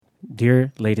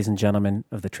Dear ladies and gentlemen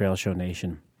of the Trail Show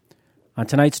Nation, on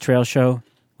tonight's Trail Show,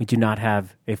 we do not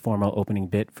have a formal opening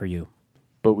bit for you.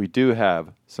 But we do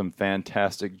have some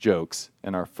fantastic jokes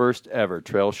in our first ever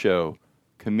Trail Show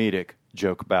comedic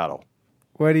joke battle.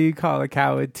 What do you call a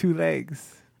cow with two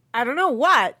legs? I don't know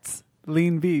what.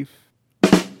 Lean beef.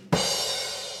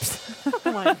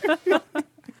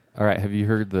 All right, have you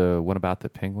heard the one about the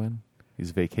penguin?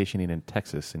 He's vacationing in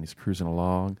Texas, and he's cruising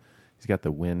along. He's got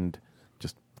the wind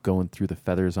just going through the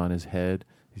feathers on his head.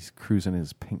 He's cruising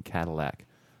his pink Cadillac.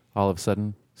 All of a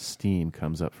sudden, steam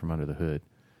comes up from under the hood.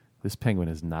 This penguin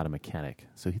is not a mechanic,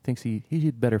 so he thinks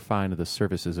he'd better find the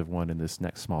services of one in this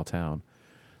next small town.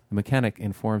 The mechanic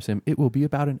informs him, it will be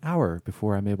about an hour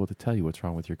before I'm able to tell you what's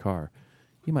wrong with your car.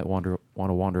 You might want to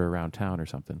wander around town or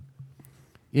something.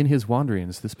 In his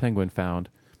wanderings, this penguin found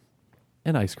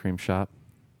an ice cream shop.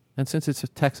 And since it's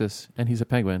Texas and he's a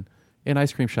penguin, an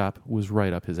ice cream shop was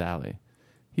right up his alley.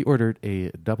 He ordered a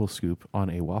double scoop on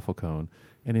a waffle cone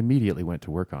and immediately went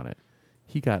to work on it.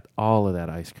 He got all of that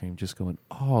ice cream just going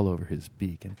all over his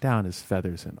beak and down his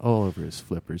feathers and all over his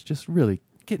flippers, just really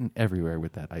getting everywhere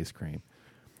with that ice cream.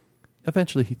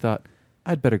 Eventually he thought,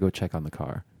 I'd better go check on the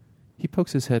car. He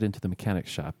pokes his head into the mechanic's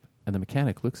shop, and the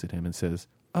mechanic looks at him and says,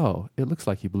 oh, it looks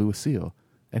like you blew a seal.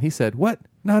 And he said, what?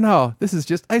 No, this is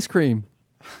just ice cream.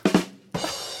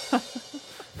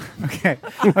 Okay,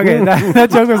 that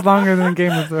joke was longer than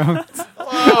Game of Thrones.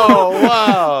 Oh,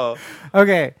 wow.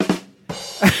 Okay.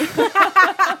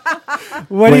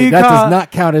 That does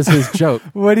not count as his joke.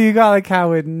 What do you call a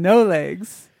cow with no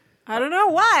legs? I don't know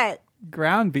what.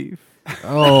 Ground beef.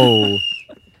 Oh.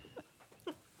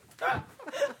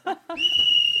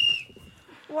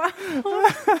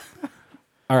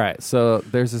 All right, so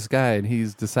there's this guy, and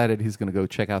he's decided he's going to go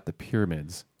check out the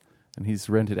pyramids. And he's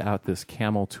rented out this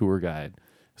camel tour guide.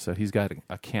 So he's got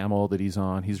a camel that he's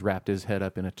on. He's wrapped his head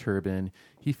up in a turban.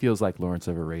 He feels like Lawrence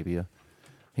of Arabia.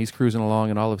 He's cruising along,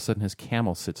 and all of a sudden his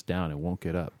camel sits down and won't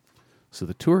get up. So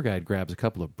the tour guide grabs a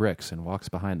couple of bricks and walks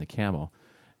behind the camel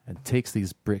and takes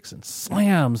these bricks and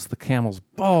slams the camel's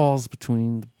balls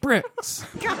between the bricks.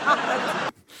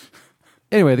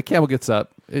 Anyway, the camel gets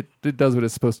up. It does what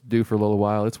it's supposed to do for a little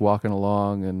while. It's walking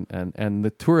along, and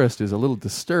the tourist is a little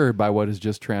disturbed by what has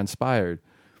just transpired.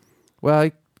 Well,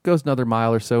 he goes another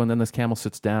mile or so, and then this camel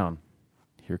sits down.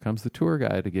 Here comes the tour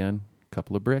guide again. A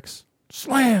couple of bricks.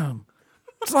 Slam!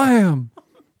 Slam!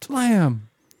 Slam!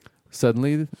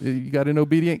 Suddenly, you got an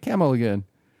obedient camel again.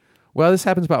 Well, this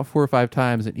happens about 4 or 5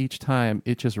 times, and each time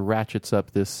it just ratchets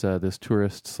up this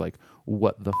tourist's like,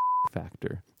 what the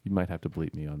factor. You might have to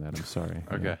bleep me on that. I'm sorry.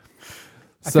 Okay. Yeah.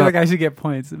 I feel like I should get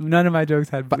points. None of my jokes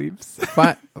had bleeps.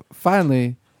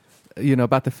 Finally,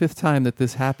 about the 5th time that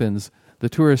this happens, the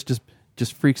tourist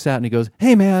just freaks out and he goes,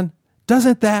 hey, man,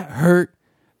 doesn't that hurt?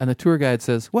 And the tour guide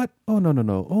says, what? Oh,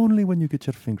 no. Only when you get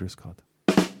your fingers caught.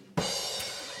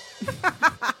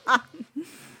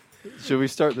 Should we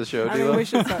start the show, I mean, Dilo? we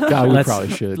should start. God, we probably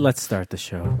should. Let's start the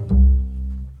show.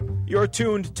 You're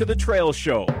tuned to The Trail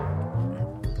Show.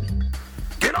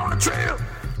 Get on the trail!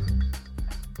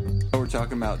 We're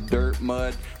talking about dirt,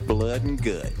 mud, blood, and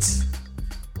guts.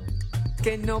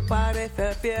 Que no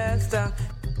parece fiesta.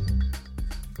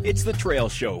 It's The Trail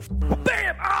Show.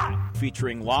 Bam! Ah!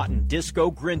 Featuring Lawton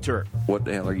Disco Grinter, What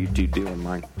the hell are you two doing,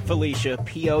 Mike? Felicia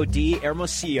P.O.D.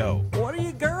 Hermosillo, What are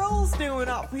you girls doing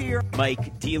up here?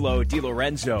 Mike Dilo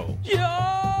DiLorenzo,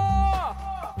 Yeah!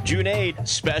 Junaid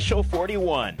Special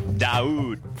 41,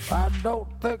 Daoud, I don't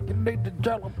think you need to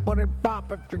tell 'em put it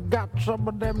pop if you got some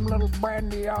of them little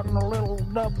brandy on the little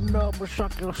nub or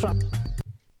something.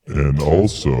 And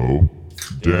also,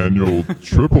 Daniel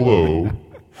O.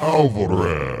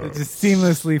 Alvarez. It just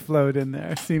seamlessly flowed in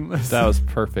there. Seamless. That was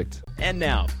perfect. and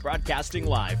now, broadcasting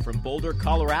live from Boulder,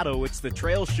 Colorado, it's The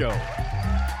Trail Show.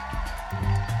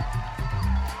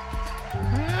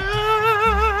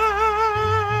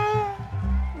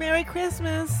 Merry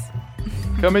Christmas.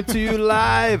 Coming to you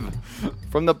live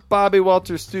from the Bobby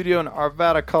Walters Studio in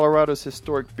Arvada, Colorado's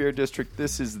historic beer district.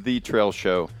 This is The Trail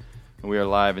Show, and we are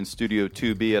live in Studio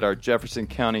 2B at our Jefferson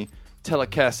County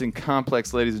telecasting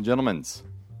complex, ladies and gentlemen.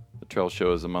 The Trail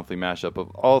Show is a monthly mashup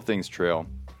of all things trail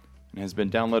and has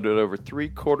been downloaded over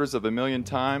 750,000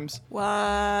 times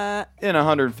What? in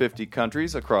 150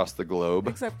 countries across the globe.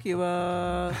 Except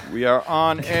Cuba. We are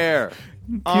on air,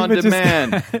 on Cuba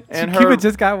demand, and Cuba heard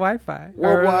just got Wi-Fi.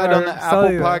 worldwide on the Apple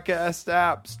cellular. Podcast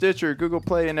app, Stitcher, Google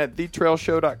Play, and at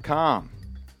thetrailshow.com.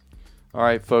 All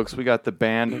right, folks, we got the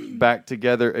band back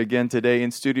together again today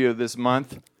in studio this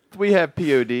month. We have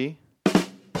POD.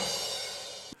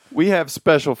 We have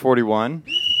Special 41.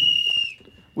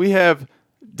 We have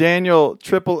Daniel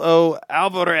O.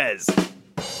 Alvarez.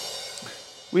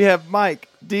 We have Mike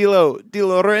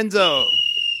DiLorenzo.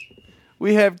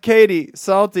 We have Katie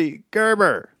Salty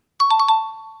Gerber.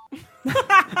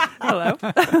 Hello.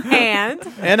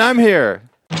 And I'm here.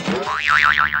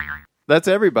 That's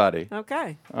everybody.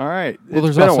 okay, All right. Well,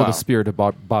 there's It's been a also while. the spirit of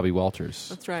Bobby Walters.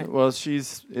 that's right. Well, it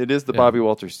is the Yeah. Bobby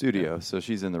Walters studio, so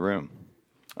she's in the room.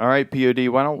 All right, POD,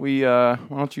 why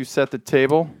don't you set the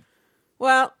table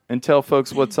Well, and tell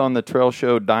folks what's on the Trail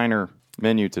Show Diner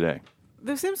menu today?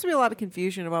 there seems to be a lot of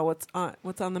confusion about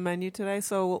what's on the menu today,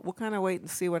 so we'll kind of wait and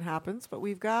see what happens. But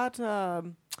we have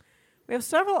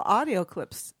several audio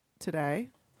clips today,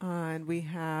 and we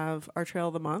have our Trail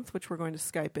of the Month, which we're going to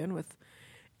Skype in with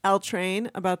L Train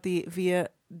about the Via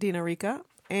Dinarica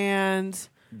and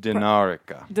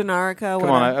Dinarica. Dinarica. Come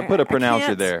on, I put a pronouncer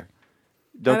can't- there.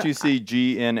 Don't you see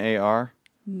GNAR?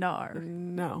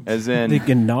 No. As in The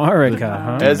Ganarica,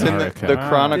 huh? As in the Dinarica.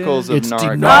 Chronicles of It's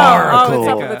Narnia. Oh, it's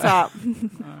up at the top.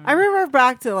 I revert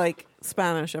back to like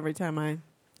Spanish every time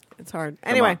it's hard.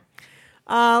 Anyway,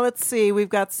 let's see. We've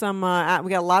got some.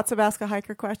 We got lots of Ask a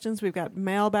Hiker questions. We've got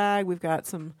mailbag. We've got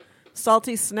some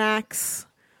salty snacks.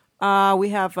 We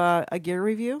have a gear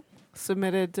review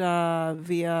submitted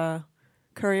via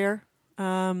courier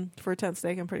for a tent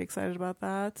steak. I'm pretty excited about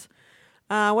that.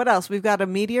 What else? We've got a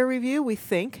media review. We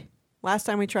think last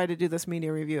time we tried to do this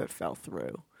media review, it fell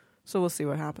through. So we'll see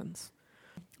what happens.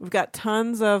 We've got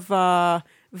tons of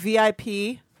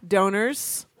VIP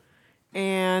donors,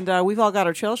 and we've all got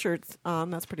our trail shirts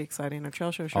on. That's pretty exciting. Our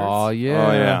trail show shirts. Oh, yeah.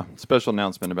 Oh, yeah. Special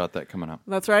announcement about that coming up.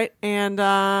 That's right. And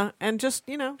just,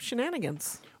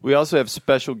 shenanigans. We also have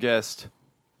special guest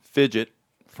Fidget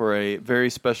for a very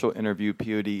special interview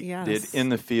POD Yes. did in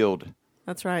the field,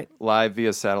 That's right. live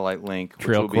via satellite link. which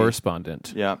Trail will be-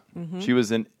 correspondent. Yeah. She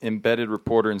was an embedded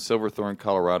reporter in Silverthorne,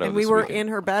 Colorado. And we this were weekend. in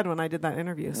her bed when I did that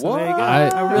interview. So What? there you go.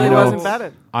 I really was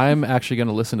embedded. I'm actually going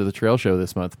to listen to the Trail Show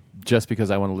this month just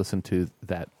because I want to listen to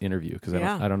that interview because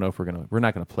Yeah. I don't know if we're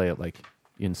not going to play it like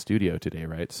in studio today,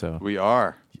 right? So We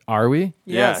are. are we?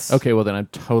 Yes. Okay, well then I'm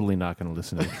totally not going to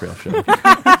listen to the Trail Show.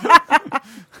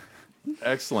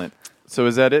 Excellent. So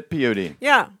is that it, POD?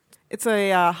 Yeah. It's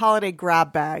a holiday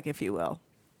grab bag, if you will.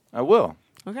 I will.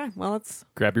 Okay. Well, it's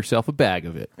Grab yourself a bag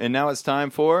of it. And now it's time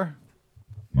for...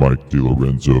 Mike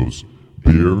DiLorenzo's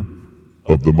Beer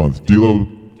of the Month.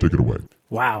 Dilo, take it away.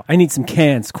 Wow, I need some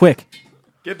cans, quick.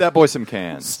 Give that boy some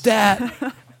cans. Stat.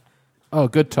 Oh,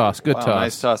 good toss. Good Wow, toss.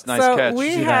 nice toss. Nice So catch.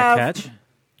 we See have that catch?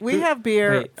 we have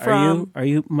beer Wait, from. are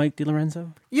you Mike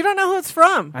DiLorenzo? You don't know who it's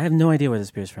from. I have no idea where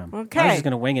this beer's from. Okay. I was just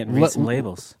going to wing it and read some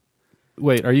labels.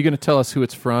 Wait, are you going to tell us who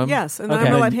it's from? Yes, and then Okay.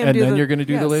 I'm going to let him and do then the. you're going to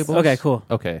do the yes. labels? Okay, cool.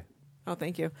 Okay. Oh,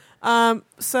 thank you.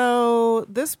 So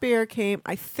this beer came.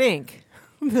 I think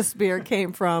this beer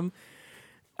came from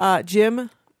Jim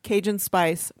Cajun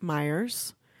Spice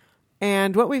Myers.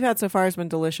 And what we've had so far has been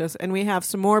delicious. And we have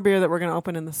some more beer that we're going to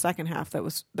open in the second half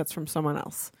that's from someone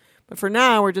else. But for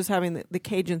now, we're just having the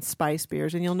Cajun Spice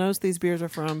beers. And you'll notice these beers are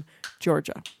from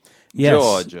Georgia. Yes.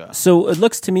 Georgia. So it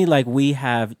looks to me like we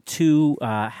have two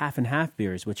half and half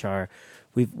beers, which are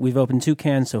we've opened 2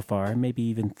 cans so far, maybe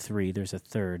even 3. There's a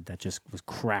third that just was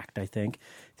cracked, I think.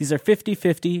 These are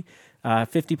 50-50,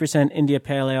 50% India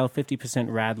Pale Ale, 50%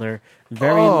 Radler.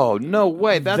 Oh, no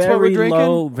way. That's what we're very drinking?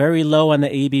 low, very low on the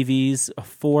ABVs,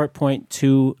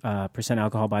 4.2%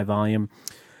 alcohol by volume.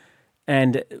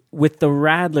 And with the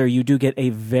Radler, you do get a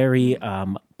very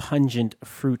pungent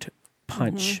fruit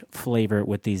punch flavor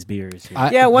with these beers.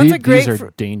 Yeah, one's a These are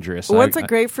grapefruit- dangerous. One's a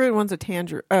grapefruit, one's a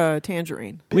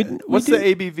tangerine. What's the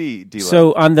ABV, D-Lo?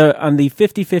 So on the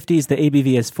 50-50s, the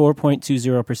ABV is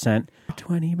 4.20%.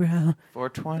 20, bro.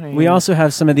 420. We also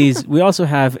have some of these. We also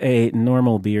have a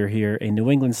normal beer here, a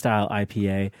New England style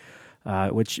IPA,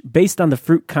 which based on the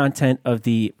fruit content of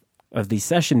the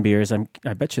session beers,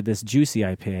 I bet you this juicy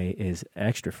IPA is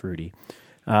extra fruity.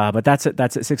 But that's at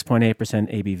 6.8%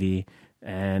 ABV.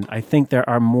 And I think there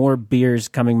are more beers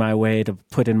coming my way to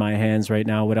put in my hands right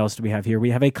now. What else do we have here?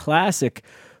 We have a classic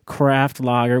craft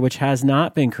lager, which has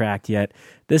not been cracked yet.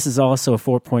 This is also a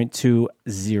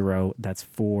 4.20. That's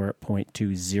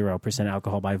 4.20%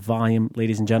 alcohol by volume,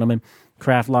 ladies and gentlemen.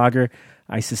 Craft lager.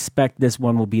 I suspect this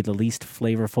one will be the least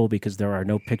flavorful because there are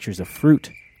no pictures of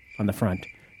fruit on the front.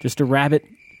 Just a rabbit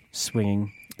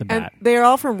swinging the And bat. they're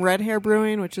all from Red Hair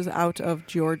Brewing, which is out of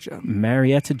Georgia.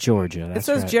 Marietta, Georgia. That's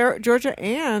it says right. Georgia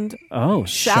and Oh,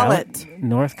 Shallot.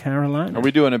 North Carolina. Are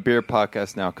we doing a beer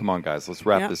podcast now? Come on, guys. Let's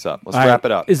wrap Yeah. this up. Let's All right. wrap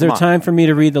it up. Is there Come on. time for me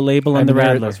to read the label on the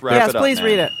Radler? Let's wrap Yes, it up, please man.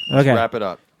 read it. Let's Okay. wrap it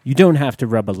up. You don't have to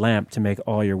rub a lamp to make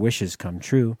all your wishes come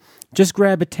true. Just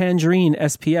grab a Tangerine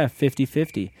SPF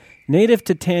 50/50. Native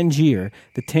to Tangier,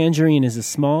 the tangerine is a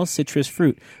small citrus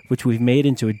fruit which we've made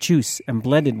into a juice and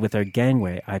blended with our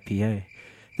Gangway IPA.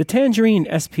 The Tangerine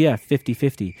SPF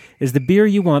 50/50 is the beer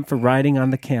you want for riding on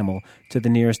the camel to the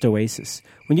nearest oasis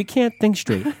when you can't think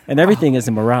straight and everything is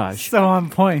a mirage. So on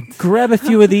point. Grab a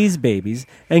few of these babies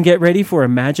and get ready for a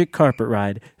magic carpet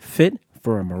ride fit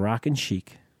for a Moroccan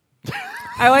chic.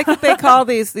 I like that they call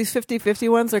these 50/50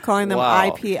 ones. They're calling them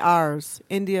Wow. IPRs,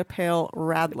 India Pale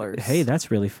Radlers. Hey,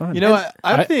 that's really fun. You know,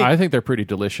 I think I think they're pretty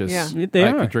delicious. Yeah. They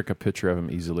I are. could drink a picture of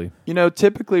them easily. You know,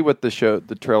 typically with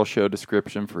the trail show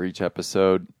description for each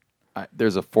episode,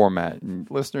 there's a format. And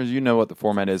listeners, you know what the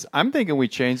format is. I'm thinking we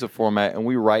change the format and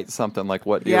we write something like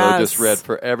what Dilo just read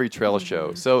for every trail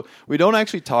show. So we don't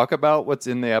actually talk about what's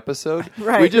in the episode.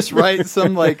 Right. We just write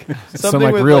some like something Some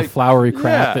like with real like, flowery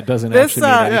crap yeah. that doesn't This,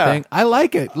 actually mean anything. I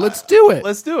like it. Let's do it.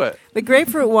 Let's do it. The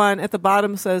grapefruit one at the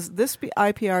bottom says, this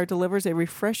IPR delivers a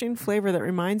refreshing flavor that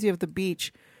reminds you of the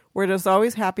beach, where it is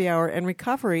always happy hour and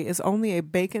recovery is only a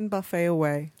bacon buffet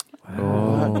away.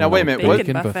 Oh, Now, wait a minute.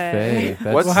 Bacon What, buffet.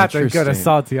 That's What's- We'll have to go to interesting.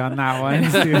 salty on that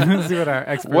one. see what our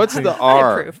expert what's thinks. the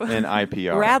R in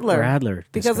IPR? Radler.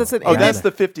 Because it's an Oh, India- that's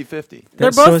the 50/50.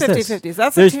 They're So both is this. 50/50s.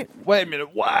 That's There's- Wait a minute.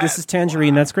 What? This is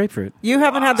tangerine, that's grapefruit. you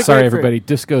haven't had the Sorry, grapefruit. everybody.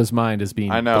 Disco's mind is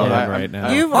being I know. blown I- right I'm-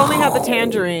 now. You've only had the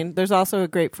tangerine. There's also a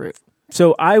grapefruit.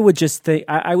 So I would just think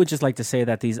I would just like to say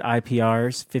that these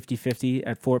IPRs 50/50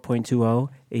 at 4.20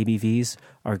 ABVs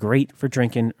are great for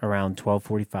drinking around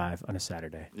 12:45 on a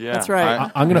Saturday. Yeah, That's right.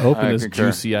 I'm going to open I this concur.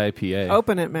 juicy IPA.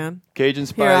 Open it, man. Cajun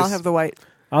Spice. Here, I'll have the white.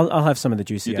 I'll have some of the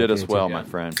juicy. You did us IPA too. well, my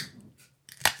friend.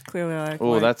 Clearly, I like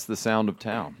Oh, white. that's the sound of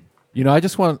town. You know, I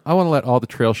want to let all the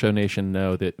Trail Show Nation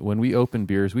know that when we open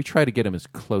beers, we try to get them as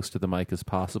close to the mic as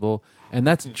possible, and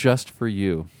that's just for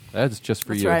you. That's just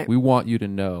for That's you. right. We want you to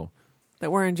know.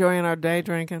 that we're enjoying our day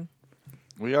drinking.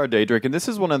 We are day drinking. This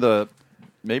is one of the,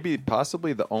 maybe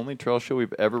possibly the only trail show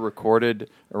we've ever recorded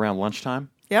around lunchtime.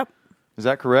 Yep, Is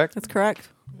that correct? that's correct.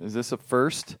 Is this a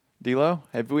first, Dilo?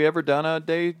 Have we ever done a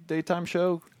daytime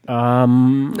show? No,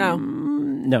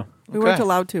 No. we weren't Okay.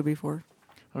 allowed to before.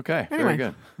 Okay, Anyway. very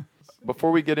good. Before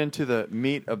we get into the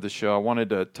meat of the show, I wanted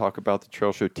to talk about the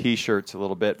Trail Show T-shirts a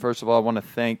little bit. First of all, I want to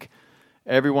thank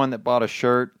everyone that bought a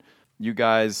shirt. You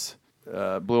guys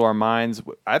blew our minds.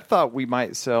 I thought we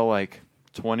might sell like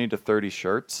 20 to 30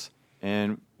 shirts,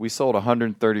 and we sold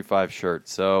 135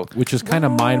 shirts. So Which is kind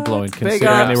of mind-blowing Big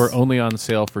considering they ups. were only on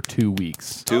sale for 2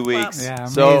 weeks. 2 weeks. Yeah,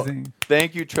 So amazing.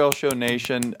 thank you, Trail Show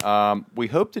Nation. We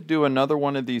hope to do another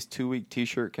one of these 2-week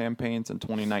T-shirt campaigns in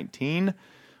 2019.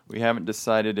 We haven't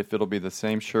decided if it'll be the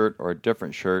same shirt or a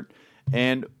different shirt.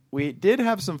 And we did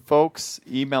have some folks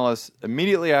email us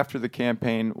immediately after the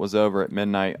campaign was over at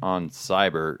midnight on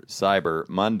Cyber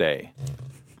Monday.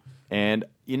 And,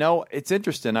 you know, it's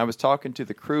interesting. I was talking to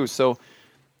the crew. So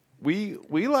we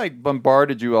like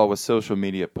bombarded you all with social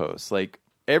media posts. Like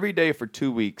every day for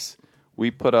 2 weeks,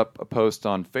 we put up a post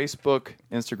on Facebook,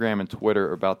 Instagram, and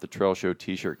Twitter about the Trail Show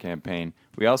T-shirt campaign.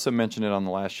 We also mentioned it on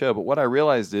the last show. But what I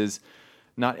realized is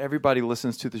not everybody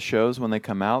listens to the shows when they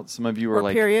come out. Some of you are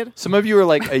like period. Some of you are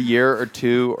like a year or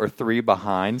 2 or 3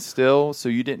 behind still, so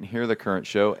you didn't hear the current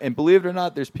show. And believe it or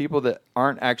not, there's people that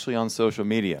aren't actually on social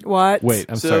media. What? Wait,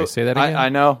 I'm sorry. Say that again.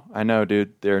 I know,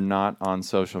 dude. They're not on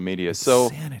social media.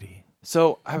 Insanity.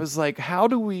 So I was like,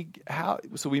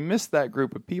 so we missed that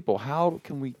group of people. How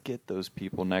can we get those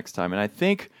people next time? And I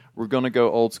think we're going to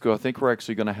go old school. I think we're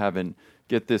actually going to have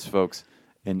get this, folks,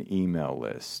 an email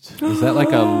list. Is that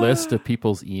like a list of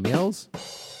people's emails?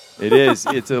 It is.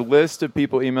 It's a list of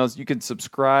people emails. You can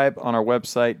subscribe on our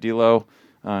website, Dilo.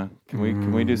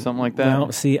 Can we do something like that?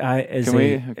 Well, see, Can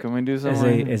we do something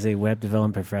like that? as a web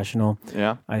development professional,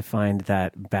 Yeah. I find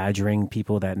that badgering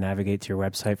people that navigate to your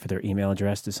website for their email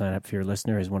address to sign up for your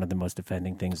listener is one of the most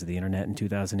offending things of the internet in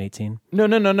 2018.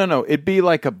 No. It'd be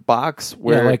like a box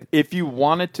where like- if you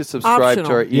wanted to subscribe Optional.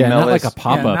 to our Yeah, email not like list, a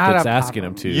pop-up not that's a asking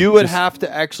pop-up. them to. you would Just- have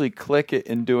to actually click it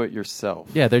and do it yourself.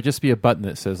 Yeah, there'd just be a button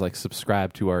that says like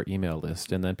subscribe to our email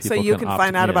list, and then people So you can can opt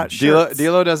find out in. about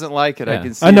Dilo doesn't like it. I Yeah.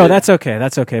 can see. Oh no, it. that's okay.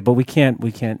 That's okay. But we can't.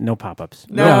 No pop-ups.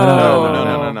 No.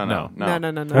 No.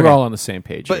 We're all on the same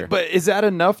page here. But is that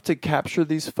enough to capture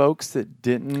these folks that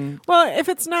didn't? Well, if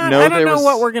it's not, No, I don't there know was-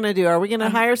 what we're going to do. Are we going to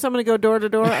hire someone to go door to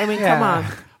door? I mean, come on.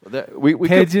 We could-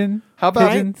 Pigeon. how about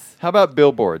Pigeons. how about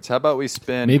billboards? How about we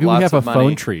spend Maybe we lots have a of money?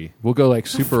 phone tree. We'll go like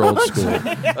super old school. You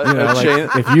know, A chain-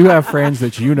 like, if you have friends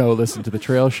that you know listen to the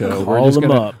Trail Show, Call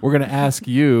them up. we're gonna ask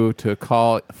you to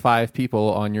call 5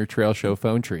 people on your Trail Show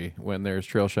phone tree when there's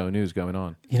Trail Show news going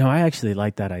on. You know, I actually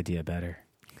like that idea better.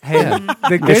 Hey,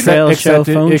 the good Trail Show Except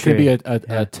phone it could tree. be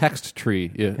a text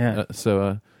tree. Yeah.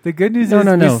 Yeah. the good news No, is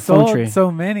no, no, we phone tree. sold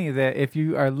so many that if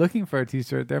you are looking for a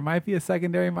T-shirt, there might be a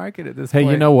secondary market at this Hey,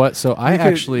 point. you know what? So I You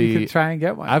actually could try and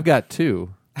get one. I've got 2.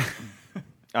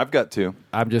 I've got 2.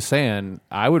 I'm just saying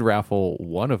I would raffle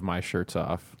one of my shirts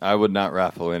off. I would not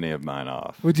raffle any of mine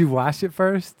off. Would you wash it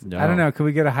first? No. I don't know. Could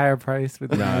we get a higher price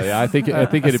with No, these? yeah, I think A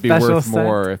it'd be special worth scent?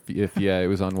 more if it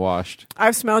was unwashed.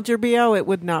 I've smelled your BO. It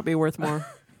would not be worth more.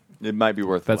 It might be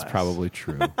worth That's less. probably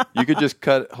true. You could just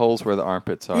cut holes where the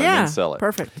armpits are and Yeah, then sell it.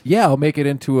 perfect. Yeah, I'll make it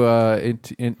into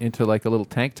into like a little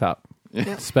tank top.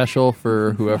 Special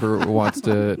for whoever wants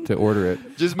to order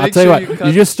it. Just I'll make tell sure you you what, cut-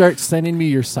 you just start sending me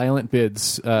your silent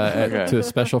bids Okay. to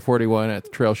Special 41 at the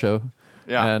Trail Show.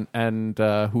 Yeah. And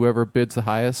whoever bids the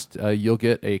highest, you'll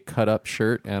get a cut up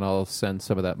shirt, and I'll send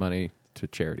some of that money to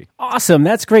charity. Awesome.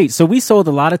 That's great. So we sold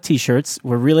a lot of T-shirts.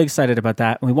 We're really excited about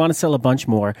that. We want to sell a bunch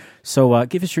more. So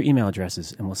give us your email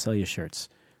addresses, and we'll sell you shirts.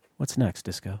 What's next,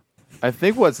 Disco? I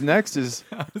think what's next is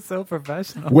So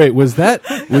professional. Wait, was that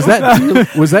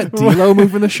D'Lo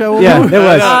moving the show? Yeah, along?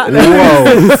 it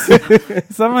was. Whoa.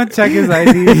 Someone check his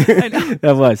ID.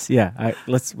 That was. Yeah.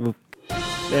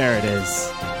 There it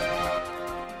is.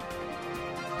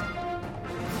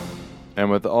 And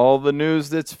with all the news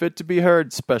that's fit to be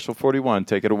heard, Special 41,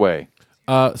 take it away.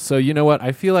 So you know what?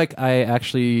 I feel like I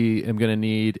actually am going to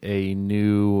need a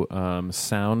new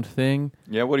sound thing.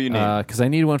 Yeah, what do you need? Because I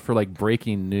need one for like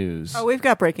breaking news. Oh, we've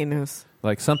got breaking news.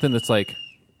 Like something that's like,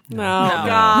 No,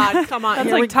 God, come on. That's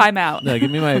Here we- like timeout. no,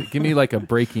 give me like a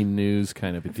breaking news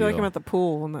kind of a I feel deal. like I'm at the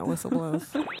pool when that whistle blows.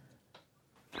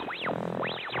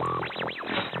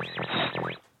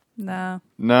 No.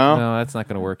 No? No, that's not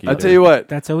going to work either. I'll tell you what.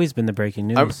 That's always been the breaking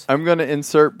news. I'm going to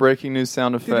insert breaking news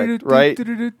sound effect right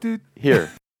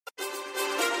here.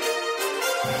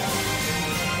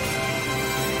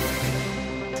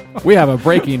 We have a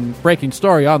breaking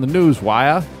story on the news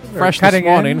wire. Fresh this cutting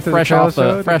morning, into the fresh trail off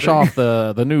show the fresh today. off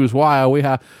the news wire. We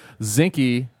have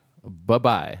Zinky.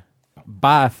 Bye,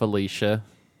 Felicia.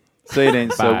 Say it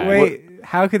ain't so. Bye. Wait,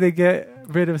 how could they get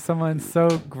rid of someone so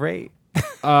great?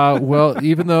 Well,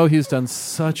 even though he's done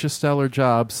such a stellar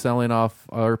job selling off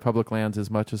our public lands as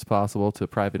much as possible to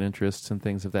private interests and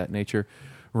things of that nature,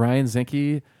 Ryan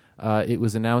Zinke, it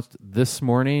was announced this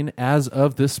morning, as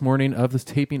of this morning of the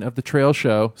taping of the Trail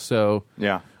Show. So,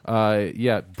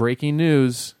 yeah, breaking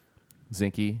news,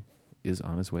 Zinke is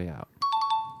on his way out.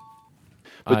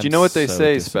 But I'm you know what they so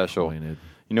say, Special? disappointed.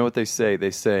 You know what they say?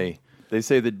 They say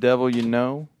the devil you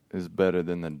know is better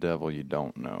than the devil you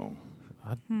don't know.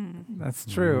 That's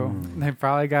true. They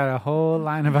probably got a whole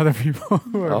line of other people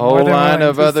who are A more whole than line willing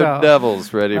of to other sell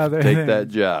devils ready to other take things. that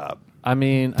job. I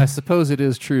mean, I suppose it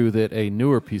is true that a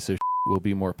newer piece of will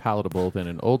be more palatable than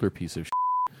an older piece of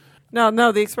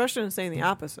No, the expression is saying the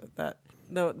opposite, that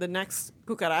the next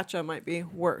cucaracha might be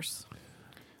worse.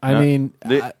 I mean,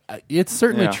 it's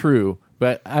certainly Yeah. true,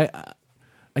 but I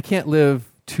can't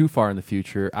live too far in the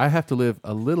future. I have to live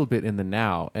a little bit in the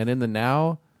now, and in the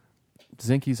now,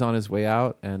 Zinke's on his way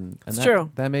out, and It's that, true.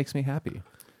 that makes me happy.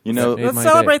 You know, That made Let's my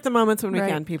celebrate day. the moments when we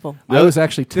Right. can, people. I was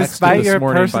actually texted Despite this your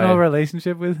morning personal by,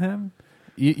 relationship with him,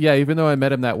 yeah, even though I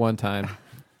met him that one time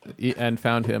and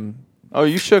found him. Oh,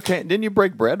 you shook hand. Didn't you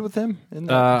break bread with him? In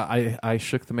that? I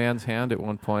shook the man's hand at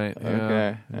one point.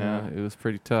 Okay, yeah. It was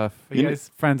pretty tough. are you guys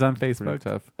friends on Pretty Facebook?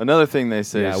 tough. Another thing they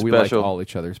say Yeah, is we like special. all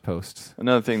each other's posts.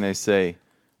 Another thing they say,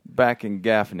 back in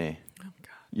Gaffney,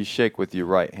 you shake with your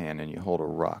right hand and you hold a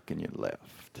rock in your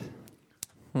left.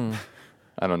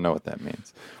 I don't know what that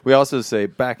means. We also say,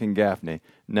 back in Gaffney,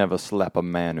 never slap a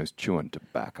man who's chewing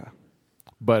tobacco.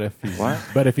 But if he's What?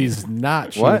 but if he's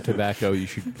not chewing What? tobacco, you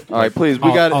should. All right, please.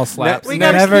 We got I'll slap. We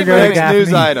gotta Never keep go to moving. next news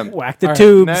Gaffney. item. Whack the All right,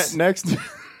 tubes. Next.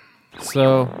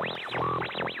 So,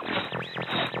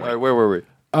 All right, where were we?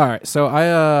 all right. So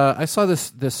I saw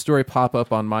this story pop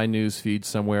up on my news feed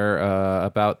somewhere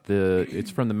about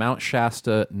it's from the Mount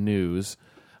Shasta News,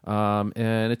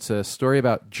 and it's a story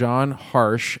about John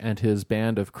Harsh and his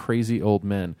band of crazy old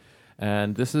men.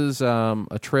 And this is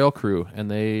a trail crew,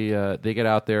 and they get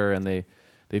out there and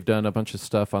they've done a bunch of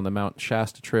stuff on the Mount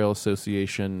Shasta Trail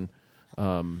Association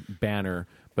banner,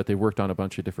 but they worked on a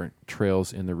bunch of different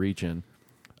trails in the region.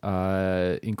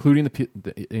 Including the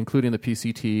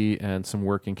PCT and some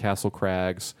work in Castle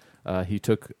Crags. He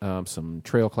took some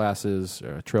trail classes,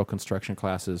 trail construction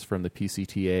classes from the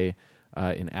PCTA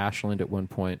in Ashland at one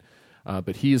point.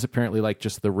 But he is apparently like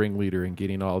just the ringleader in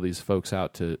getting all these folks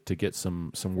out to get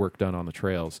some work done on the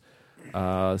trails.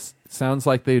 Sounds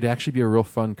like they'd actually be a real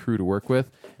fun crew to work with,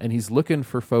 and he's looking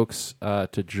for folks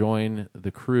to join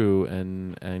the crew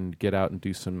and get out and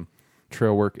do some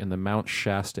trail work in the Mount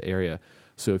Shasta area.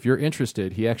 So if you're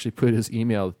interested, he actually put his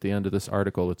email at the end of this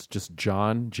article. It's just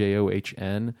John,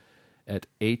 John, at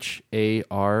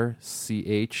HARCHMS.com.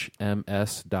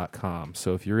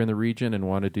 So if you're in the region and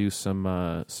want to do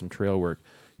some trail work,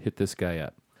 hit this guy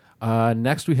up.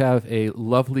 Next, we have a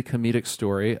lovely comedic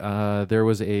story. There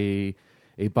was a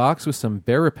box with some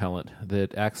bear repellent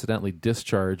that accidentally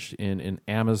discharged in an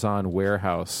Amazon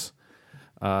warehouse.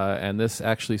 And this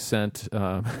actually sent...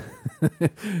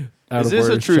 Is this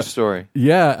a true story?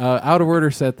 Yeah, Out of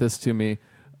Order sent this to me.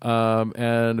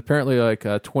 And apparently,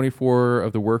 24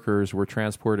 of the workers were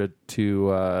transported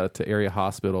to area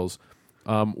hospitals.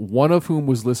 One of whom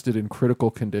was listed in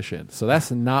critical condition. So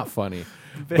that's not funny.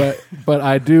 But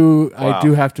I do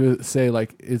have to say,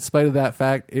 in spite of that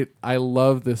fact, I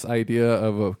love this idea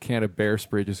of a can of bear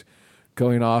spray just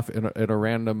going off in a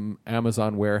random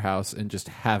Amazon warehouse and just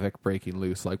havoc breaking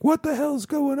loose. Like, what the hell's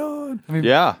going on? I mean,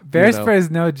 bear spray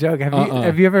is no joke.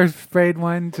 Have you ever sprayed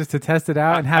one just to test it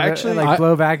out and have it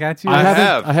blow back at you? I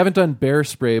haven't done bear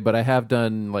spray, but I have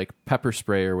done pepper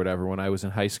spray or whatever when I was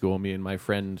in high school. Me and my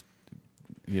friend,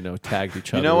 tagged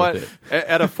each other. You know what? With it.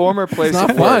 At a former place, it's not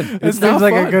of fun. work, It seems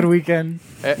like a good weekend.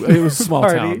 It was a small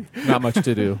town, not much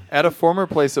to do. At a former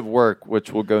place of work,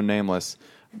 which will go nameless,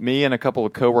 me and a couple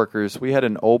of coworkers, we had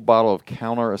an old bottle of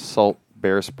counter assault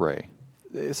bear spray.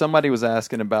 Somebody was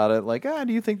asking about it,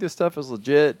 do you think this stuff is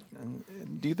legit?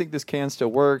 Do you think this can still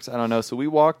works? I don't know. So we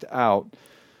walked out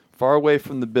far away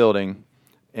from the building,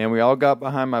 and we all got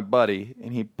behind my buddy,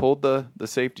 and he pulled the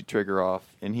safety trigger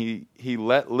off, and he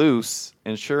let loose,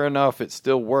 and sure enough, it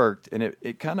still worked, and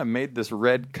it kind of made this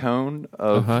red cone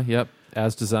of... Yep,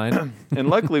 as designed. And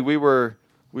luckily, we were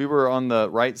on the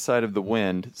right side of the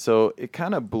wind, so it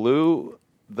kind of blew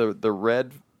the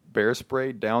red bear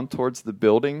spray down towards the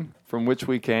building from which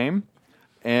we came.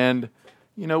 And,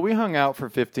 we hung out for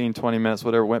 15, 20 minutes,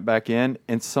 whatever, went back in,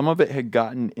 and some of it had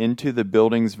gotten into the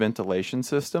building's ventilation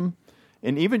system.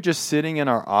 And even just sitting in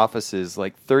our offices,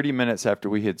 30 minutes after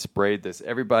we had sprayed this,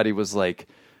 everybody was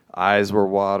eyes were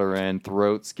watering,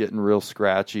 throats getting real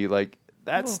scratchy.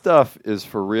 That stuff is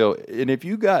for real. And if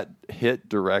you got hit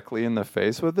directly in the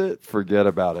face with it, forget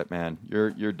about it, man.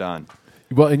 You're done.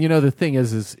 Well, and the thing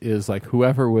is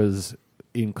whoever was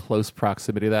in close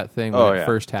proximity to that thing when it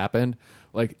first happened,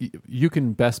 you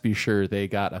can best be sure they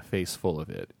got a face full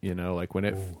of it.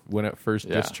 When it first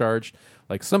discharged,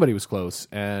 somebody was close,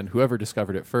 and whoever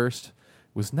discovered it first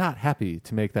was not happy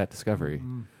to make that discovery.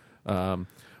 Well,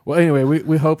 anyway,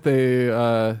 we hope they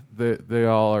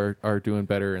all are doing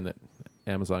better, and that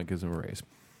Amazon gives them a raise.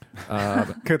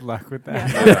 Good luck with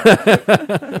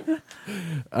that.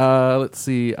 Let's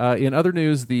see. In other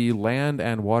news, the Land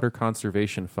and Water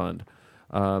Conservation Fund.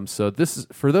 So this is,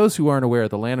 for those who aren't aware,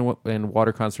 the Land and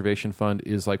Water Conservation Fund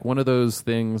is one of those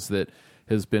things that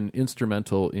has been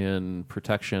instrumental in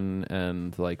protection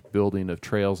and building of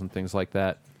trails and things like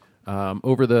that.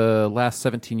 Over the last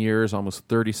 17 years, almost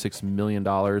 $36 million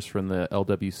from the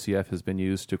LWCF has been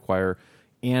used to acquire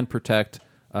and protect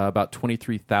about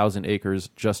 23,000 acres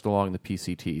just along the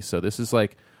PCT. So this is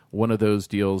one of those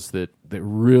deals that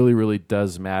really, really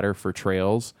does matter for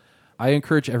trails. I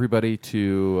encourage everybody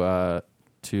to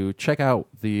check out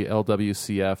the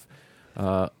LWCF,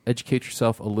 educate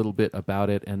yourself a little bit about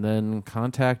it, and then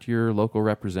contact your local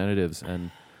representatives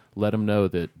and let them know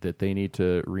that they need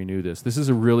to renew this. This is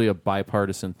really a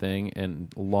bipartisan thing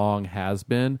and long has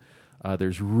been.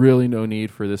 There's really no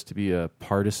need for this to be a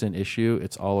partisan issue.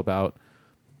 It's all about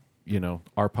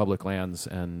our public lands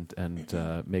and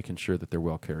making sure that they're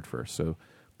well cared for. So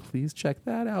please check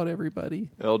that out, everybody.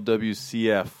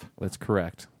 LWCF. That's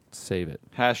correct. Save it.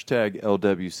 Hashtag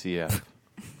LWCF.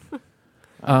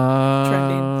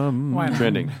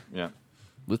 Trending. Yeah.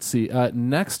 Let's see.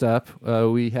 Next up,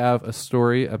 we have a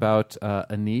story about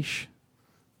Anish.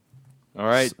 All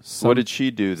right. What did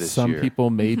she do this year? Some people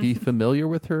may be familiar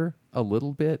with her a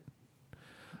little bit.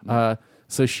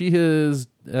 So she has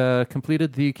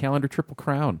completed the Calendar Triple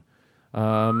Crown.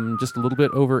 Just a little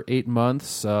bit over 8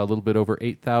 months, a little bit over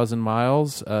 8,000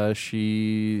 miles.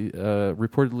 She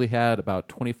reportedly had about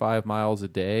 25 miles a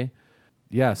day.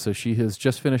 Yeah, so she has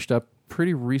just finished up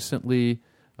pretty recently.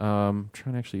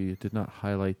 Did not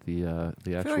highlight the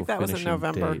actual that was in finishing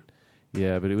November. date.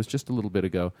 Yeah, but it was just a little bit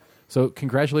ago. So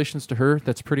congratulations to her.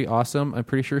 That's pretty awesome. I'm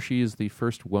pretty sure she is the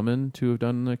first woman to have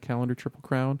done the Calendar Triple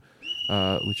Crown,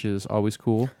 which is always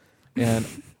cool. And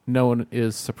no one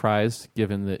is surprised,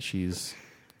 given that she's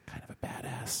kind of a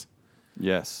badass.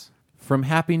 Yes. From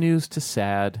happy news to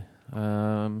sad,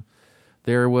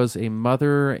 there was a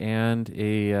mother and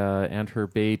her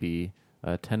baby,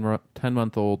 a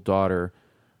 10-month-old daughter,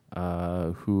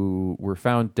 who were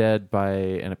found dead by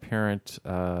an apparent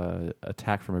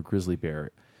attack from a grizzly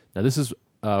bear. Now, this is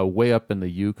way up in the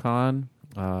Yukon,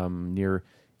 near,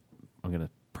 I'm going to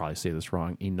probably say this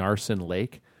wrong, Inarson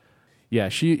Lake. Yeah,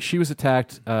 she was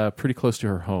attacked pretty close to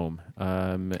her home.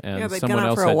 And they'd someone gone out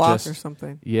else for a had walk just, or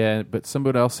something. Yeah, but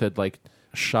someone else had like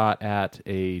shot at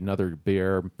another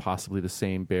bear, possibly the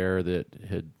same bear that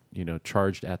had,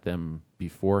 charged at them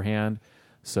beforehand.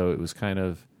 So it was kind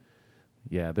of,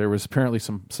 there was apparently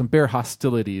some bear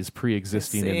hostilities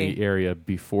pre-existing in the area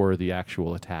before the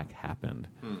actual attack happened.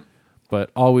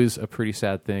 But always a pretty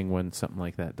sad thing when something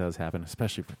like that does happen,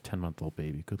 especially for a 10-month-old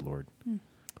baby. Good Lord.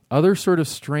 Other sort of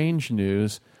strange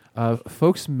news.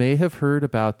 Folks may have heard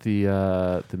about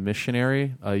the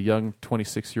missionary, a young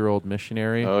 26-year-old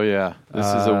missionary. Oh, yeah. This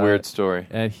is a weird story.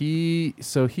 And he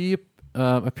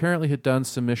apparently had done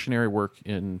some missionary work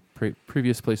in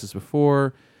previous places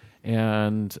before,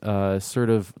 and sort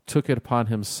of took it upon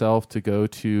himself to go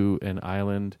to an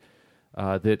island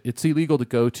that it's illegal to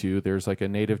go to. There's like a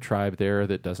native tribe there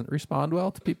that doesn't respond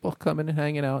well to people coming and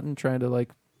hanging out and trying to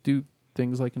like do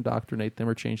things like indoctrinate them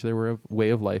or change their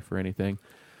way of life or anything.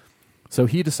 So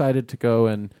he decided to go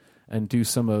and do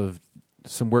some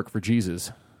work for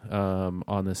Jesus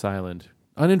on this island,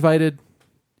 uninvited,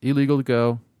 illegal to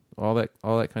go, all that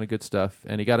kind of good stuff.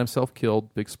 And he got himself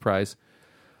killed. Big surprise.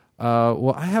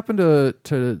 Well, I happened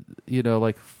to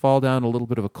fall down a little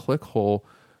bit of a click hole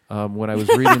when I was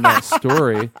reading that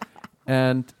story,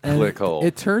 and click hole.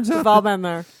 It turns out we've all been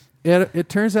there. It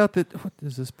turns out that what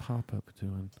is this pop up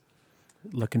doing?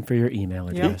 Looking for your email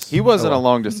address. He wasn't a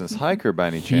long distance hiker by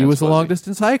any chance. He was a long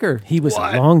distance hiker. He was a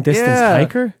long distance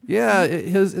hiker? Yeah,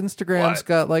 his Instagram's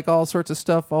got like all sorts of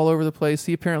stuff all over the place.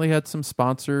 He apparently had some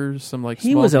sponsors, some like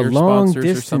he small was a beer long sponsors or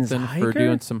distance something hiker? for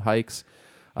doing some hikes.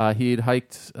 He had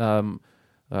hiked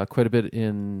quite a bit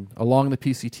along the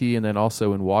PCT and then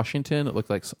also in Washington. It looked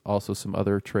like also some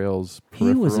other trails.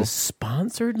 He was a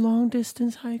sponsored long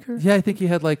distance hiker? Yeah, I think he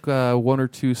had like one or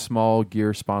two small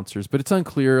gear sponsors, but it's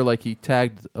unclear. Like he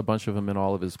tagged a bunch of them in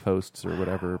all of his posts or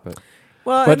whatever.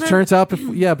 But it turns out,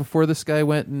 before this guy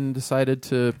went and decided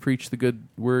to preach the good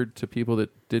word to people that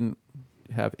didn't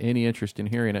have any interest in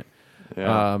hearing it.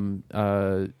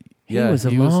 Yeah. He was a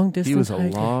long distance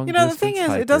hiker. The thing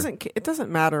is, it doesn't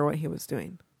matter what he was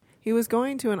doing. He was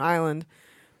going to an island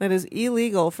that is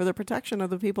illegal for the protection of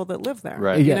the people that live there.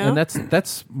 Right. Yeah, and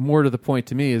that's more to the point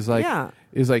to me.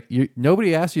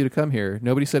 Nobody asked you to come here.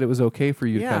 Nobody said it was okay for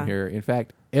you to come here. In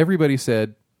fact, everybody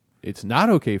said it's not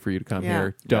okay for you to come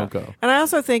here. Don't go. And I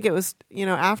also think it was,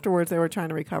 afterwards they were trying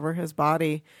to recover his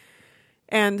body,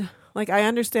 and like I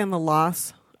understand the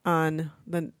loss on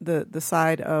the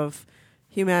side of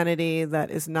humanity that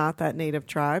is not that native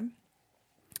tribe.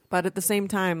 But at the same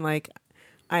time, like,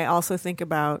 I also think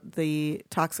about the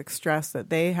toxic stress that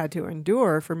they had to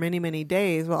endure for many, many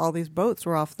days while all these boats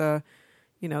were off the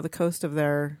coast of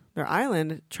their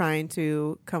island trying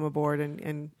to come aboard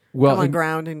and come on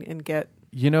ground and get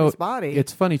his body.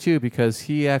 It's funny too because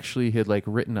he actually had like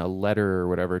written a letter or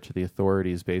whatever to the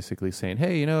authorities basically saying,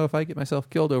 hey, if I get myself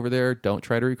killed over there, don't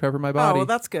try to recover my body. Oh, well,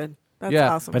 that's good. That's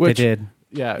awesome. But they did.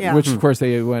 Yeah, which of course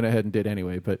they went ahead and did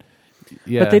anyway. But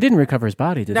but they didn't recover his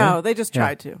body, did they? No, they just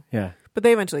tried to. Yeah. But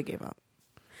they eventually gave up.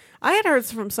 I had heard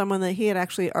from someone that he had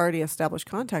actually already established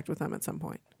contact with them at some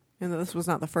point, and that this was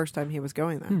not the first time he was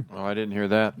going there. Oh, I didn't hear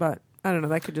that. But I don't know.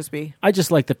 That could just be. I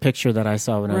just like the picture that I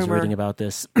saw when I was reading about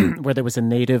this, where there was a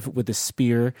native with a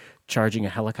spear charging a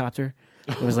helicopter.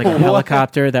 It was like a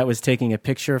helicopter that was taking a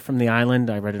picture from the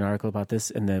island. I read an article about this,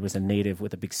 and there was a native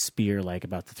with a big spear, like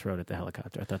about to throw it at the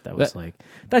helicopter. I thought that was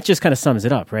that just kind of sums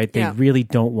it up, right? They really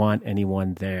don't want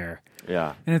anyone there.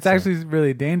 Yeah, and it's actually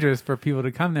really dangerous for people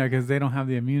to come there because they don't have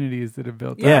the immunities that are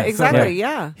built up. Yeah, exactly.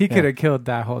 So he could have killed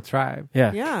that whole tribe.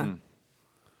 Yeah, yeah.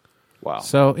 Wow.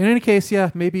 So in any case,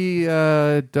 maybe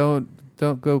don't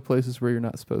go places where you're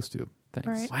not supposed to. Thanks.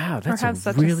 Right. Wow, that's or have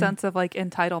such a sense of like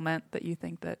entitlement that you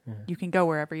think that you can go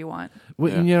wherever you want.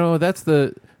 Well, that's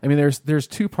the. I mean, there's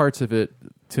two parts of it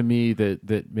to me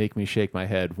that make me shake my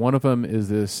head. One of them is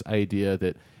this idea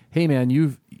that, hey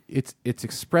man, it's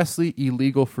expressly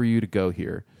illegal for you to go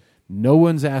here. No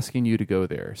one's asking you to go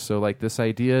there. So like this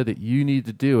idea that you need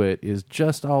to do it is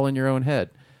just all in your own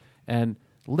head, and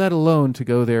let alone to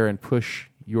go there and push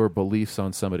your beliefs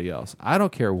on somebody else. I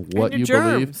don't care what you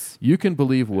believe. You can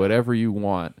believe whatever you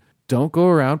want. Don't go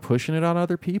around pushing it on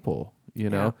other people,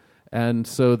 know? And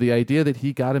so the idea that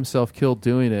he got himself killed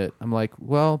doing it, I'm like,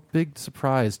 well, big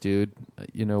surprise, dude.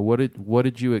 What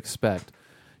did you expect?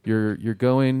 You're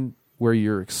going where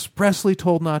you're expressly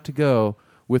told not to go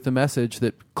with a message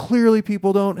that clearly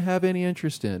people don't have any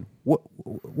interest in.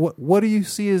 What do you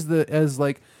see as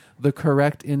the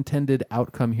correct intended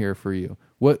outcome here for you?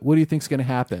 What do you think's going to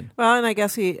happen? Well, and I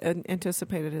guess he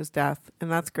anticipated his death,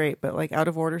 and that's great. But like Out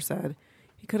of Order said,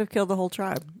 he could have killed the whole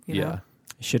tribe. You know?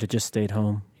 He should have just stayed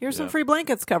home. Here's some free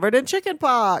blankets covered in chicken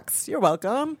pox. You're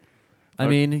welcome. I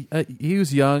mean, he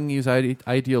was young. He was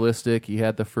idealistic. He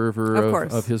had the fervor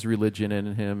of his religion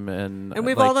in him, and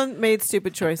we've all made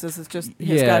stupid choices. It's just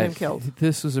has got him killed.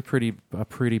 This was a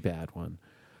pretty bad one.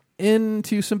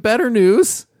 Into some better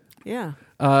news. Yeah.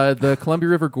 The Columbia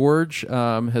River Gorge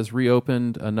has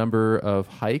reopened a number of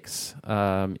hikes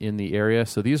in the area.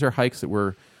 So these are hikes that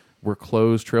were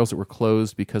closed, trails that were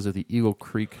closed because of the Eagle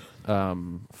Creek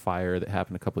fire that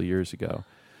happened a couple of years ago.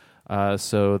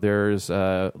 So there's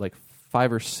like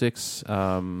 5 or 6,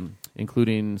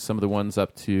 including some of the ones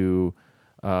up to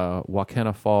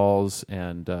Wakena Falls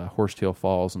and Horsetail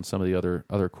Falls and some of the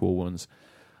other cool ones.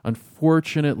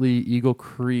 Unfortunately, Eagle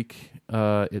Creek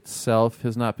itself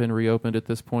has not been reopened at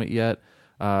this point yet,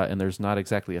 and there's not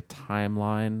exactly a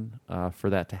timeline for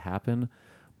that to happen.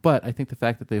 But I think the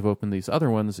fact that they've opened these other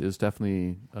ones is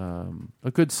definitely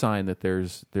a good sign that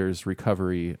there's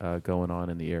recovery going on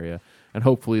in the area, and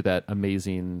hopefully that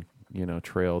amazing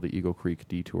trail, the Eagle Creek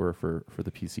Detour for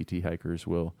the PCT hikers,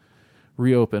 will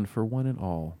reopen for one and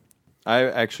all. I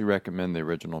actually recommend the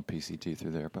original PCT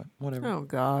through there, but whatever. Oh,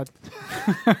 God.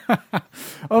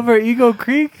 Over Eagle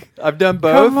Creek? I've done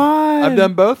both. Come on. I've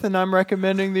done both, and I'm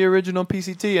recommending the original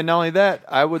PCT. And not only that,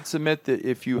 I would submit that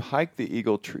if you hike the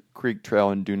Eagle Creek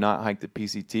Trail and do not hike the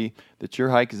PCT, that your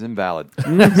hike is invalid.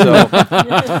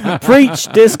 So,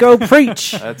 preach, Disco,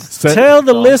 preach. Tell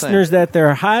the listeners that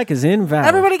their hike is invalid.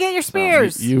 Everybody get your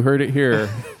spears. You heard it here.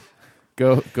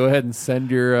 Go ahead and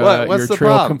send your the trail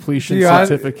problem? completion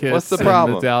certificates. What's the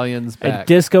problem? And medallions back. And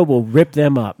Disco will rip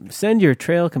them up. Send your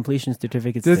trail completion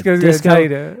certificates to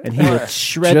Disco, and he will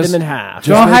shred them in half.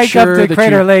 Don't hike up to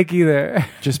Crater Lake either.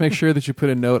 Just make sure that you put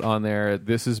a note on there.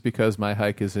 This is because my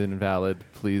hike is invalid.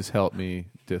 Please help me,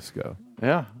 Disco.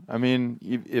 Yeah. I mean,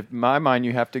 if in my mind,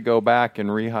 you have to go back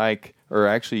and re-hike, or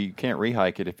actually you can't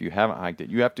re-hike it if you haven't hiked it.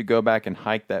 You have to go back and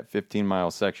hike that 15-mile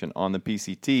section on the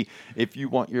PCT if you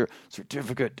want your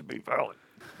certificate to be valid.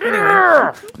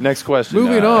 Next question.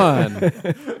 Moving on.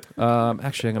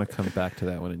 Actually, I'm going to come back to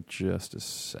that one in just a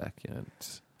second.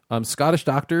 Scottish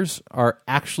doctors are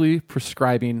actually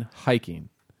prescribing hiking.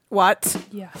 What?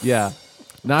 Yes. Yeah.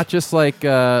 Not just like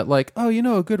a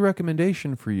good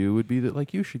recommendation for you would be that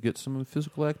like you should get some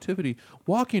physical activity.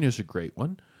 Walking is a great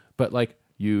one, but like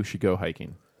you should go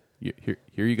hiking. Here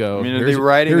you go. I mean, are they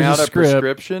writing out a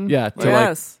prescription? Yeah,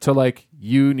 to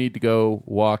you need to go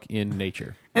walk in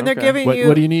nature. And they're giving you...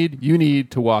 What do you need? You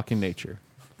need to walk in nature.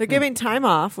 They're giving time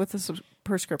off with the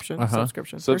prescription.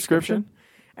 Subscription.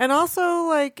 And also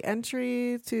like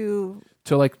entry to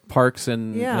like parks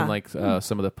and like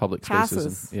some of the public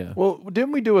spaces. And, Well,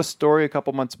 didn't we do a story a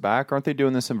couple months back? Aren't they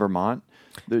doing this in Vermont?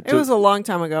 It was a long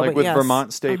time ago. Like but with yes.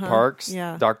 Vermont State Parks,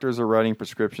 Yeah. doctors are writing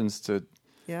prescriptions to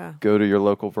go to your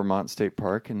local Vermont State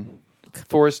Park and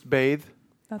forest bathe.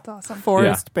 That's awesome.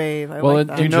 Forest bathe. I like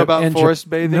that. Do you know about forest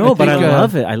bathing? No, but I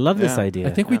love it. I love this idea.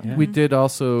 I think we did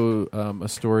also a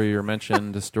story or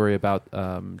mentioned a story about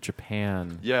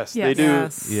Japan. Yes, they do.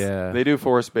 Yes. Yeah, they do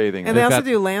forest bathing. And they also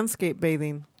do landscape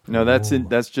bathing. No, that's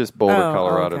just Boulder,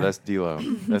 Colorado. Okay. That's Delo.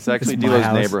 That's actually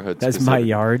Delo's neighborhood. That's my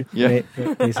yard. Yeah,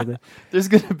 basically. There's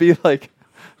going to be like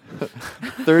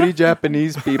 30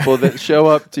 Japanese people that show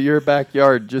up to your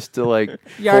backyard just to like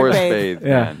forest bathe.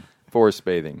 Man. Forest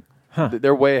bathing. Huh.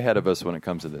 They're way ahead of us when it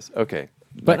comes to this. Okay,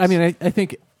 but next. I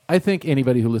mean, I think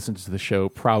anybody who listens to the show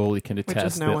probably can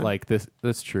attest that like this.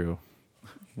 That's true.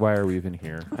 Why are we even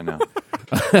here? I know.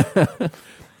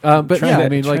 But yeah, I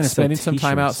mean, like spending some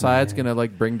time outside is gonna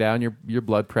like bring down your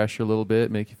blood pressure a little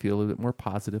bit, make you feel a little bit more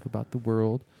positive about the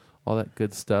world, all that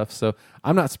good stuff. So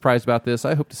I'm not surprised about this.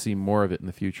 I hope to see more of it in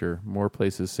the future. More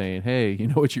places saying, "Hey, you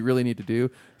know what you really need to do?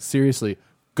 Seriously,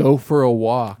 go for a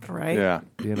walk." Right? Yeah.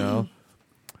 You know.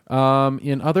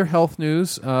 In other health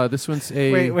news, this one's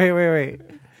a wait.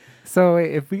 So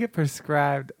if we get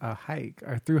prescribed a hike,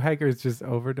 are through hikers just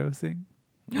overdosing?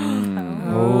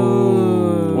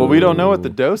 Well, we don't know what the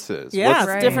dose is. Yeah,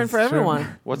 it's different for everyone.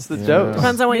 What's the dose?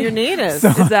 Depends on what your need is.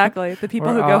 Exactly. The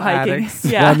people who go hiking.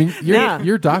 Yeah. Well, I mean,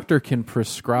 your doctor can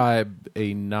prescribe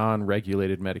a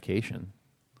non-regulated medication.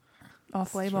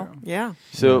 Off-label. Yeah.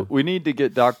 So we need to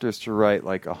get doctors to write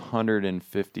like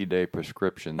 150-day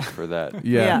prescriptions for that.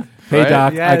 Yeah. Right? Hey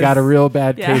doc, Yes. I got a real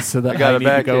bad Yeah. case, so that I got I a need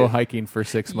to bad go case. hiking for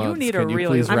 6 months. need a Can you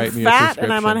really please long- write I'm me a fat prescription?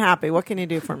 and I'm unhappy. What can you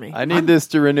do for me? I need this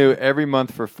to renew every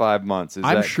month for 5 months. Is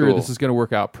I'm that sure cool? this is going to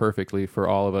work out perfectly for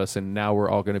all of us, and now we're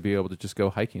all going to be able to just go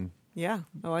hiking Yeah,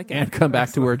 I like it. and come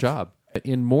back to our job.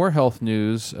 In more health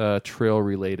news, trail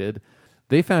related,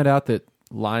 they found out that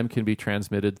Lyme can be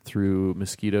transmitted through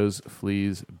mosquitoes,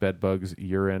 fleas, bed bugs,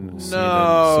 urine, semen,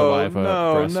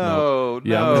 saliva, breast milk.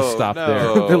 Yeah, I'm going to stop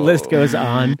there. The list goes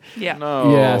on. Yeah.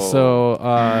 No. Yeah,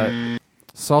 so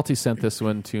Salty sent this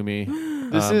one to me.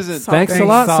 This isn't. Thanks a Thanks,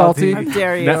 lot, Salty. Salty. How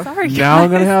dare you? Now, Sorry, now I'm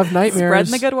going to guys. have nightmares.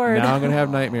 Spreading the good word. Now I'm going to have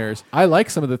nightmares. I like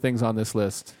some of the things on this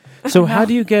list. So how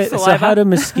do you get? So Saliva. how do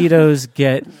mosquitoes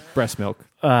get? Breast milk.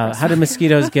 How do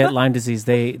mosquitoes get Lyme disease?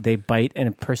 They bite and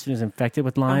a person is infected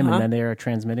with Lyme, and then they are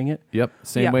transmitting it. Yep.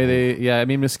 Same Yeah. way I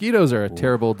mean, mosquitoes are a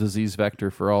terrible disease vector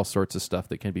for all sorts of stuff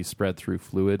that can be spread through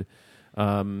fluid.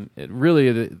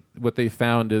 What they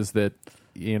found is that,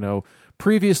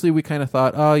 previously we kind of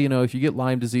thought, if you get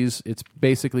Lyme disease, it's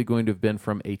basically going to have been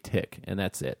from a tick, and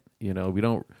that's it. We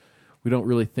don't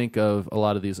really think of a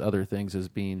lot of these other things as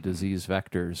being disease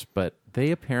vectors, but they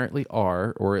apparently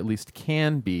are, or at least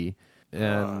can be.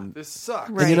 And This sucks.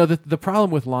 Right. And the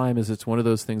problem with Lyme is it's one of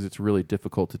those things that's really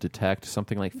difficult to detect.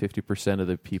 Something like 50% of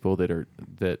the people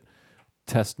that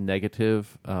test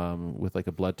negative with like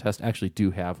a blood test actually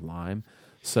do have Lyme.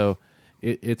 So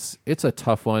it's a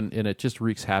tough one, and it just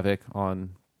wreaks havoc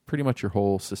on pretty much your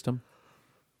whole system.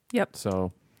 Yep.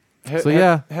 So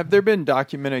yeah. Have there been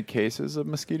documented cases of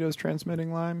mosquitoes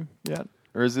transmitting Lyme yet?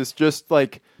 Or is this just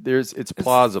like it's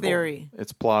plausible? theory.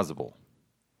 It's plausible.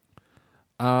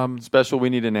 Special, we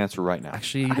need an answer right now.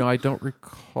 Actually, I don't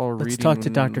recall Let's reading. talk to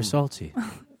Dr. Salty.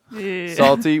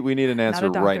 Salty, we need an Not a answer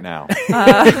doctor. right now.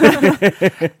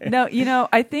 No,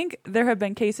 I think there have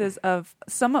been cases of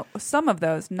some of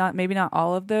those, maybe not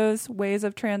all of those ways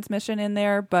of transmission in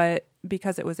there, but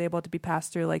because it was able to be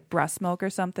passed through like breast milk or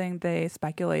something, they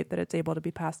speculate that it's able to be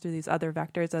passed through these other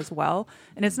vectors as well.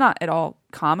 And it's not at all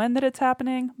common that it's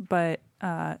happening, but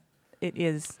it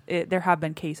is. There have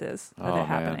been cases of it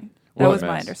happening. That was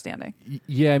my understanding.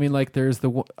 Yeah, I mean, like there's the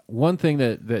one thing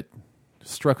that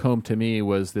struck home to me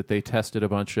was that they tested a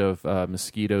bunch of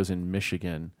mosquitoes in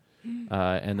Michigan,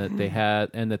 and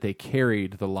that they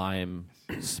carried the Lyme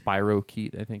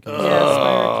spirochete, I think.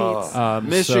 Spirochetes.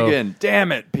 Michigan,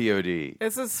 damn it, POD.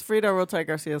 This is Frito Rotai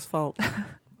Garcia's fault.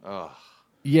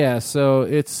 Yeah, so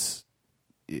it's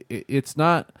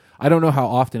not. I don't know how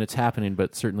often it's happening,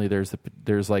 but certainly there's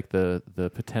like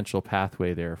the potential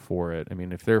pathway there for it. I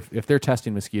mean, if they're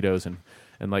testing mosquitoes and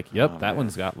like, yep, that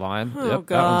one's got Lyme. Oh, Yep,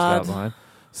 God. that one's got Lyme.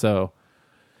 So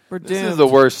We're doomed. This is the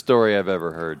worst story I've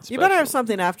ever heard. You better Special. have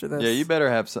something after this. Yeah, you better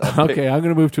have some. okay, I'm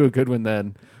going to move to a good one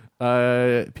then.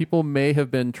 People may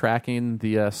have been tracking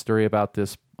the story about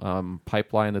this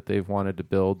pipeline that they've wanted to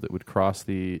build that would cross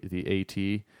the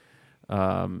AT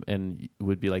and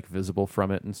would be like visible from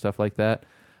it and stuff like that.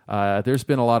 There's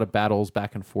been a lot of battles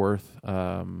back and forth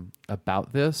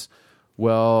about this.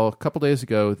 Well, a couple days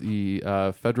ago, the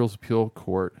Federal Appeal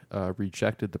Court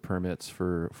rejected the permits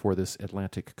for this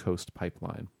Atlantic Coast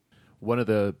pipeline. One of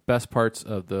the best parts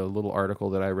of the little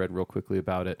article that I read real quickly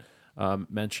about it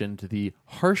mentioned the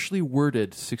harshly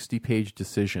worded 60-page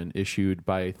decision issued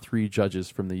by 3 judges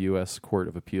from the U.S. Court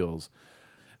of Appeals.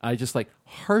 I just like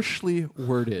harshly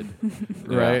worded,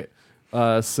 right?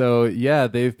 So yeah,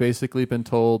 they've basically been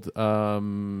told,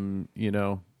 no,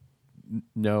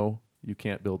 you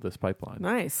can't build this pipeline.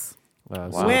 Nice.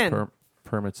 Wow. When?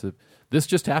 Permits. This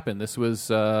just happened. This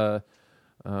was As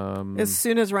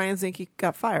soon as Ryan Zinke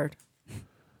got fired.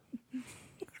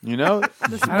 You know, I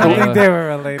don't think they were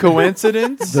related.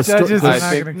 coincidence? Judges are I not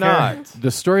think gonna not. care.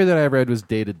 the story that I read was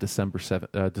dated December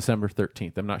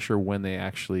 13th. I'm not sure when they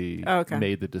actually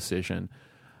made the decision.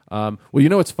 Well,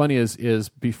 what's funny is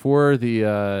before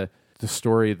the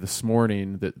story this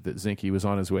morning that Zinke was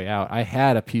on his way out, I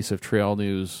had a piece of trail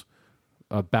news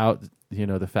about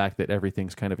the fact that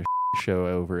everything's kind of a show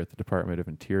over at the Department of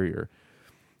Interior,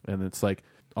 and it's like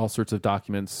all sorts of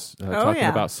documents talking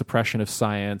about suppression of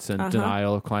science and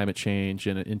denial of climate change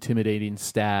and intimidating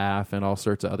staff and all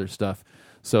sorts of other stuff.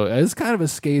 So it's kind of a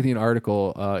scathing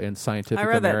article in Scientific I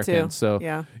read American. that too. So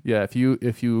yeah, if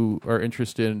you are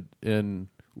interested in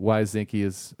why Zinke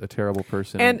is a terrible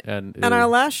person, and our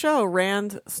last show,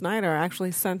 Rand Snyder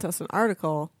actually sent us an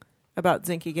article about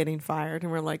Zinke getting fired,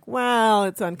 and we're like, well,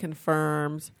 it's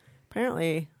unconfirmed.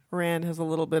 Apparently, Rand has a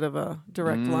little bit of a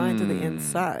direct line to the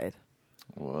inside.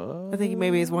 What? I think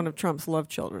maybe he's one of Trump's love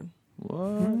children.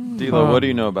 What? D'Lo, what do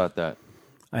you know about that?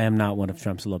 I am not one of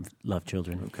Trump's love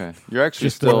children. Okay. You're actually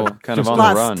still kind of on the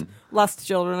run. Lust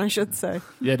children, I should say.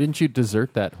 Yeah, didn't you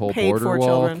desert that whole Paid border for wall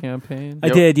children. campaign? I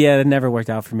did, yeah. It never worked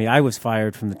out for me. I was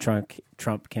fired from the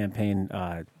Trump campaign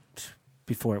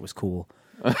before it was cool.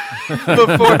 Before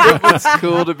it was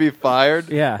cool to be fired?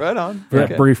 Yeah. Right on. For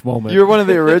that brief moment. You were one of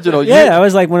the original. Yeah, I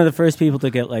was like one of the first people to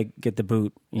get the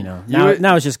boot, you know.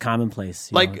 Now it's just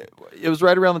commonplace. You know? It was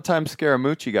right around the time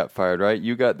Scaramucci got fired, right?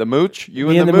 You got the mooch,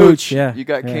 Me and the mooch. Yeah. You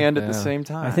got canned at the same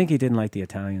time. I think he didn't like the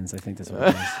Italians. I think that's what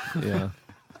it was. Yeah.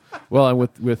 Well, and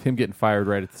with him getting fired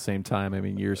right at the same time, I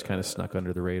mean, yours kind of snuck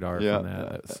under the radar from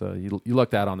that. So you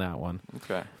lucked out on that one.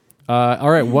 Okay. All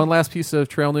right, one last piece of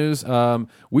trail news.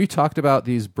 We talked about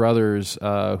these brothers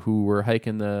who were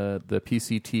hiking the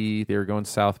PCT. They were going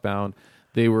southbound.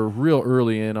 They were real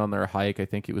early in on their hike. I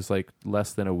think it was like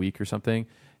less than a week or something.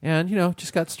 And,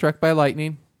 just got struck by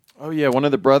lightning. Oh, yeah. One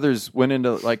of the brothers went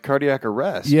into like cardiac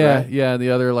arrest. Yeah, right? yeah. And the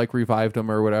other revived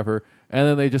them or whatever. And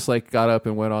then they just got up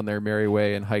and went on their merry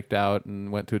way and hiked out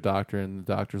and went to a doctor. And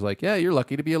the doctor's like, yeah, you're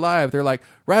lucky to be alive. They're like,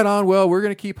 right on. Well, we're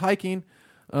going to keep hiking.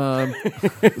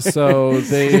 So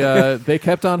they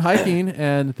kept on hiking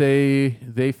and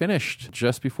they finished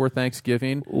just before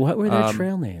Thanksgiving. What were their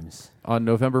trail names? On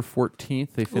November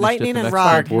 14th, they finished Lightning at the and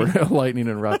Mexican Rod. border. Lightning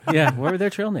and Rod. Yeah, what were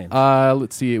their trail names?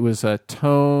 Let's see. It was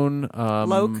Tone,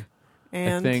 Loke,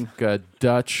 and I think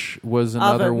Dutch was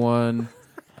another Oven. one.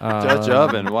 Dutch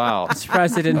Oven. Wow. I'm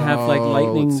surprised they didn't have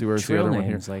lightning let's see, where's the trail other one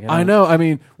here? names. Like, I know. I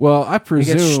mean, well, I You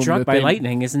presume get struck that by they,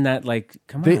 lightning. Isn't that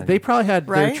come on? They probably had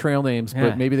their Right? trail names, Yeah.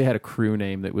 but maybe they had a crew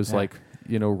name that was Yeah.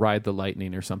 Ride the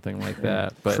Lightning or something like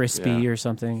that. But Crispy or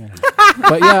something.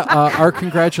 but yeah, our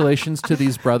congratulations to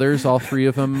these brothers. All three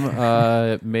of them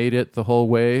made it the whole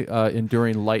way,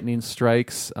 enduring lightning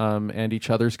strikes and each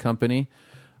other's company.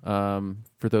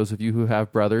 For those of you who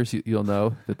have brothers, you'll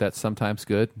know that that's sometimes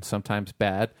good, sometimes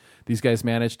bad. These guys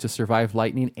managed to survive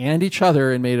lightning and each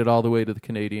other and made it all the way to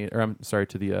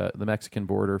the Mexican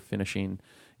border, finishing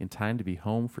in time to be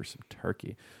home for some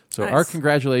turkey. So Nice. our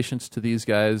congratulations to these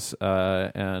guys,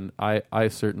 and I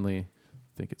certainly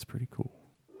think it's pretty cool.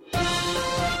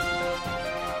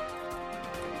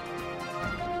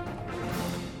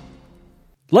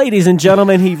 Ladies and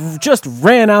gentlemen, he just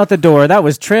ran out the door. That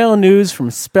was trail news from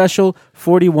Special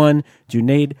 41,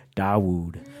 Junaid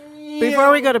Dawood.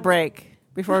 Before we go to break,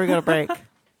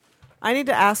 I need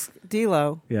to ask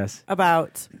D'Lo Yes.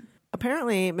 about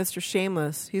apparently Mr.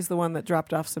 Shameless. He's the one that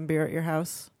dropped off some beer at your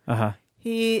house. Uh-huh.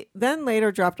 He then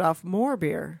later dropped off more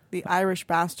beer, the Irish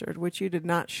Bastard, which you did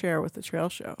not share with the trail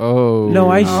show. Oh No,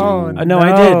 I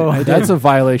did. That's a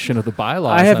violation of the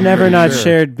bylaws. I have I'm never pretty not sure.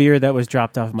 shared beer that was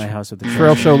dropped off my house with the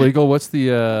Trail show legal. What's the?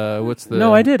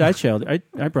 No, I did. I chilled. I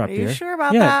brought Are beer. you sure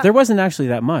about yeah, that? there wasn't actually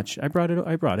that much. I brought it.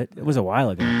 It was a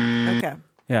while ago. Okay.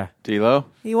 Yeah. D-Lo?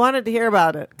 He wanted to hear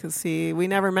about it because we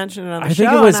never mentioned it on the I show.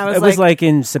 think it was. and I It was like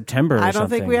in September. Or I don't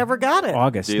think something. we ever got it.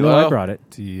 August. D-Lo? No, I brought it.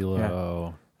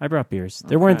 D'Lo. I brought beers.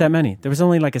 There weren't that many. There was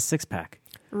only like a 6-pack.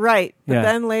 Right. But Yeah.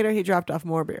 then later he dropped off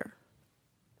more beer.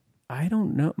 I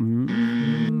don't know.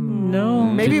 No.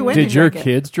 Maybe Wendy Did your drank it.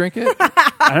 kids drink it?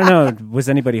 I don't know. Was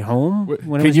anybody home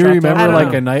when it Can was you dropped off? remember I don't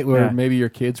like know. a night where Yeah. maybe your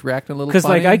kids were acting a little? Because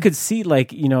funny? I could see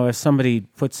if somebody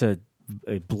puts a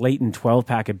blatant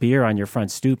 12-pack of beer on your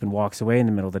front stoop and walks away in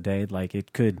the middle of the day,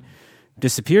 it could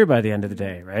disappear by the end of the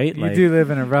day, right? You do live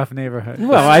in a rough neighborhood.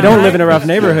 Well, I don't live in a rough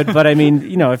neighborhood, but I mean,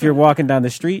 if you're walking down the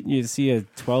street and you see a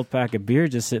 12-pack of beer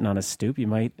just sitting on a stoop, you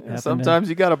might happen Sometimes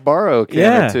you got to borrow a can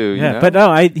yeah, or two. yeah. You know? But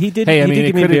no, he did. Hey, I he mean, did it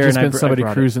give me could beer, have just and been somebody I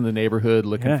brought it. cruising the neighborhood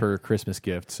looking Yeah. for Christmas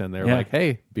gifts, and they're Yeah. like,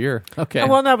 "Hey, beer." Okay. Oh,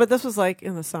 well, no, but this was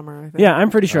in the summer, I think. Yeah, I'm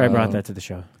pretty sure I brought that to the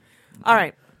show. All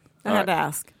right. I All had right. to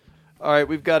ask. All right,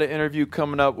 we've got an interview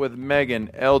coming up with Megan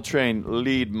L. Train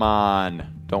Liedman.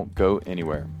 Don't go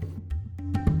anywhere.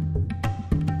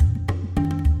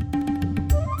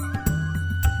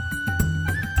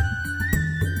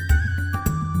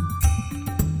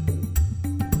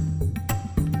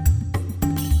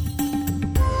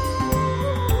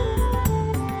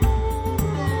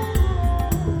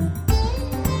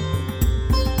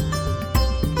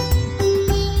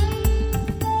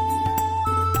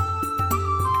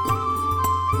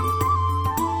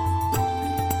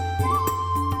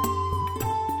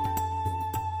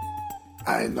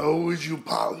 I know it was you,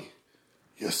 Polly.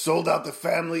 You sold out the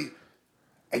family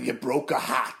and you broke our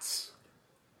hearts.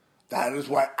 That is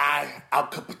why I, Al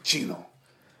Cappuccino,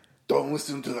 don't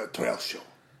listen to the trail show.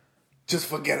 Just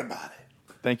forget about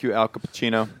it. Thank you, Al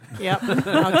Cappuccino. Yep.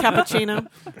 Cappuccino.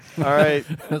 All right.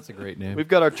 That's a great name. We've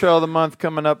got our Trail of the Month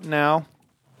coming up now.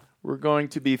 We're going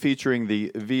to be featuring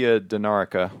the Via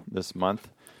Dinarica this month,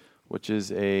 which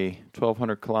is a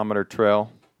 1,200-kilometer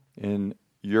trail in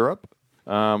Europe.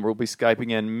 We'll be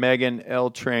Skyping in Megan L.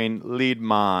 Train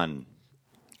Liedman.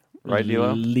 Right,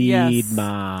 Dilo?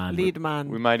 Liedman. Liedman.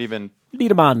 We might even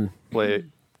Liedman. play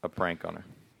a prank on her.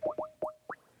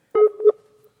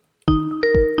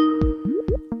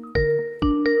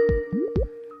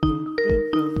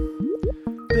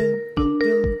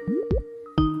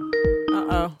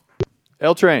 Uh-oh.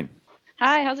 L Train.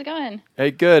 Hi, how's it going?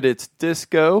 Hey, good. It's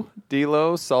Disco,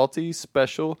 D-Lo, Salty,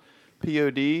 Special,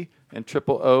 POD, and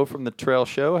Triple O from the Trail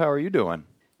Show. How are you doing?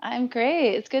 I'm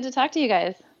great. It's good to talk to you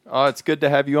guys. Oh, it's good to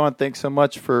have you on. Thanks so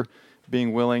much for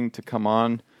being willing to come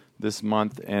on this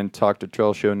month and talk to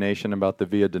Trail Show Nation about the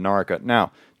Via Dinarica.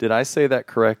 Now, did I say that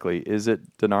correctly? Is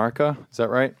it Dinarica? Is that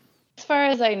right? As far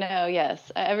as I know,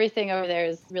 yes. Everything over there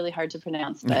is really hard to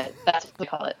pronounce, but that's what we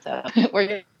call it. So we're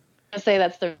going to say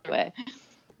that's the way.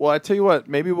 Well, I tell you what,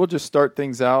 maybe we'll just start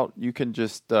things out. You can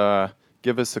just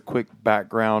give us a quick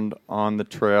background on the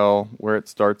trail, where it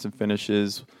starts and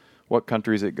finishes, what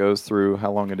countries it goes through,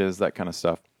 how long it is, that kind of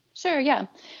stuff. Sure, yeah.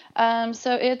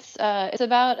 So it's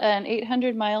about an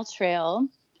 800-mile trail,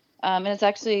 and it's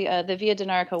actually the Via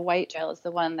Dinarica White Trail is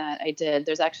the one that I did.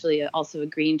 There's actually also a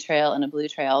green trail and a blue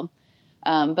trail.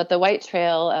 But the White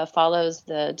Trail follows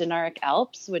the Dinaric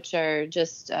Alps, which are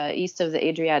just east of the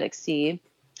Adriatic Sea.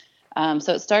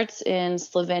 So it starts in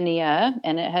Slovenia,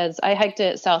 and I hiked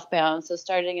it southbound, so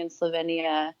starting in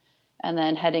Slovenia and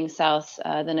then heading south,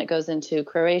 then it goes into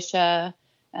Croatia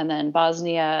and then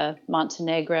Bosnia,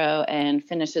 Montenegro, and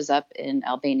finishes up in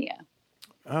Albania.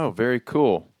 Oh, very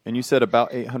cool. And you said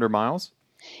about 800 miles?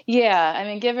 Yeah, I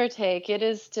mean, give or take, it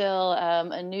is still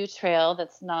a new trail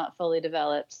that's not fully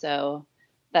developed, so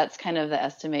that's kind of the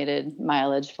estimated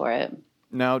mileage for it.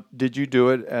 Now, did you do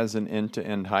it as an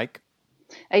end-to-end hike?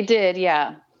 I did,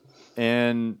 yeah.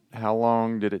 And how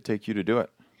long did it take you to do it?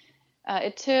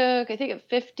 It took, I think,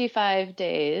 55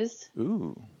 days.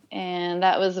 Ooh. And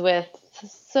that was with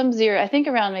some zero, I think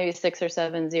around maybe 6 or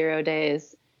 7 0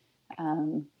 days.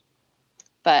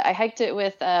 But I hiked it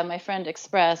with my friend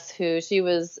Express, she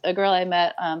was a girl I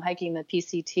met hiking the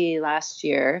PCT last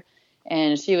year.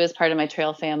 And she was part of my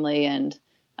trail family, and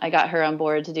I got her on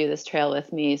board to do this trail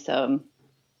with me. So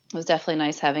it was definitely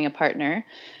nice having a partner.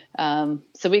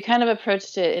 So we kind of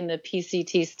approached it in the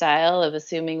PCT style of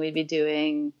assuming we'd be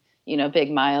doing,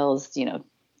 big miles,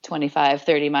 25,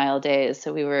 30-mile days.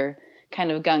 So we were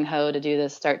kind of gung-ho to do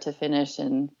this start to finish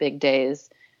in big days,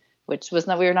 which we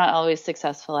were not always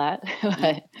successful at.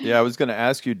 But yeah, I was going to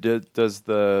ask you, does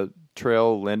the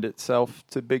trail lend itself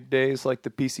to big days like the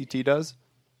PCT does?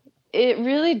 It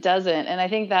really doesn't. And I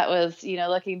think that was,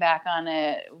 looking back on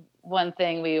it, one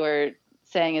thing we were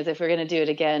saying is if we're going to do it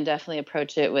again, definitely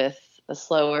approach it with a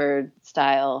slower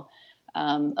style.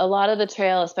 A lot of the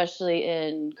trail, especially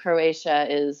in Croatia,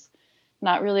 is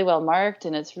not really well marked,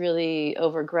 and it's really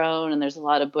overgrown, and there's a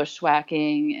lot of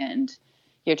bushwhacking, and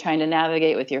you're trying to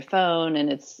navigate with your phone,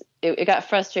 and it got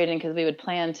frustrating because we would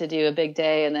plan to do a big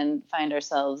day and then find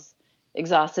ourselves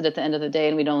exhausted at the end of the day,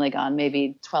 and we'd only gone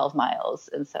maybe 12 miles.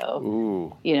 And so,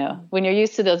 ooh, when you're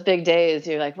used to those big days,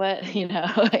 you're like, what,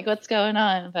 like what's going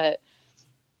on? But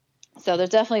so there's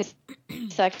definitely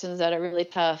sections that are really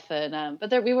tough, and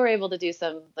but we were able to do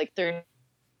some like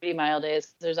 30-mile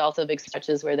days. There's also big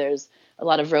stretches where there's a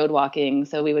lot of road walking,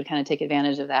 so we would kind of take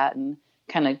advantage of that and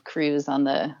kind of cruise on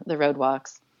the road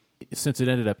walks. Since it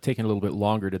ended up taking a little bit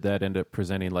longer, did that end up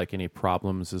presenting like any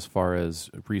problems as far as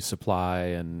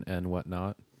resupply and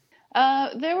whatnot?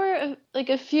 There were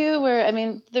a few where,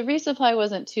 the resupply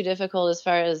wasn't too difficult as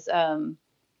far as,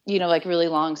 like really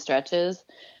long stretches.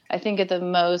 I think at the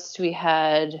most we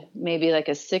had maybe like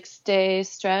a 6-day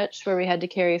stretch where we had to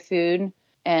carry food.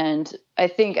 And I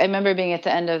remember being at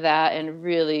the end of that and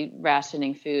really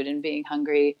rationing food and being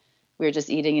hungry. We were just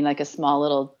eating in like a small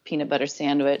little peanut butter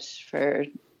sandwich for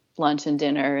lunch and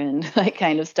dinner and like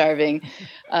kind of starving.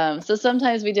 So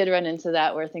sometimes we did run into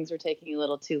that where things were taking a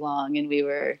little too long and we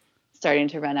were starting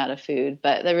to run out of food,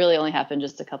 but that really only happened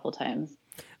just a couple times.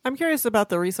 I'm curious about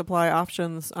the resupply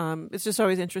options. It's just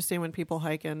always interesting when people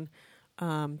hike in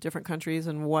different countries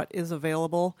and what is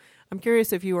available. I'm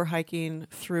curious if you were hiking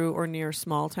through or near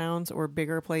small towns or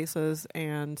bigger places,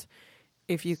 and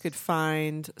if you could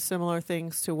find similar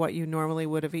things to what you normally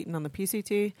would have eaten on the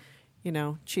PCT,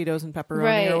 Cheetos and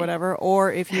pepperoni or whatever,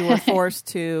 or if you were forced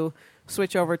to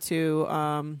switch over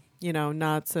to,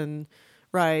 nuts and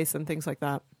rice and things like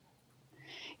that.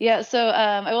 Yeah, so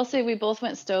I will say we both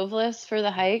went stoveless for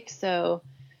the hike, so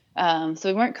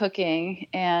we weren't cooking,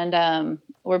 and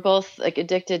we're both like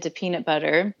addicted to peanut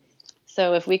butter.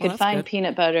 So if we could find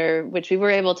peanut butter, which we were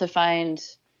able to find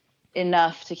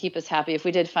enough to keep us happy, if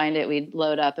we did find it, we'd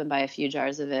load up and buy a few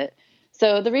jars of it.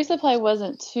 So the resupply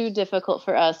wasn't too difficult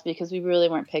for us because we really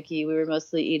weren't picky. We were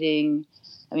mostly eating,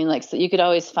 I mean, like, so you could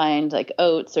always find like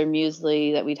oats or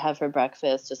muesli that we'd have for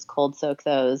breakfast, just cold soak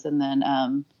those. And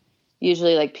then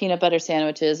usually like peanut butter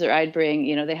sandwiches, or I'd bring,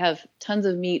 you know, they have tons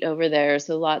of meat over there.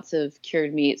 So lots of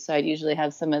cured meat. So I'd usually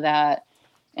have some of that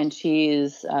and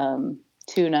cheese,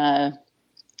 tuna,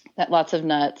 lots of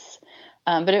nuts.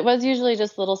 But it was usually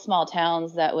just little small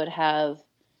towns that would have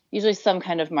usually some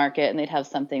kind of market, and they'd have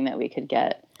something that we could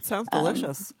get. Sounds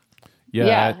delicious.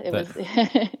 It was.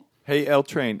 Hey, L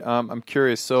Train, I'm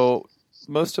curious. So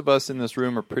most of us in this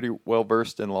room are pretty well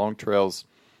versed in long trails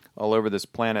all over this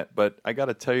planet, but I got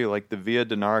to tell you, like, the Via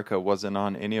Dinarica wasn't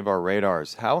on any of our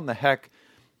radars. How in the heck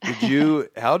did you?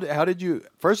 how did you?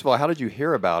 First of all, how did you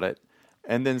hear about it?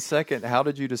 And then second, how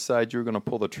did you decide you were going to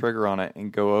pull the trigger on it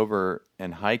and go over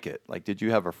and hike it? Like, did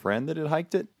you have a friend that had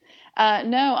hiked it?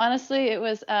 No, honestly, it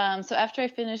was, so after I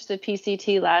finished the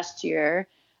PCT last year,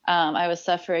 I was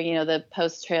suffering, you know, the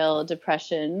post-trail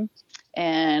depression,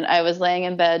 and I was laying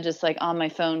in bed just like on my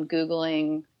phone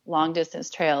Googling long distance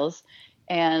trails.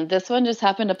 And this one just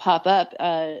happened to pop up.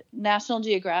 National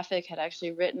Geographic had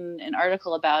actually written an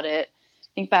article about it, I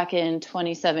think back in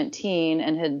 2017,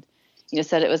 and had, you know,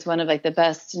 said it was one of like the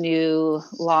best new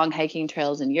long hiking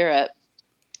trails in Europe.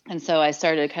 And so I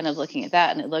started kind of looking at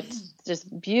that, and it looked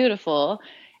just beautiful.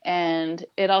 And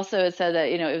it also had said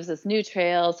that, you know, it was this new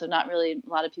trail, so not really a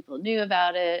lot of people knew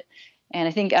about it. And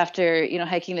I think after, you know,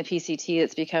 hiking the PCT,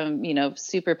 it's become, you know,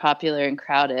 super popular and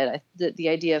crowded. The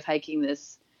idea of hiking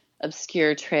this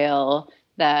obscure trail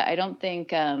that I don't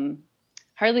think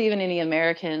hardly even any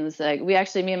Americans, like me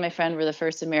and my friend were the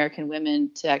first American women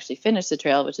to actually finish the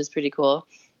trail, which is pretty cool.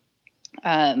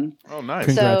 Oh, nice.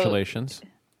 Congratulations.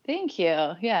 Thank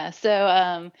you. Yeah.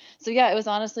 So yeah, it was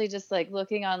honestly just like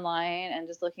looking online and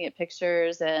just looking at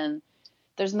pictures, and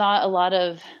there's not a lot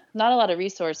of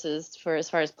resources for as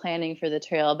far as planning for the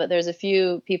trail, but there's a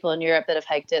few people in Europe that have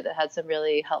hiked it that had some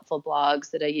really helpful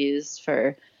blogs that I used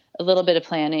for a little bit of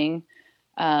planning.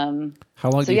 How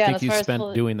long do you think you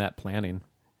spent doing that planning?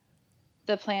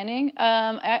 The planning?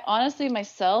 I, honestly,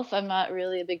 myself, I'm not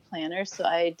really a big planner, so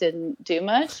I didn't do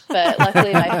much, but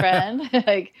luckily my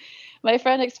friend, my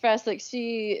friend expressed like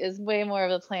she is way more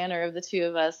of a planner of the two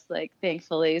of us, like,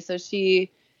 thankfully. So she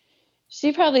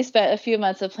probably spent a few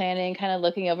months of planning, kind of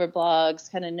looking over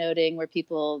blogs, kind of noting where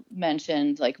people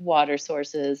mentioned like water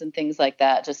sources and things like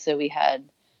that, just so we had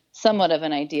somewhat of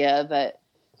an idea. But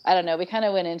I don't know, we kind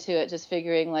of went into it just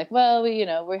figuring like, well, we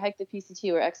hiked the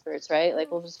PCT, we're experts, right?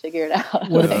 Like, we'll just figure it out.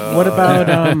 What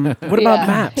about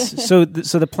maps? So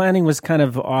the planning was kind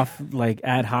of off, like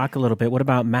ad hoc a little bit. What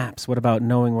about maps? What about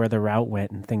knowing where the route went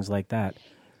and things like that?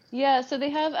 Yeah, so they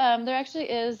have, there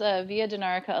actually is a Via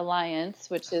Dinarica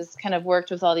Alliance, which has kind of worked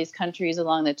with all these countries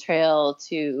along the trail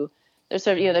they're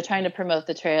sort of, they're trying to promote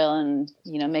the trail and,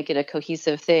 make it a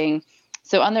cohesive thing.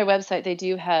 So on their website, they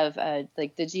do have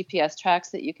like the GPS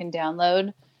tracks that you can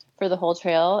download for the whole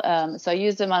trail. So I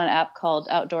used them on an app called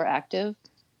Outdoor Active.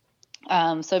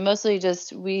 So mostly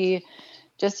we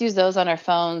just use those on our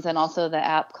phones, and also the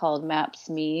app called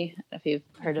Maps.me, if you've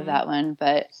heard of that one.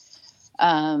 But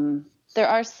there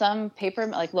are some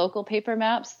local paper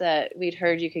maps that we'd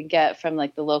heard you could get from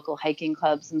like the local hiking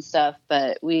clubs and stuff,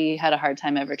 but we had a hard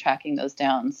time ever tracking those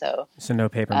down. So no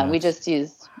paper maps. We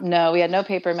had no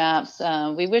paper maps.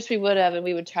 We wish we would have, and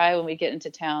we would try when we get into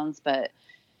towns, but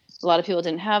a lot of people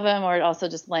didn't have them, or also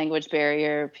just language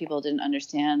barrier. People didn't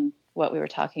understand what we were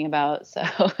talking about. So,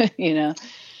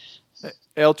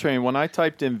 L Train, when I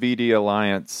typed in VD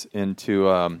Alliance into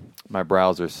my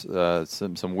browser,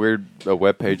 some weird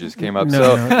web pages came up. Do you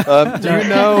know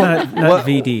not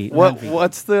VD?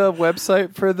 What's the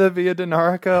website for the Via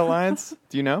Dinarica Alliance?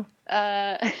 Do you know?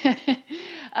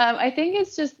 I think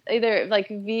it's just either like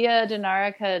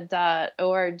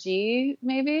viadinarica.org,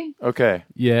 maybe. Okay.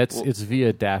 Yeah, it's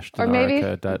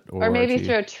via-dinarica.org. Or maybe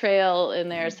throw a trail in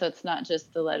there, so it's not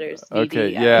just the letters VD.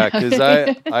 Okay, yeah, because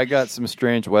I got some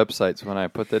strange websites when I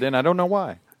put that in. I don't know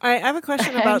why. I have a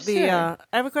question about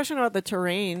the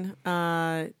terrain.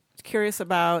 Curious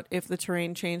about if the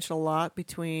terrain changed a lot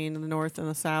between the north and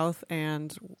the south,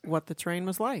 and what the terrain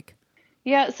was like.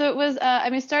 Yeah, so it was,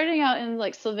 starting out in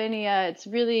like Slovenia, it's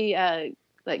really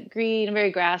like green,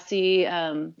 very grassy.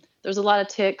 There was a lot of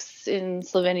ticks in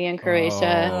Slovenia and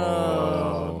Croatia.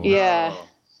 Oh. Yeah.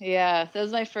 Yeah. That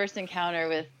was my first encounter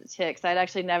with ticks. I'd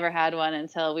actually never had one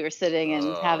until we were sitting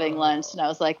and having lunch, and I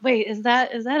was like, wait, is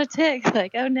that a tick?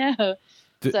 Like, oh no.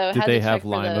 Did they have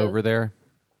Lyme over there?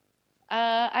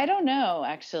 I don't know,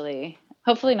 actually.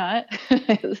 Hopefully not.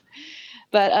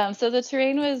 But so the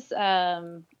terrain was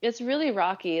it's really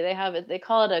rocky. They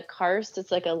call it a karst.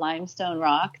 It's like a limestone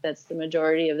rock that's the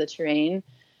majority of the terrain.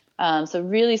 So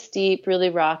really steep, really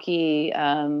rocky,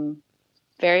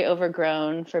 very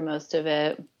overgrown for most of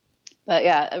it. But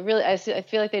yeah, I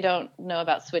feel like they don't know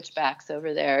about switchbacks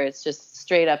over there. It's just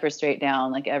straight up or straight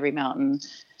down, like every mountain.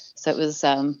 So it was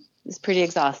pretty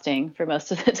exhausting for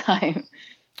most of the time.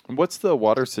 What's the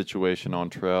water situation on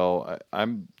trail?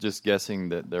 I'm just guessing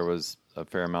that there was a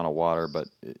fair amount of water, but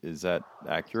is that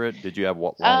accurate? Did you have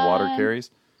long water carries?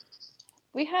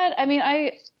 We had,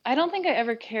 I don't think I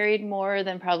ever carried more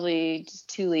than probably just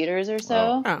 2 liters or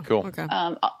so. Oh, cool. Okay.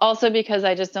 Also because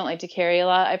I just don't like to carry a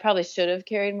lot. I probably should have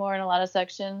carried more in a lot of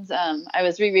sections. I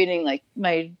was rereading like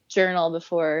my journal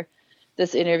before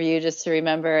this interview just to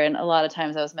remember, and a lot of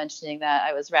times I was mentioning that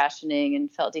I was rationing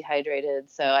and felt dehydrated,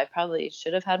 so I probably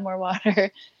should have had more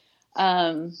water.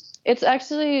 It's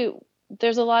actually,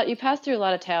 there's a lot, you pass through a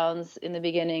lot of towns in the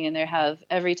beginning, and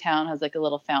every town has like a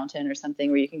little fountain or something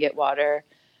where you can get water.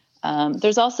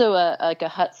 There's also a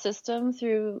hut system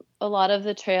through a lot of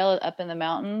the trail up in the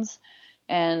mountains.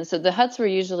 And so the huts were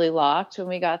usually locked when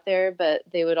we got there, but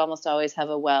they would almost always have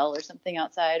a well or something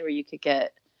outside where you could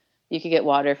get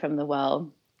water from the well.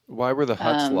 Why were the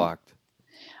huts locked?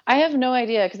 I have no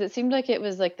idea, because it seemed like it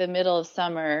was like the middle of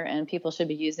summer and people should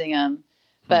be using them.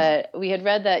 But we had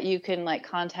read that you can like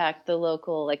contact the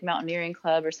local like mountaineering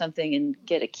club or something and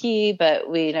get a key, but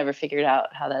we never figured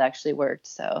out how that actually worked.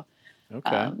 So,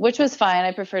 okay. Which was fine.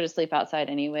 I prefer to sleep outside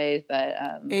anyway, but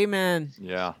amen.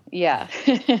 Yeah. Yeah.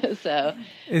 But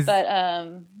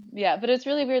it's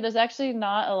really weird. There's actually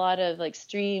not a lot of like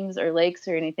streams or lakes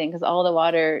or anything, because all the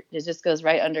water just goes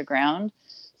right underground.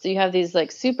 So you have these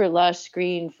like super lush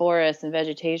green forests and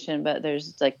vegetation, but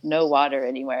there's like no water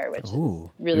anywhere, which is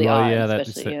really odd. Yeah,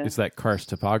 it's that karst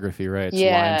topography, right? It's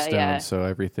limestone, so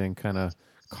everything kind of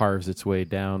carves its way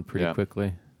down pretty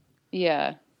quickly.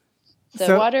 Yeah.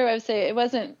 So water, I would say it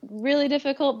wasn't really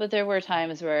difficult, but there were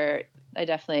times where I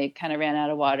definitely kind of ran out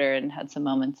of water and had some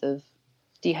moments of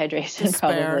dehydration.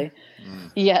 Despair. Probably.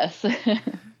 Yes.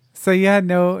 So you had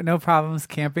no problems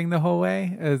camping the whole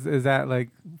way? Is that like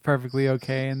perfectly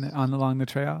okay along the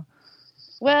trail?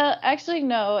 Well, actually,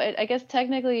 no. I guess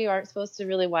technically you aren't supposed to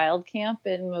really wild camp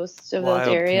in most of those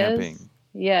areas. Camping.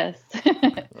 Yes.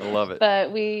 I love it.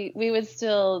 But we would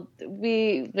still do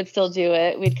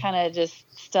it. We'd kind of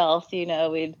just stealth,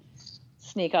 we'd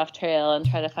sneak off trail and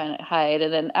try to hide.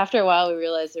 And then after a while, we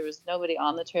realized there was nobody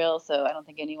on the trail, so I don't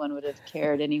think anyone would have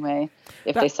cared anyway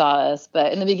if they saw us.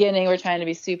 But in the beginning, we're trying to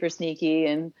be super sneaky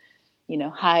and,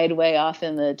 hide way off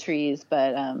in the trees.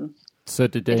 But so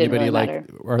did anybody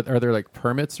are there like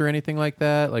permits or anything like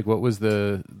that? Like what was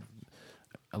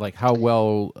how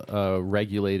well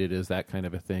regulated is that kind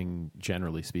of a thing,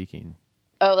 generally speaking?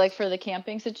 Oh, like for the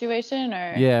camping situation,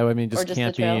 or just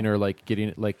camping, or like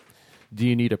getting like. Do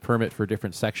you need a permit for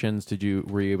different sections?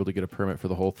 Were you able to get a permit for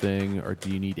the whole thing, or do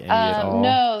you need any at all?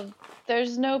 No,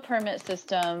 there's no permit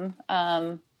system.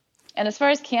 And as far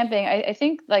as camping, I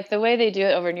think like the way they do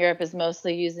it over in Europe is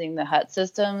mostly using the hut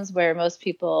systems, where most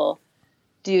people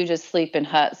do just sleep in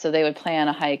huts. So they would plan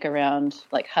a hike around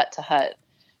like hut to hut.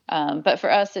 But for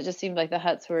us, it just seemed like the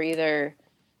huts were either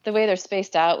the way they're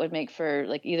spaced out would make for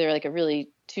like either like a really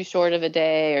too short of a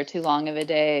day or too long of a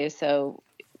day. So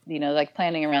like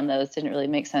planning around those didn't really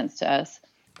make sense to us.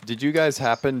 Did you guys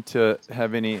happen to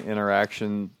have any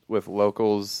interaction with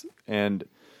locals and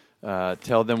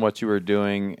tell them what you were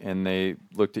doing, and they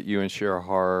looked at you in sheer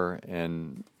horror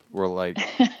and were like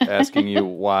asking you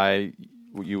why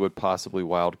you would possibly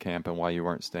wild camp and why you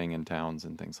weren't staying in towns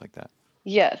and things like that?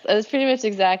 Yes, it was pretty much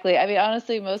exactly. I mean,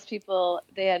 honestly, most people,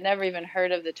 they had never even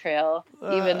heard of the trail,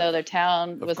 even though their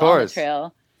town was on the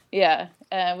trail. Yeah.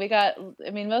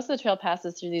 Most of the trail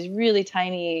passes through these really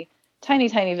tiny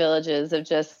villages of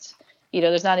just,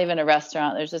 there's not even a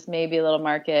restaurant. There's just maybe a little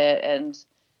market and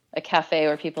a cafe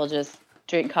where people just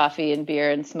drink coffee and beer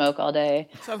and smoke all day.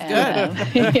 Sounds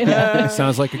good.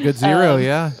 Sounds like a good zero,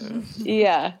 yeah.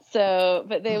 Yeah. So,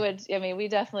 but they would, we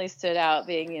definitely stood out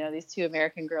being, these 2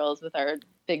 American girls with our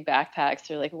big backpacks.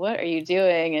 They're like, what are you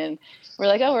doing? And we're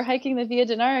like, oh, we're hiking the Via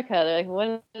Dinarica. They're like,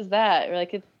 what is that? We're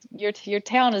like, it's your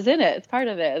town is in it. It's part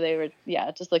of it. And they were,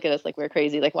 just look at us like we're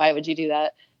crazy. Like, why would you do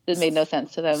that? It made no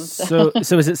sense to them. So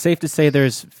is it safe to say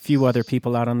there's few other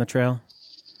people out on the trail?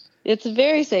 It's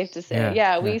very safe to say.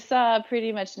 Yeah, we saw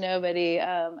pretty much nobody.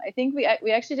 I think we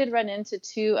actually did run into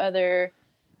 2 other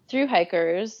through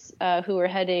hikers who were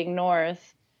heading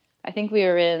north. I think we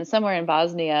were somewhere in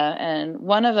Bosnia, and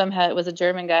one of them was a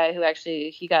German guy who actually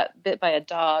he got bit by a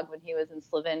dog when he was in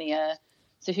Slovenia.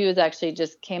 So he was actually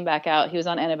just came back out. He was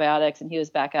on antibiotics and he was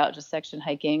back out just section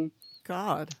hiking.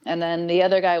 God. And then the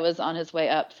other guy was on his way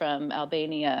up from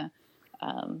Albania.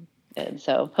 And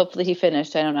so hopefully he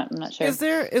finished. I'm not sure. Is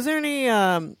there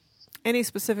any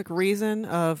specific reason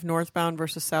of northbound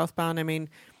versus southbound? I mean,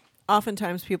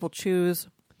 oftentimes people choose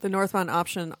the northbound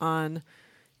option on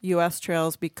U.S.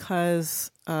 trails because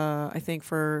I think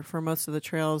for most of the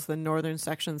trails, the northern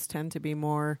sections tend to be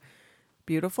more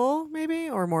beautiful, maybe,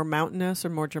 or more mountainous or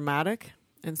more dramatic.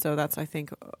 And so that's, I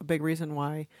think, a big reason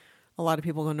why a lot of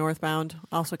people go northbound.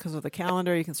 Also because of the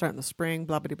calendar, you can start in the spring,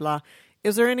 blah, blah, blah.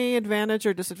 Is there any advantage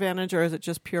or disadvantage, or is it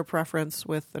just pure preference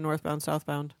with the northbound,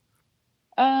 southbound?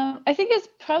 I think it's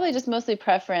probably just mostly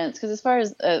preference, because as far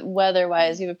as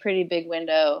weather-wise, you have a pretty big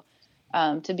window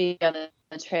to be on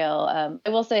the trail. I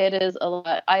will say it is a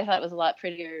lot. I thought it was a lot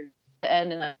prettier. The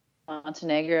end in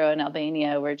Montenegro and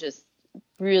Albania were just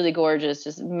really gorgeous,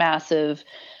 just massive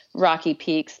rocky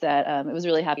peaks that it was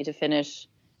really happy to finish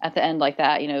at the end like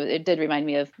that. It did remind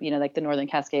me of, like the Northern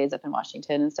Cascades up in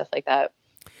Washington and stuff like that.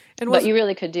 But you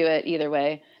really could do it either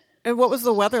way. And what was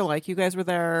the weather like? You guys were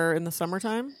there in the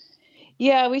summertime?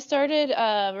 Yeah, we started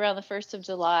around the 1st of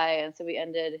July, and so we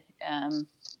ended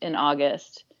in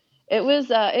August. It was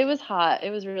hot.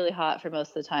 It was really hot for most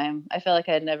of the time. I felt like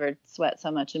I had never sweat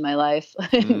so much in my life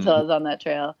until I was on that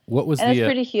trail. It's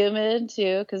pretty humid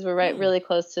too, because we're really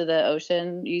close to the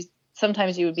ocean.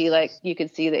 Sometimes you would be like, you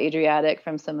could see the Adriatic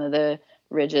from some of the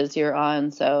ridges you're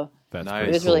on. So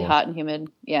it was really hot and humid.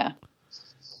 Yeah.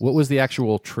 What was the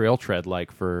actual trail tread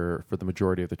like for the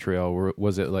majority of the trail?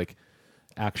 Was it like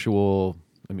actual,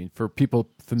 for people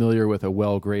familiar with a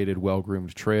well-graded,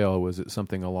 well-groomed trail, was it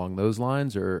something along those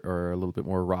lines or a little bit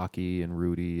more rocky and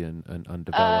rooty and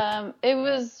undeveloped? It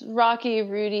was rocky,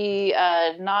 rooty,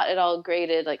 not at all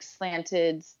graded, like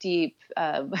slanted, steep.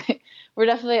 We're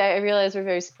definitely, I realize we're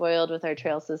very spoiled with our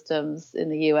trail systems in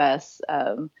the U.S.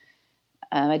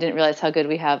 I didn't realize how good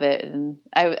we have it. And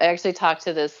I actually talked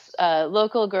to this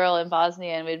local girl in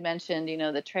Bosnia, and we'd mentioned,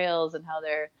 the trails and how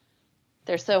they're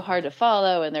so hard to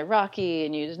follow and they're rocky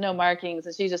and there's no markings.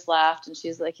 And she just laughed and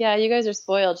she's like, yeah, you guys are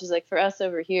spoiled. She's like, for us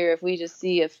over here, if we just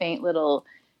see a faint little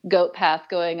goat path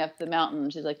going up the mountain,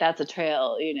 she's like, that's a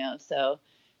trail, So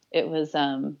it was,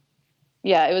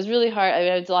 it was really hard.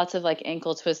 It was lots of like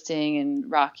ankle twisting and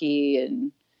rocky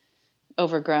and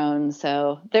overgrown.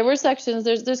 So there were sections,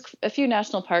 there's a few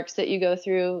national parks that you go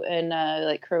through in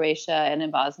like Croatia and in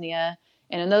Bosnia.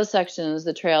 And in those sections,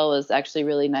 the trail was actually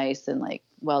really nice and like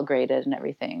well graded and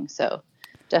everything. So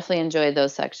definitely enjoyed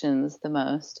those sections the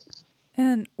most.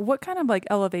 And what kind of like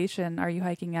elevation are you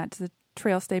hiking at? Does the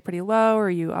trail stay pretty low, or are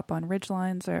you up on ridge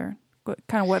lines, or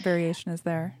what variation is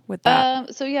there with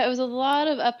that? So yeah, it was a lot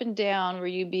of up and down where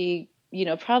you'd be,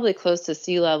 probably close to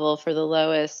sea level for the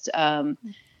lowest.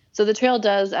 So the trail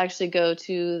does actually go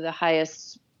to the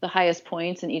highest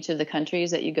points in each of the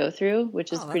countries that you go through,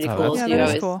 which is pretty cool. Yeah,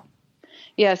 that is cool.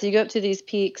 Yeah, so you go up to these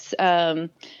peaks.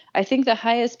 I think the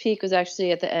highest peak was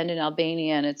actually at the end in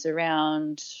Albania, and it's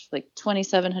around like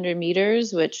 2,700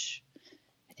 meters, which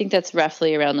I think that's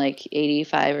roughly around like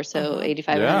 85 or so,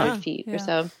 8,500 feet or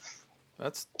so.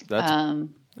 That's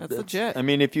legit. I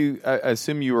mean, I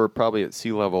assume you were probably at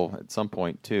sea level at some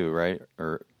point too, right?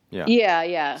 Or yeah.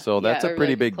 Yeah. So that's a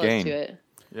pretty big gain. To it.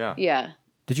 Yeah. Yeah.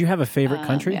 Did you have a favorite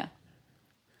country? Yeah.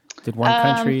 Did one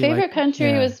country favorite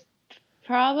country was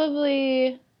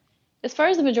probably, as far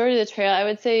as the majority of the trail, I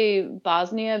would say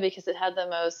Bosnia, because it had the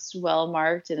most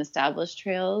well-marked and established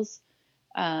trails.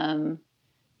 But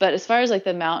as far as like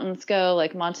the mountains go,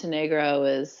 like Montenegro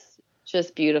is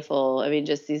just beautiful. I mean,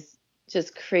 just these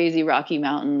crazy rocky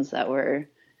mountains that were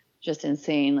just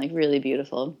insane, like really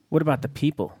beautiful. What about the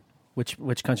people?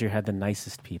 Which country had the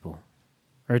nicest people?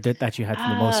 Or that you had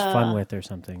the most fun with or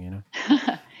something,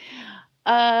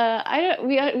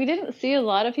 We didn't see a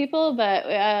lot of people,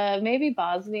 but maybe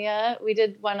Bosnia. We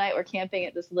did one night we're camping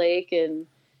at this lake and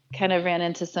kind of ran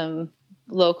into some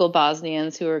local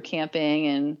Bosnians who were camping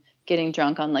and getting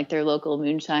drunk on like their local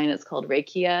moonshine. It's called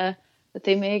Rakia that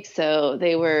they make. So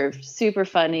they were super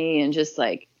funny and just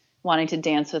like wanting to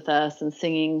dance with us and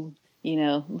singing,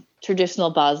 traditional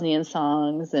Bosnian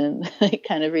songs and like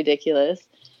kind of ridiculous.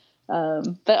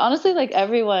 But honestly, like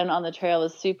everyone on the trail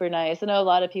was super nice. I know a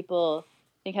lot of people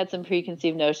had some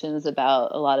preconceived notions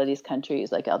about a lot of these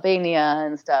countries like Albania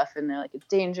and stuff. And they're like, it's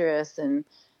dangerous. And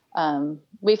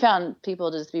we found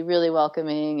people to just be really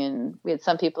welcoming. And we had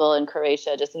some people in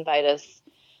Croatia just invite us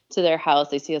to their house.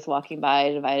 They see us walking by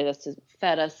and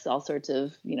fed us all sorts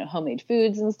of, homemade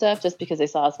foods and stuff just because they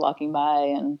saw us walking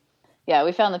by. And yeah,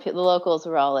 we found the locals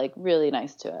were all like really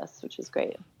nice to us, which was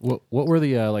great. What were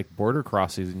the like border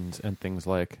crossings and things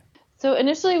like? So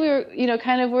initially we were,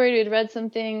 kind of worried. We'd read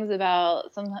some things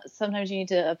about sometimes you need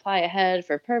to apply ahead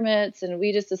for permits, and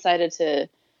we just decided to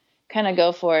kind of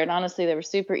go for it. And honestly, they were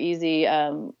super easy.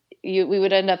 We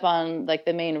would end up on like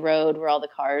the main road where all the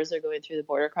cars are going through the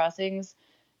border crossings,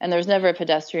 and there was never a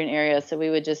pedestrian area. So we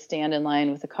would just stand in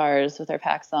line with the cars with our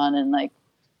packs on and like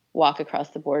walk across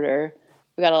the border.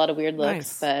 We got a lot of weird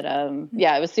looks, but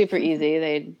yeah, it was super easy.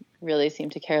 They really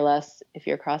seemed to care less if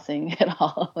you're crossing at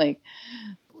all.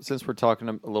 Since we're talking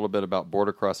a little bit about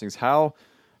border crossings, how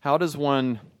does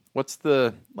one? What's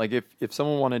the like? If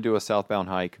someone wanted to do a southbound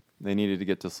hike, they needed to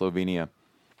get to Slovenia.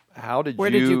 Where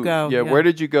did you go? Yeah, where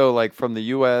did you go? Like from the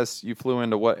U.S., you flew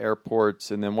into what airports,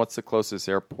 and then what's the closest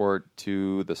airport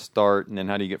to the start, and then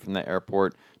how do you get from the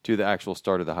airport to the actual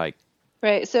start of the hike?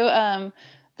 Right. So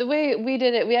the way we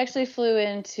did it, we actually flew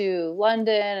into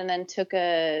London and then took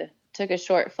a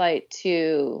short flight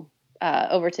to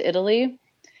over to Italy.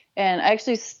 And I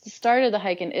actually started the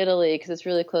hike in Italy because it's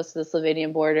really close to the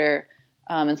Slovenian border,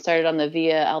 and started on the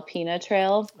Via Alpina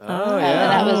trail. Oh, yeah.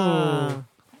 And that was,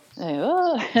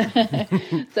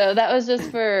 so that was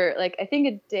just for I think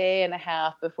a day and a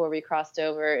half before we crossed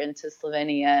over into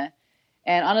Slovenia.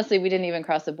 And honestly, we didn't even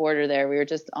cross the border there. We were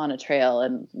just on a trail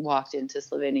and walked into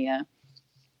Slovenia.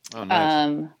 Oh,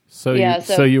 nice. So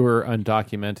you were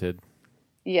undocumented.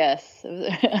 Yes,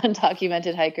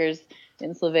 undocumented hikers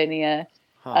in Slovenia.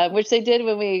 Which they did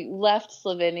when we left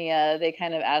Slovenia. They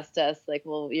kind of asked us,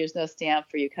 well, there's no stamp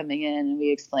for you coming in. And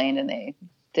we explained, and they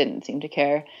didn't seem to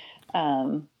care.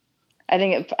 I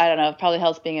think, I don't know, it probably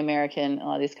helps being American in a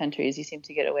lot of these countries. You seem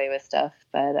to get away with stuff.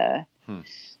 But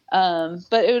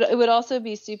it would also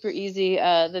be super easy.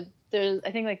 There's,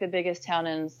 I think, the biggest town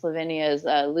in Slovenia is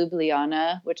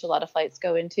Ljubljana, which a lot of flights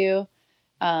go into.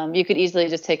 You could easily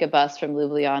just take a bus from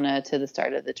Ljubljana to the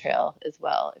start of the trail as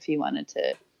well if you wanted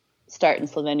to start in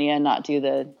Slovenia and not do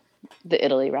the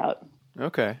Italy route.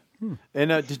 Okay.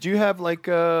 And did you have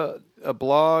a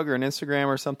blog or an Instagram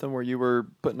or something where you were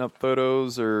putting up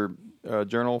photos or a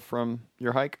journal from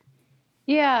your hike?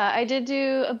 Yeah, I did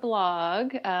do a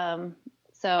blog.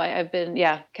 So I've been,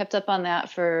 kept up on that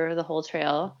for the whole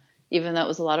trail, even though it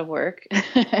was a lot of work.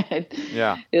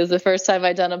 Yeah. It was the first time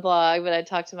I'd done a blog, but I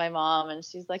talked to my mom and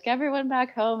she's like, everyone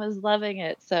back home is loving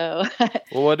it. So,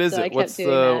 well, what is it? What's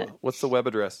the web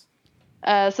address?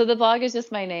 So the blog is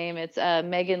just my name. It's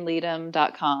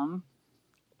meganleadham.com.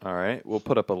 All right. We'll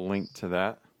put up a link to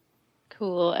that.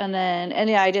 Cool. And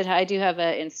I do have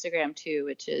an Instagram too,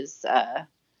 which is,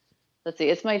 let's see,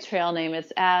 it's my trail name.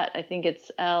 It's I think it's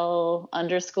L_.train.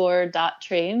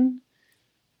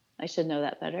 I should know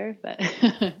that better, but.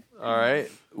 All right.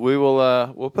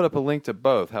 We'll put up a link to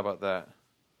both. How about that?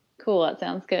 Cool. That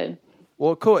sounds good.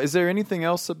 Well, cool. Is there anything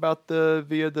else about the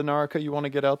Via Dinarica you want to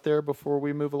get out there before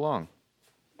we move along?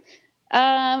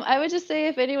 I would just say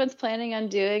if anyone's planning on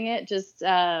doing it, just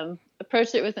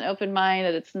approach it with an open mind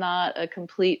that it's not a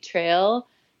complete trail,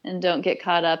 and don't get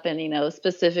caught up in,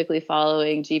 specifically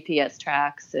following GPS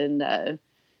tracks, and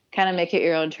kind of make it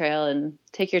your own trail and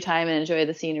take your time and enjoy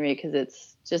the scenery because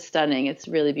it's just stunning. It's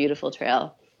a really beautiful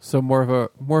trail. So more of a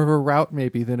route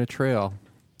maybe than a trail.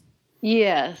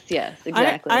 Yes,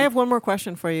 exactly. I have one more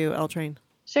question for you, L Train.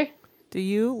 Sure. Do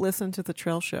you listen to the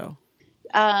Trail Show?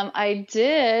 I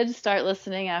did start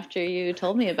listening after you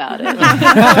told me about it.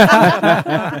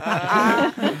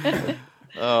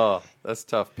 Oh, that's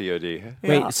tough, POD.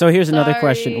 Wait, so here's another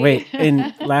question. Wait,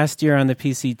 in last year on the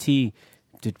PCT,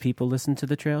 did people listen to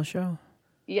the Trail Show?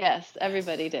 Yes,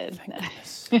 everybody did. All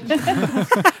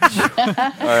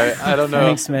right, I don't know.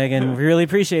 Thanks, Megan. We really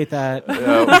appreciate that.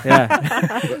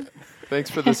 Yeah. Thanks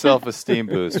for the self-esteem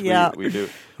boost. Yeah. We do.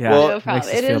 Yeah. Well, no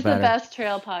problem. It is better. the best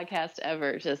trail podcast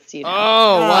ever. Just Oh,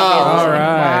 wow! All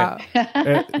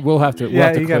right. We'll have to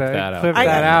clip that out. Clip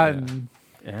that out.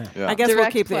 And I guess we'll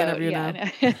keep quote, the interview now.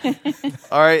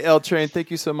 All right, L Train.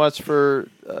 Thank you so much for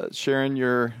sharing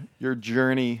your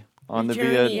journey on the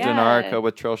Via Dinarica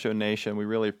with Trail Show Nation. We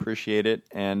really appreciate it,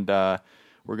 and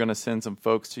we're going to send some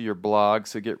folks to your blog.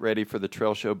 So get ready for the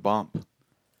Trail Show bump.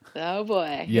 Oh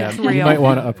boy. Yeah, you might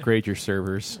want to upgrade your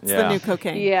servers. It's the new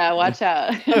cocaine. Yeah, watch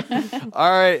out.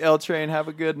 All right, L Train, have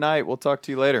a good night. We'll talk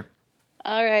to you later.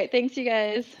 All right, thanks you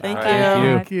guys.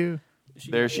 Thank you.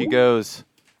 There she goes,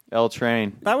 L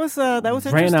Train. That was Ran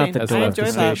interesting. out the door. I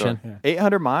enjoyed that. Yeah.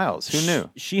 800 miles. Who knew?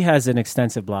 She has an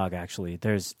extensive blog, actually.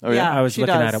 There's, I was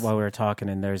looking at it while we were talking,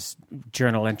 and there's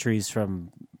journal entries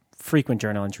frequent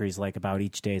journal entries about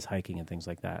each day's hiking and things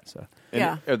like that. So,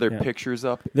 are there pictures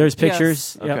up? There's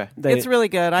pictures. Yes. Yep. Okay, it's really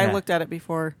good. I looked at it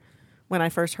before when I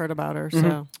first heard about her.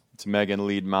 So it's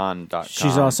meganleadman.com.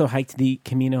 She's also hiked the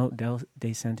Camino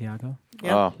de Santiago.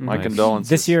 Yeah. Oh, my Nice. condolences.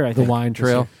 This year, I The think. wine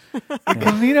trail.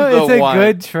 Camino, The it's a wine.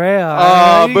 good trail.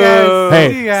 Oh, You boo. guys-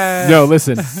 Hey, you guys- no,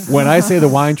 listen. When I say the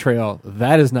wine trail,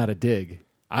 that is not a dig.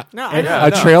 No, A know.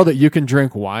 trail that you can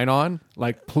drink wine on,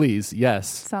 like, please, yes.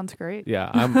 Sounds great. Yeah,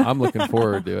 I'm looking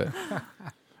forward to it.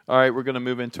 All right, we're going to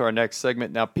move into our next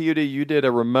segment. Now, PUD, you did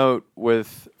a remote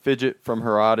with Fidget from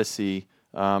her Odyssey,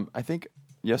 I think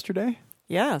yesterday?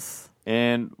 Yes.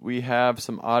 And we have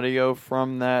some audio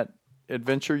from that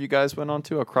adventure you guys went on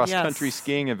to, a cross-country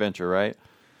skiing adventure, right?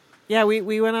 Yeah,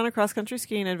 we went on a cross-country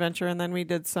skiing adventure, and then we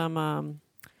did some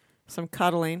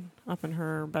cuddling up in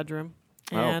her bedroom.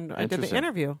 And I did the interesting.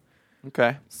 interview.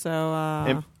 Okay.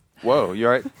 So, whoa, you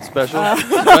all right? Special's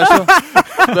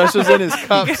in his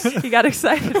cups. He got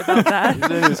excited about that. He's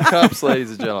in his cups, ladies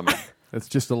and gentlemen. It's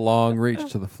just a long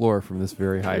reach to the floor from this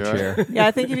very high You're chair. yeah,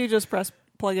 I think if you just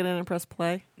plug it in and press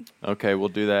play. Okay, we'll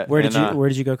do that. Where And,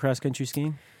 did you go cross country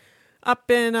skiing?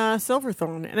 Up in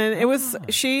Silverthorne, and it was.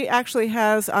 She actually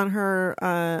has on her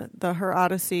her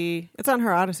Odyssey. It's on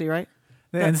her Odyssey, right?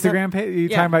 The That- Instagram page. You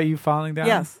yeah. talking about you falling down?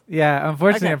 Yes. Yeah.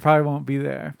 Unfortunately, Okay. it probably won't be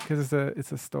there because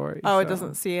it's a story. Oh, it so.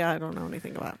 doesn't see. I don't know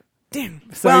anything about it. Damn.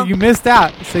 So Well- you missed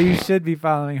out. So you should be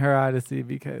following her Odyssey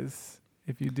because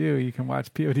if you do, you can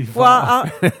watch POD fall.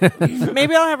 Well,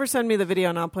 maybe I'll have her send me the video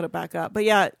and I'll put it back up. But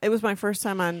yeah, it was my first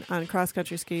time on cross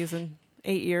country skis in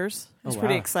 8 years. It was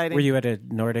pretty exciting. Were you at a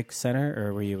Nordic center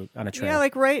or were you on a trail? Yeah,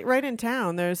 like right in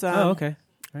town. There's okay.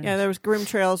 Very yeah, nice. there was Grim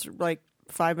Trails like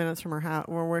 5 minutes from her house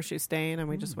where she's staying, and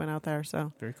we just went out there.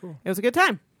 So very cool. It was a good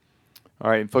time. All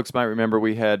right, and folks might remember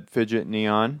we had Fidget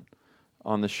Neon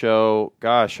on the show.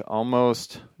 Gosh,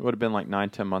 almost it would have been like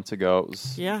 9-10 months ago. It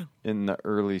was in the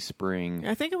early spring.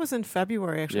 I think it was in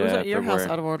February. Actually, Yeah, it was at your February.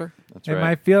 house out of order. That's it right.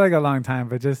 might feel like a long time,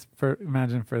 but just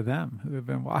imagine for them who have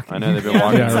been walking. I know they've been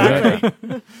walking. Right.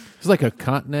 It's like half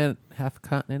a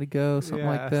continent ago, something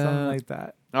like that. Something like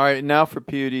that. All right, now for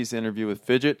PUD's interview with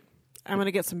Fidget. I'm going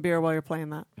to get some beer while you're playing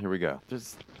that. Here we go.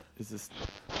 Is this?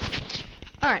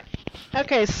 All right.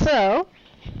 Okay, so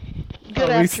good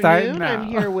Are we starting afternoon. now? I'm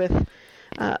here with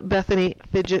Bethany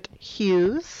Fidget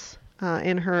Hughes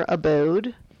in her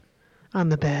abode on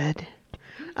the bed.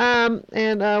 And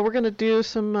we're going to do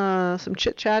some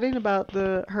chit-chatting about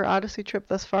her Odyssey trip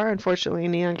thus far. Unfortunately,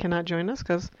 Neon cannot join us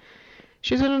because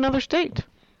she's in another state.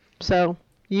 So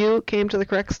you came to the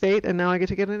correct state, and now I get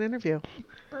to get an interview.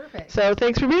 Perfect. So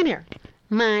thanks for being here.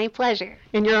 My pleasure.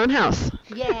 In your own house.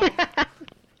 Yeah.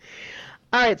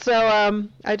 All right, so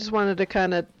I just wanted to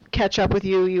kind of catch up with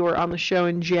you. You were on the show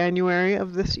in January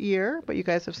of this year, but you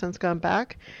guys have since gone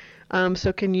back.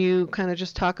 So can you kind of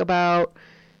just talk about,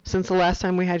 since the last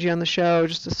time we had you on the show,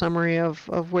 just a summary of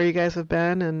where you guys have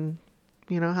been and,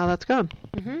 how that's gone?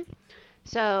 Mm-hmm.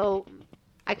 So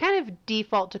I kind of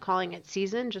default to calling it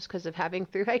season just because of having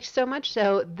thru hiked so much.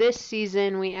 So this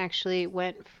season we actually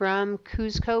went from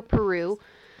Cuzco, Peru,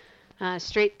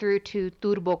 straight through to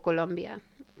Turbo, Colombia.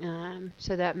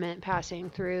 So that meant passing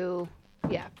through,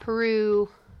 Peru,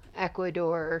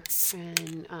 Ecuador,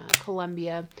 and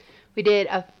Colombia. We did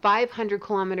a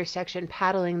 500-kilometer section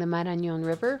paddling the Marañón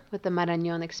River with the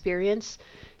Marañón Experience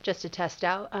just to test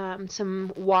out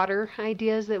some water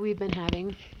ideas that we've been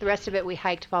having. The rest of it we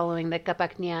hiked following the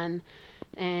Capacñán,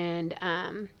 and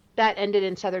that ended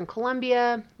in southern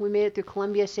Colombia. We made it through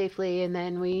Colombia safely, and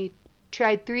then we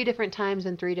tried 3 different times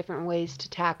in 3 different ways to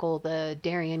tackle the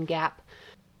Darien Gap.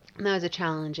 And that was a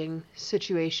challenging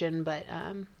situation, but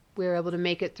we were able to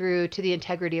make it through to the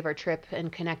integrity of our trip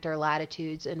and connect our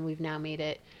latitudes, and we've now made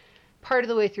it part of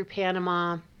the way through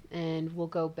Panama, and we'll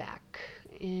go back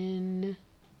in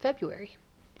February.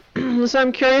 So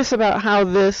I'm curious about how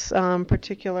this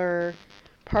particular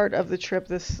part of the trip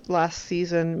this last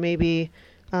season maybe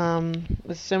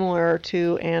was similar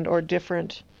to and or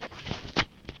different.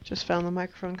 Just found the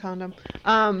microphone condom.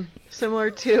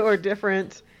 Similar to or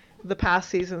different the past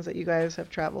seasons that you guys have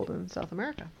traveled in South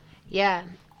America. Yeah,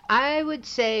 I would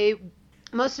say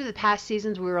most of the past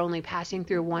seasons we were only passing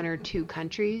through 1 or 2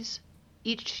 countries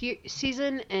each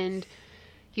season, and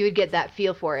you would get that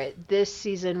feel for it. This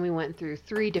season we went through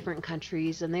 3 different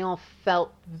countries, and they all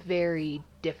felt very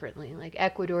differently. Like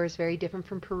Ecuador is very different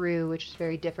from Peru, which is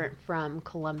very different from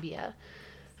Colombia.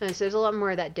 And so there's a lot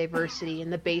more of that diversity,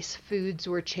 and the base foods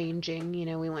were changing.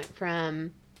 We went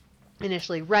from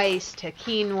initially rice to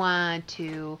quinoa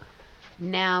to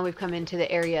now we've come into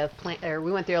the area of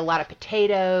we went through a lot of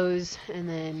potatoes, and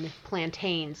then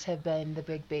plantains have been the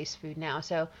big base food now.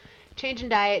 So change in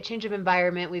diet, change of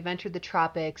environment. We've entered the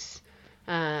tropics.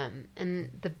 And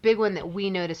the big one that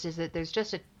we noticed is that there's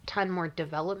just a ton more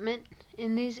development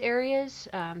in these areas.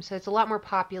 So it's a lot more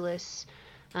populous.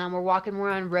 We're walking more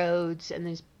on roads, and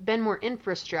there's been more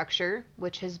infrastructure,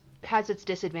 which has its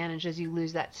disadvantages. You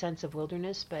lose that sense of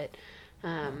wilderness, but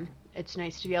it's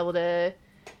nice to be able to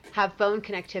have phone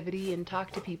connectivity and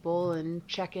talk to people and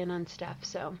check in on stuff.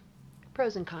 So,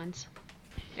 pros and cons.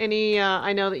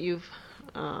 I know that you've,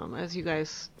 as you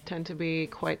guys tend to be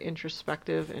quite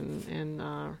introspective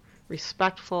and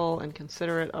respectful and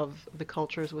considerate of the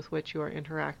cultures with which you are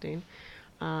interacting.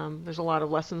 There's a lot of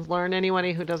lessons learned.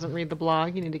 Anybody who doesn't read the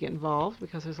blog, you need to get involved,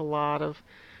 because there's a lot of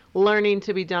learning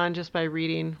to be done just by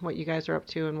reading what you guys are up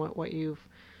to and what you've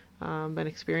been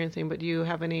experiencing. But do you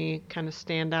have any kind of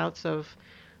standouts of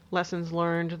lessons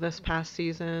learned this past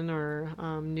season,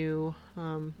 or new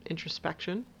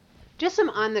introspection? Just some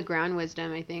on-the-ground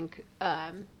wisdom, I think.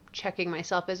 Checking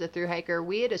myself as a thru hiker,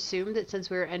 we had assumed that since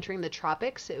we were entering the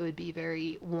tropics, it would be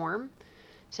very warm.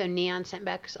 So Neon sent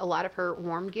back a lot of her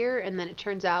warm gear, and then it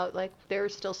turns out like there are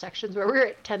still sections where we're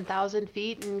at 10,000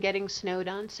 feet and getting snowed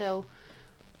on. So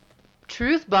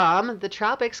truth bomb, the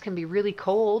tropics can be really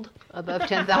cold above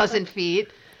 10,000 feet.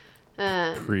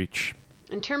 Preach.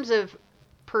 In terms of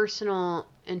personal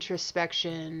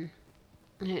introspection,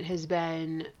 it has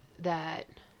been that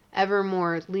ever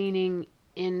more leaning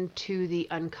into the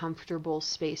uncomfortable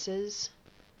spaces,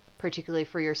 particularly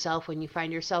for yourself when you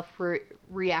find yourself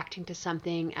reacting to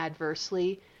something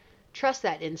adversely. Trust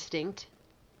that instinct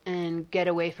and get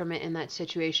away from it in that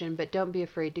situation, but don't be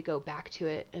afraid to go back to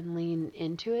it and lean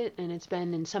into it. And it's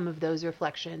been in some of those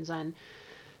reflections on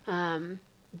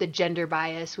the gender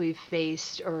bias we've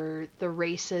faced, or the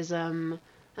racism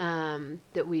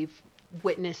that we've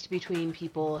witnessed between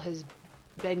people, has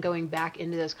been going back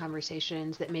into those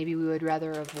conversations that maybe we would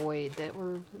rather avoid, that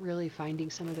we're really finding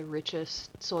some of the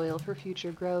richest soil for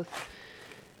future growth.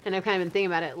 And I've kind of been thinking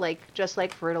about it like, just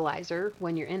like fertilizer,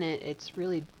 when you're in it, it's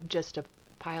really just a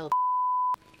pile of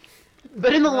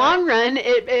but in the long run,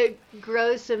 it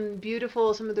grows some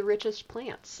of the richest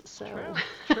plants. So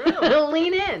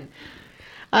lean in.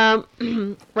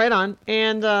 Right on.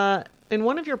 And in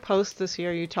one of your posts this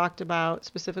year, you talked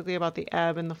specifically about the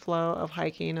ebb and the flow of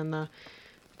hiking, and the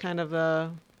kind of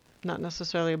not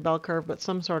necessarily a bell curve, but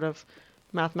some sort of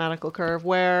mathematical curve,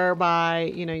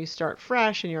 whereby, you start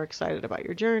fresh and you're excited about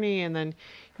your journey, and then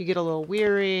you get a little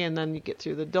weary, and then you get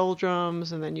through the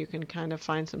doldrums, and then you can kind of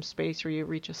find some space where you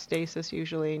reach a stasis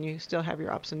usually, and you still have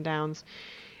your ups and downs.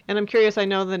 And I'm curious, I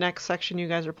know the next section you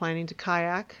guys are planning to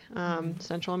kayak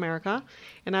Central America,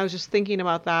 and I was just thinking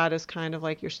about that as kind of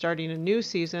like you're starting a new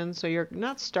season, so you're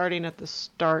not starting at the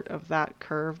start of that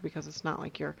curve, because it's not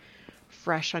like you're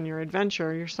fresh on your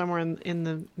adventure. You're somewhere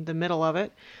in the middle of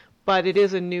it, but it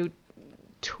is a new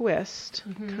twist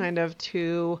kind of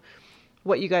to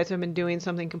what you guys have been doing,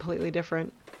 something completely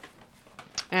different.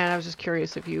 And I was just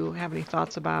curious if you have any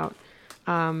thoughts about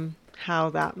how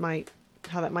that might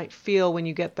feel when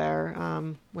you get there,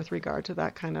 with regard to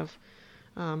that kind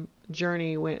of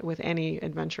journey with any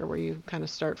adventure where you kind of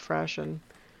start fresh and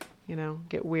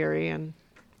get weary, and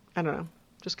I don't know,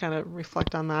 just kind of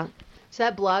reflect on that. So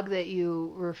that blog that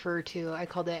you refer to, I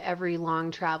called it Every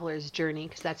Long Traveler's Journey,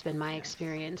 because that's been my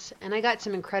experience. And I got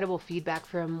some incredible feedback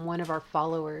from one of our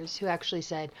followers who actually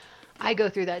said, I go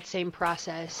through that same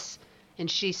process. And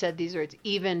she said these words,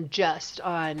 even just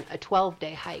on a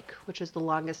 12-day hike, which was the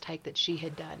longest hike that she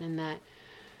had done. And that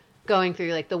going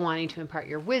through like the wanting to impart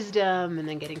your wisdom, and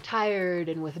then getting tired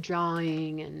and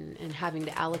withdrawing, and having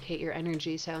to allocate your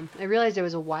energy. So I realized there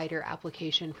was a wider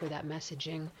application for that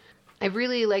messaging. I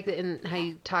really like that in how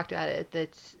you talked about it,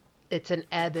 that it's an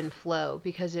ebb and flow,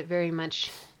 because it very much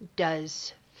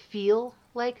does feel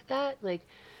like that. Like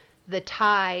the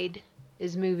tide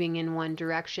is moving in one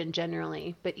direction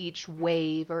generally, but each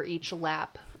wave or each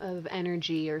lap of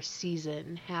energy or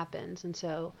season happens. And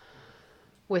so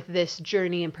with this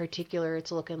journey in particular,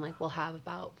 it's looking like we'll have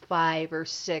about 5 or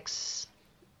 6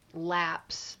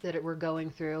 laps that we're going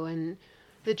through. And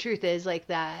the truth is like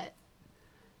that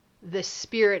the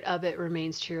spirit of it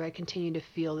remains true. I continue to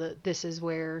feel that this is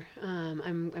where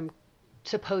I'm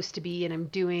supposed to be, and I'm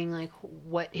doing like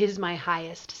what is my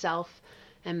highest self.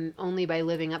 And only by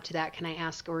living up to that can I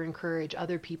ask or encourage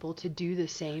other people to do the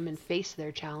same and face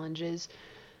their challenges.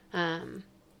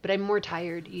 But I'm more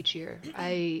tired each year.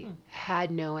 I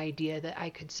had no idea that I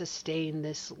could sustain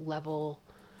this level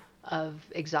of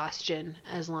exhaustion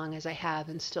as long as I have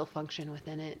and still function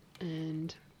within it.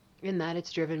 And in that,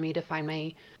 it's driven me to find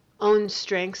my own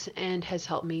strengths and has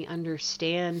helped me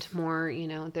understand more.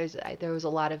 There was a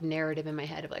lot of narrative in my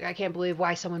head of like, I can't believe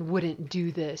why someone wouldn't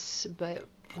do this. But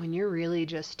when you're really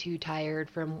just too tired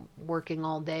from working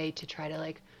all day to try to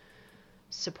like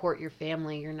support your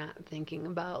family. You're not thinking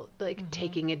about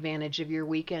taking advantage of your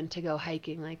weekend to go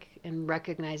hiking, and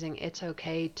recognizing it's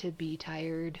okay to be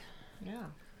tired. Yeah.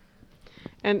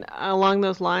 And along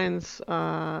those lines,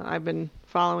 I've been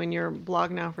following your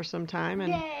blog now for some time,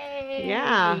 and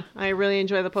yeah, I really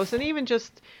enjoy the posts, and even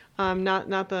just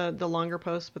not the longer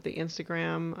posts, but the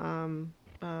Instagram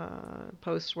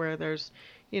posts where there's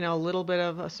a little bit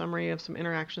of a summary of some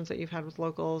interactions that you've had with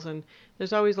locals, and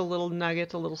there's always a little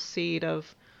nugget, a little seed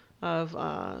of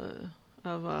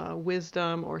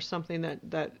wisdom or something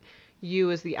that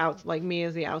you as me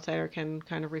as the outsider can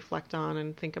kind of reflect on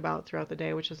and think about throughout the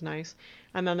day, which is nice.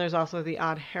 And then there's also the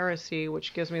odd heresy,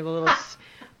 which gives me the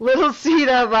little seed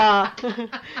of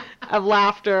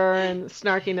laughter and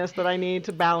snarkiness that I need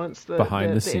to balance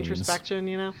the scenes.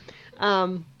 introspection,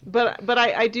 But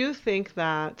I do think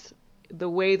that the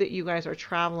way that you guys are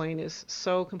traveling is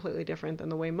so completely different than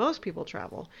the way most people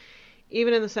travel.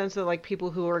 Even in the sense that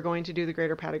people who are going to do the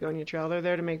Greater Patagonia Trail, they're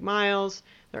there to make miles,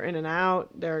 they're in and out,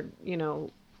 they're,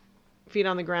 feet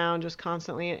on the ground just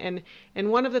constantly. And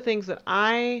one of the things that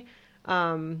I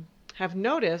have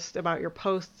noticed about your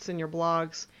posts and your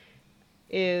blogs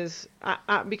is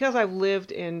because I've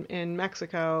lived in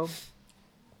Mexico,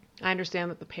 I understand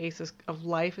that the pace of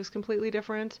life is completely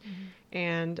different. Mm-hmm.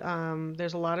 And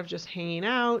there's a lot of just hanging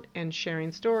out and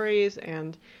sharing stories,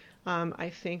 and I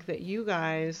think that you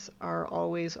guys are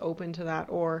always open to that,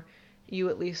 or you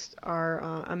at least are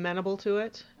amenable to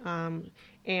it.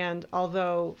 And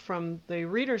although from the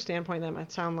reader standpoint that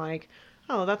might sound like,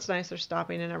 oh, that's nice, they're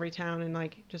stopping in every town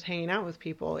and just hanging out with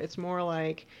people, it's more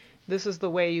like this is the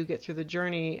way you get through the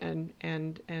journey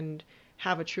and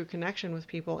have a true connection with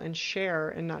people and share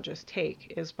and not just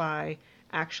take, is by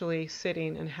actually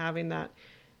sitting and having that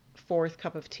fourth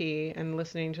cup of tea and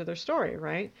listening to their story,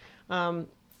 right?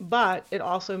 But it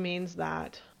also means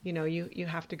that, you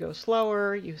have to go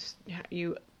slower,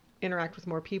 you interact with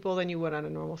more people than you would on a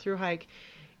normal thru hike.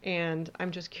 And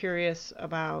I'm just curious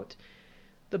about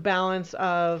the balance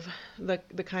of the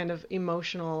kind of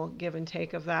emotional give and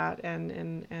take of that,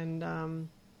 and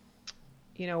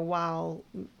while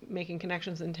making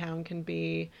connections in town can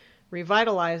be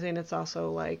revitalizing, it's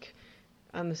also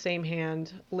on the same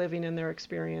hand, living in their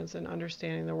experience and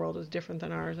understanding the world is different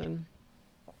than ours, and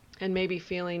maybe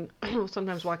feeling,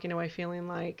 sometimes walking away feeling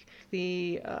like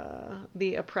the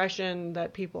oppression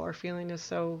that people are feeling is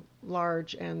so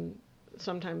large and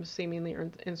sometimes seemingly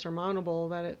insurmountable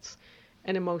that it's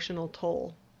an emotional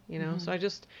toll, Mm-hmm. So I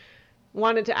just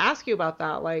wanted to ask you about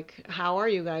that. How are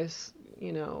you guys,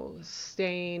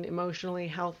 staying emotionally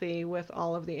healthy with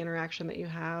all of the interaction that you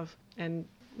have and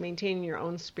maintaining your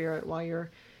own spirit while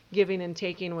you're giving and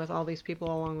taking with all these people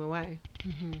along the way?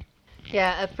 Mm-hmm.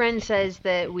 Yeah, a friend says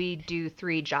that we do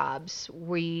 3 jobs.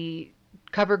 We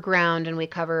cover ground, and we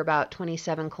cover about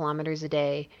 27 kilometers a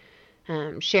day,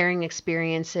 sharing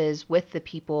experiences with the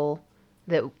people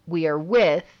that we are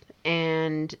with,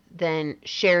 and then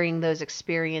sharing those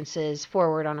experiences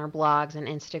forward on our blogs and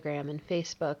Instagram and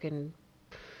Facebook and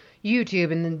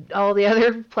YouTube and then all the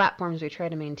other platforms we try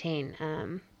to maintain.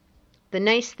 The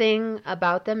nice thing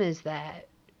about them is that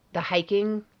the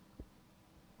hiking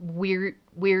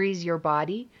wearies your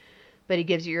body, but it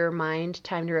gives your mind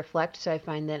time to reflect. So I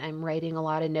find that I'm writing a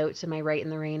lot of notes in my Write in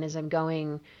the Rain as I'm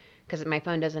going, because my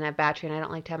phone doesn't have battery and I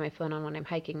don't like to have my phone on when I'm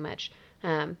hiking much.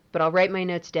 But I'll write my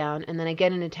notes down, and then I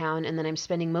get into town, and then I'm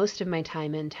spending most of my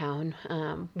time in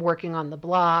town working on the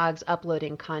blogs,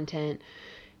 uploading content,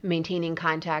 maintaining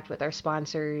contact with our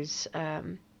sponsors.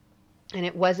 And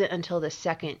it wasn't until the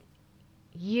second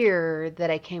year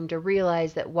that I came to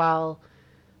realize that while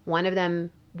one of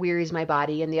them wearies my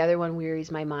body and the other one wearies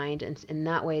my mind, and in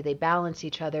that way they balance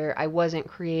each other, I wasn't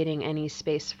creating any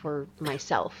space for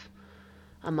myself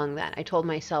among that. I told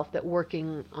myself that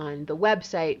working on the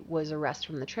website was a rest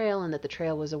from the trail, and that the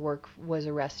trail was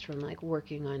a rest from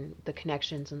working on the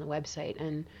connections in the website.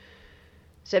 And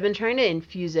so I've been trying to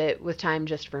infuse it with time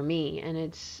just for me, and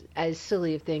it's as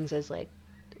silly of things as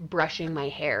brushing my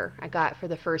hair. I got, for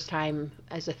the first time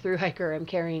as a thru hiker, I'm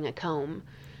carrying a comb.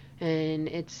 And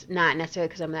it's not necessarily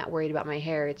because I'm that worried about my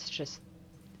hair. It's just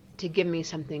to give me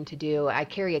something to do. I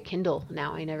carry a Kindle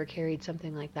now. I never carried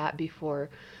something like that before,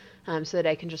 so that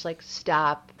I can just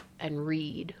stop and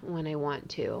read when I want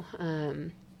to.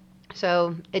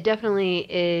 So it definitely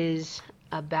is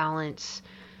a balance,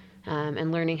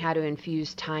 and learning how to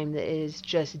infuse time that is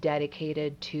just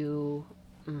dedicated to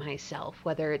myself,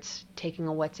 whether it's taking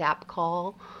a WhatsApp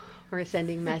call or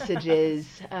sending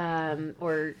messages,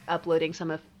 or uploading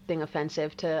something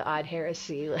offensive to Odd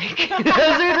Heresy. Those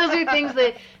are things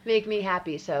that make me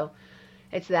happy. So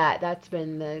it's that's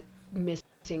been the missing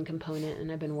balancing component,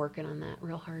 and I've been working on that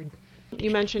real hard.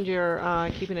 You mentioned you're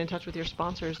keeping in touch with your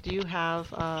sponsors. Do you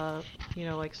have,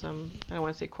 like some, I don't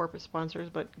want to say corporate sponsors,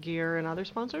 but gear and other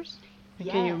sponsors?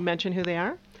 Yeah. Can you mention who they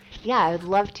are? Yeah, I'd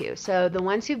love to. So the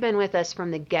ones who've been with us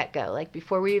from the get-go, like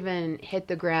before we even hit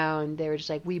the ground, they were just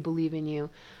like, we believe in you.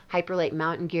 Hyperlite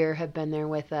Mountain Gear have been there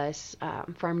with us.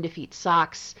 Farm Defeat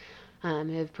Socks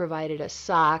have provided us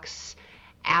socks.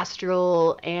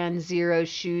 Astral and Zero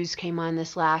shoes came on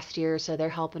this last year, so they're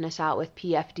helping us out with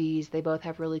PFDs. They both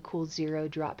have really cool zero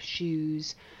drop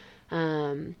shoes.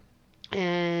 And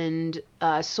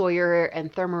Sawyer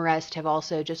and Thermarest have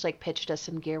also just like pitched us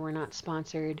some gear. We're not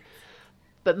sponsored.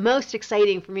 But most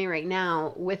exciting for me right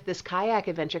now with this kayak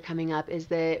adventure coming up is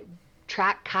that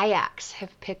Track Kayaks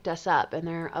have picked us up, and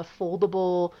they're a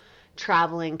foldable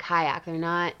traveling kayak. They're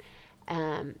not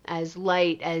as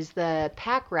light as the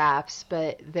pack rafts,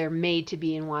 but they're made to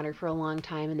be in water for a long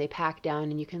time, and they pack down,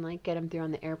 and you can like get them through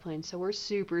on the airplane. So we're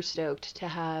super stoked to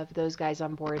have those guys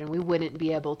on board, and we wouldn't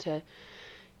be able to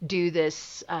do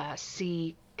this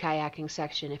sea kayaking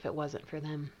section if it wasn't for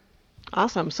them.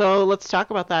 Awesome. So let's talk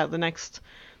about that. The next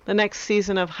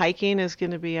season of hiking is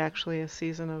going to be actually a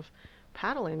season of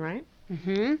paddling, right?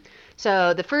 Mm-hmm.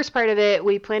 So the first part of it,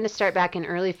 we plan to start back in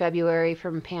early February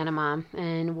from Panama,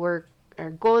 and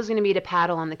our goal is going to be to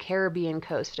paddle on the Caribbean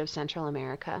coast of Central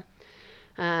America.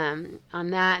 On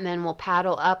that, and then we'll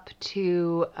paddle up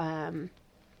to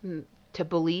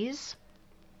Belize.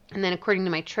 And then according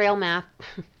to my trail math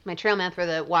for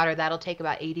the water, that'll take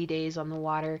about 80 days on the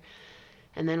water.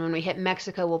 And then when we hit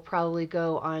Mexico, we'll probably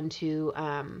go on to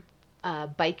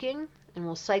biking, and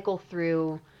we'll cycle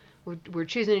through. We're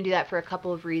choosing to do that for a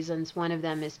couple of reasons. One of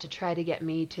them is to try to get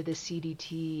me to the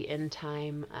CDT in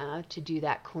time to do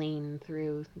that clean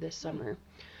through this summer.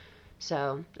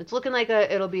 So it's looking like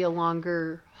it'll be a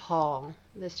longer haul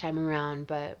this time around,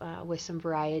 but with some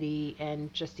variety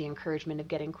and just the encouragement of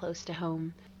getting close to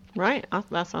home. Right.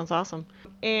 That sounds awesome.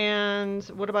 And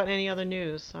what about any other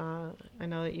news? I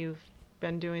know that you've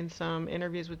been doing some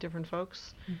interviews with different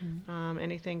folks. Mm-hmm.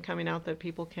 Anything coming out that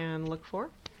people can look for?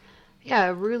 Yeah,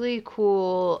 a really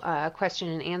cool question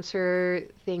and answer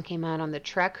thing came out on the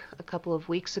Trek a couple of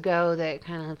weeks ago that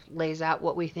kind of lays out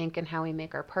what we think and how we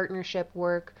make our partnership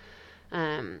work.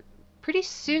 Pretty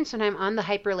soon, sometime on the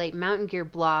Hyperlite Mountain Gear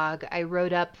blog, I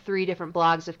wrote up 3 different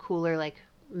blogs of cooler, like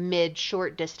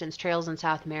mid-short distance trails in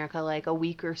South America, like a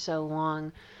week or so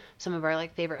long. Some of our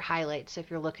like favorite highlights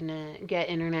if you're looking to get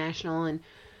international, and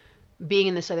being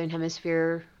in the Southern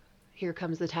Hemisphere, here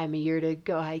comes the time of year to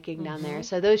go hiking down there.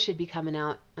 So those should be coming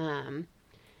out. And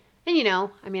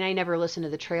I never listen to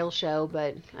the trail show,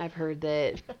 but I've heard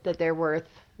that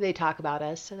they talk about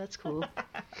us, so that's cool.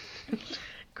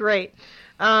 Great.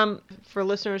 For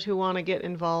listeners who want to get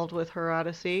involved with Her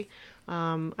Odyssey,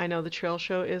 I know the Trail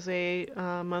Show is a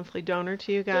monthly donor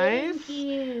to you guys. Thank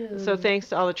you. So thanks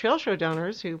to all the Trail Show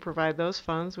donors who provide those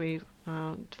funds. We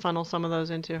funnel some of those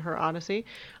into Her Odyssey.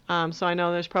 So I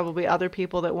know there's probably other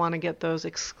people that want to get those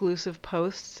exclusive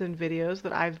posts and videos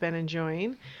that I've been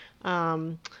enjoying.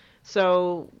 What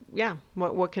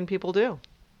can people do?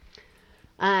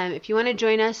 If you want to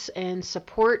join us and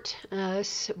support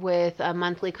us with a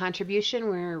monthly contribution,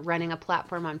 we're running a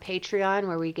platform on Patreon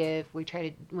where we try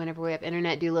to, whenever we have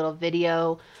internet, do little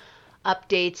video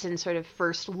updates and sort of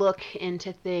first look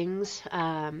into things.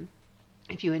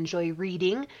 If you enjoy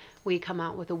reading, we come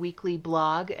out with a weekly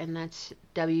blog, and that's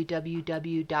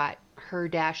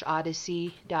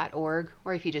www.her-odyssey.org,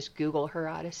 or if you just Google Her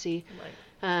Odyssey. Right.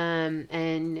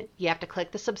 And you have to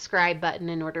click the subscribe button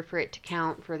in order for it to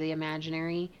count for the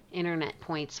imaginary internet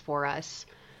points for us.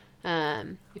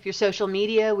 If you're social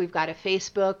media, we've got a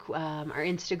Facebook. Our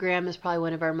Instagram is probably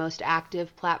one of our most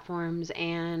active platforms,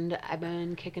 and I've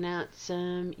been kicking out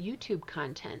some YouTube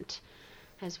content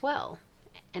as well.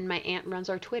 And my aunt runs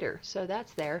our Twitter, so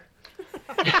that's there.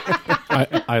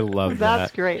 I love that.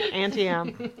 That's great. Auntie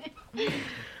Am.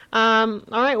 All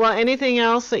right. Well, anything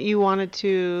else that you wanted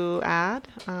to add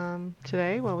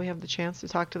today? Well, we have the chance to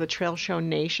talk to the Trail Show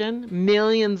Nation,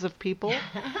 millions of people.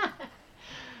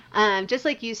 Just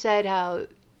like you said, how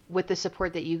with the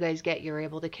support that you guys get, you're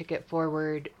able to kick it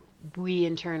forward. We,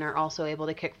 in turn, are also able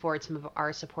to kick forward some of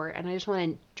our support. And I just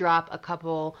want to drop a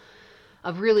couple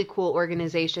of really cool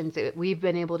organizations that we've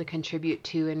been able to contribute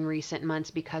to in recent months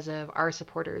because of our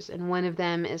supporters. And one of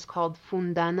them is called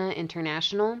Fundana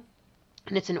International.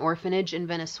 And it's an orphanage in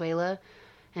Venezuela,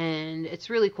 and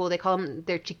it's really cool. They call them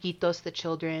their chiquitos, the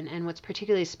children, and what's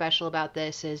particularly special about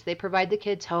this is they provide the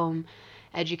kids home,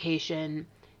 education,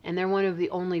 and they're one of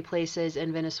the only places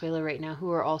in Venezuela right now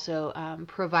who are also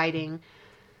providing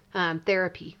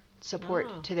therapy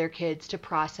support to their kids to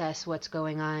process what's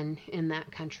going on in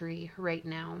that country right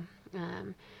now.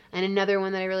 And another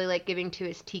one that I really like giving to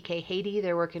is TK Haiti.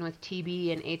 They're working with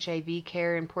TB and HIV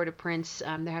care in Port-au-Prince.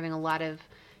 They're having a lot of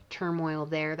turmoil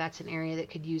there. That's an area that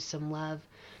could use some love.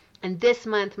 And this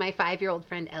month, my 5-year-old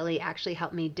friend Ellie actually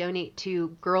helped me donate to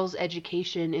Girls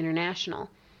Education International.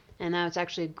 And that was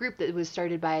actually a group that was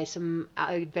started by some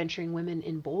adventuring women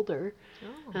in Boulder.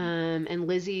 And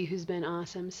Lizzie, who's been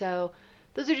awesome. So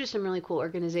those are just some really cool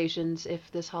organizations.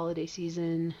 If this holiday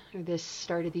season or this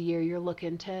start of the year you're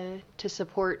looking to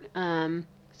support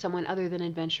someone other than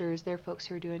adventurers, they're folks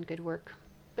who are doing good work.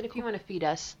 But if you want to feed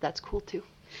us, that's cool too.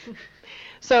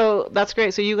 So that's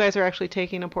great. So you guys are actually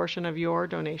taking a portion of your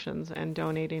donations and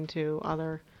donating to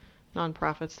other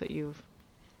nonprofits that you've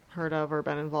heard of or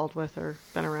been involved with or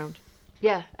been around.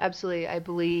 Yeah, absolutely. I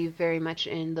believe very much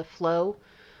in the flow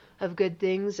of good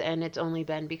things, and it's only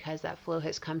been because that flow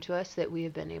has come to us that we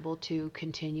have been able to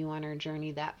continue on our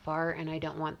journey that far, and I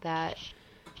don't want that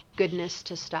goodness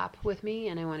to stop with me,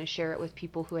 and I want to share it with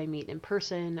people who I meet in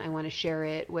person. I want to share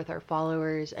it with our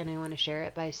followers, and I want to share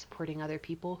it by supporting other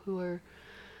people who are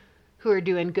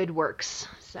doing good works.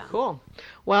 So cool.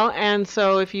 Well, and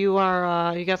so if you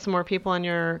are you got some more people on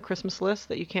your Christmas list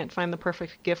that you can't find the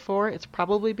perfect gift for, it's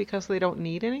probably because they don't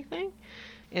need anything.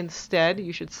 Instead,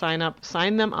 you should sign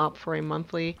them up for a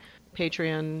monthly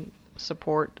Patreon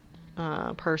support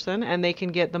person, and they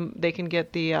can get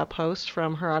the post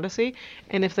from Her Odyssey.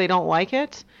 And if they don't like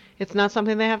it, it's not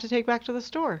something they have to take back to the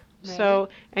store. Right. So,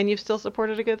 and you've still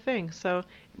supported a good thing. So,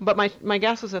 but my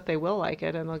guess is that they will like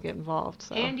it and they'll get involved.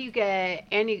 So. And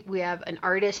we have an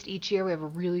artist each year. We have a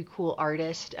really cool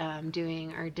artist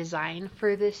doing our design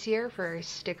for this year for our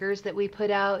stickers that we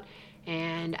put out.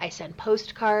 And I send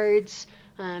postcards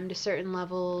to certain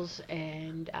levels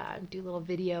and do little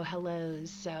video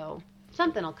hellos. So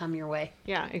something will come your way.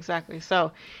 Yeah, exactly.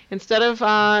 So instead of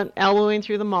elbowing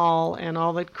through the mall and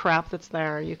all the crap that's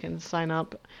there, you can sign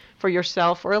up for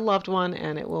yourself or a loved one,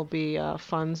 and it will be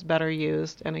funds better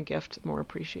used and a gift more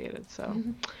appreciated. So,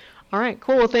 all right,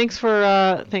 cool. Well, thanks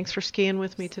for skiing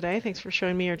with me today. Thanks for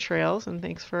showing me your trails, and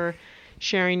thanks for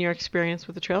sharing your experience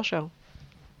with the trail show.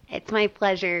 It's my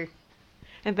pleasure.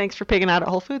 And thanks for pigging out at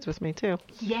Whole Foods with me, too.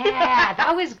 Yeah,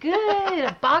 that was good.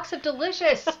 A box of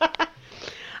delicious.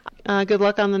 Good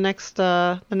luck on the next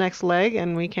leg,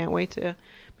 and we can't wait to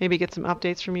maybe get some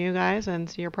updates from you guys and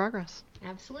see your progress.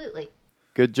 Absolutely.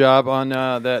 Good job on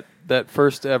that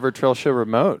first ever trail show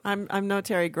remote. I'm no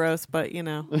Terry Gross, but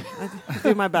I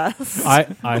do my best.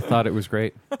 I thought it was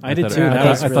great. I did too.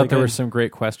 I thought there were some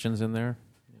great questions in there.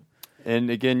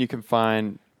 And again, you can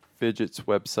find Fidget's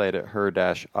website at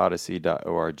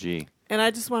her-odyssey.org. And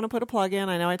I just want to put a plug in.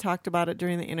 I know I talked about it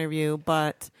during the interview,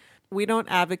 but we don't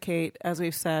advocate, as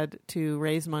we've said, to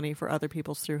raise money for other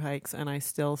people's through hikes, and I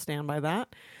still stand by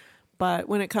that. But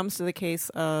when it comes to the case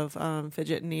of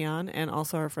Fidget and Neon and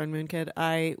also our friend Moonkid,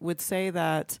 I would say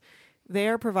that they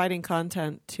are providing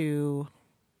content to,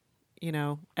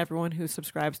 everyone who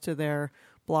subscribes to their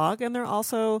blog, and they're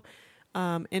also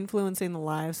influencing the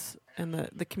lives and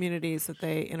the communities that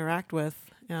they interact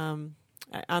with on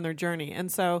their journey.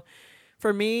 And so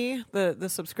for me, the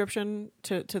subscription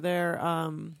to their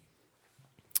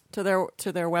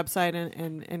website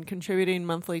and contributing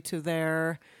monthly to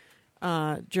their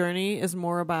journey is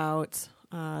more about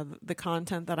the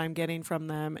content that I'm getting from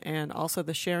them and also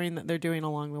the sharing that they're doing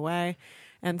along the way.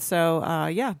 And so,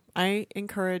 I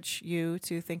encourage you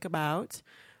to think about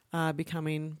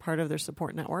becoming part of their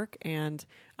support network. And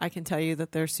I can tell you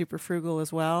that they're super frugal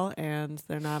as well, and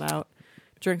they're not out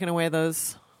drinking away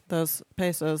those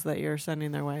pesos that you're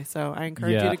sending their way. So I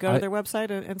encourage you to go to their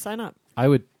website and sign up. I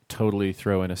would totally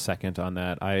throw in a second on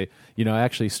that. I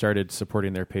actually started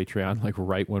supporting their Patreon like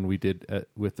right when we did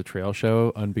with the trail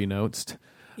show, unbeknownst.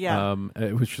 Yeah.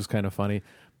 Which was kind of funny.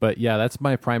 But yeah, that's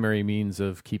my primary means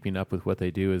of keeping up with what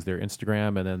they do is their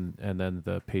Instagram and then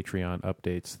the Patreon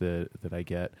updates that I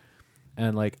get.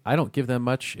 And like I don't give them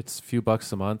much. It's a few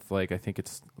bucks a month. Like I think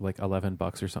it's like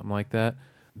 $11 or something like that.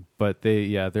 But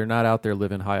they're not out there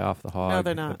living high off the hog. No,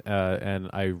 they're not. And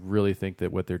I really think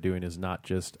that what they're doing is not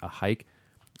just a hike.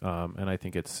 And I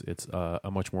think it's a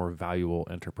much more valuable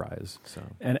enterprise. So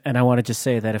and I want to just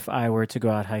say that if I were to go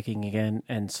out hiking again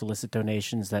and solicit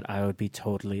donations, that I would be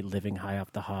totally living high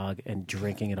off the hog and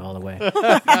drinking it all away.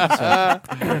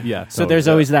 So there's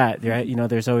always that, right?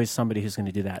 There's always somebody who's going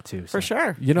to do that too. So. For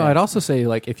sure. I'd also say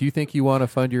like if you think you want to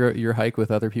fund your hike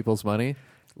with other people's money,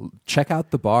 check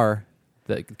out the bar.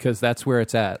 Because that's where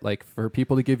it's at. Like for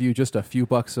people to give you just a few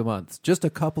bucks a month, just a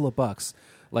couple of bucks,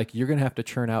 like you're gonna have to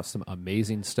churn out some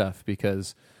amazing stuff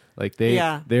because like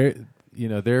they're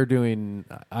they're doing,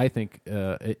 I think,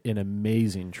 an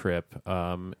amazing trip.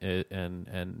 And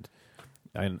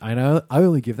I know I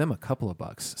only give them a couple of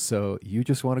bucks. So you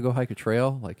just want to go hike a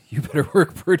trail? Like, you better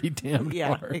work pretty damn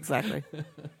hard. Exactly.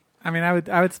 I mean, I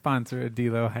would sponsor a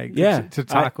D'Lo hike Yeah, to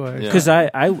Chautauqua. Because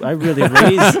I really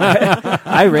raised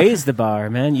I raised the bar,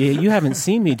 man. You haven't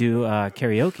seen me do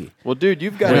karaoke. Well, dude,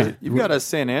 you've got a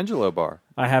San Angelo bar.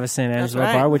 I have a San Angelo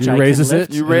right. bar, which You I raises can it.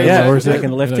 lift. You raise it. Lowers I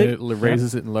can lift it.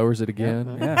 Raises it and lowers it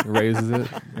again. Yeah. Raises it,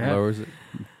 Yeah. lowers it.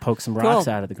 Poke some rocks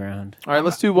Cool. out of the ground. All right,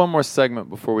 let's do one more segment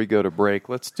before we go to break.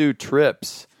 Let's do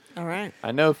trips. All right.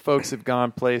 I know folks have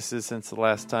gone places since the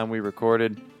last time we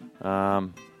recorded.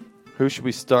 Who should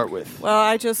we start with?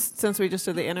 Well, since we just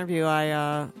did the interview,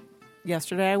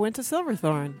 yesterday I went to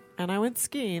Silverthorne and I went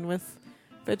skiing with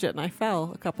Fidget, and I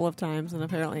fell a couple of times, and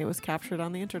apparently it was captured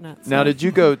on the internet. Now, did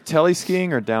you go tele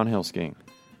skiing or downhill skiing?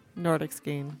 Nordic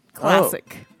skiing,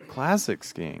 classic, Classic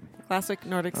skiing. classic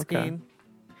Nordic Okay. skiing.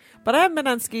 But I haven't been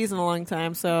on skis in a long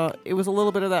time, so it was a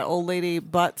little bit of that old lady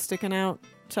butt sticking out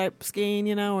type skiing,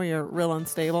 where you're real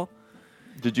unstable.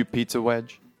 Did you pizza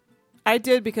wedge? I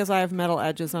did because I have metal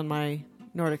edges on my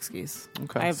Nordic skis.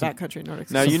 Okay. I have backcountry Nordic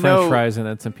skis. Now, Some you French know- fries and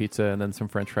then some pizza and then some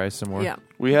French fries some more. Yeah.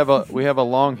 We have a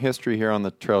long history here on the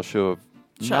Trail Show of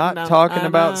Shutting not down. talking I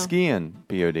about know. skiing,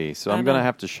 POD. So I I'm going to know.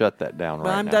 have to shut that down Well,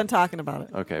 right I'm now. done talking about it.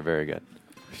 Okay, very good.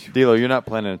 D'Lo, you're not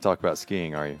planning to talk about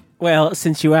skiing, are you? Well,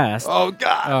 since you asked, Oh,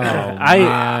 God. Oh,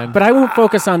 man. but I won't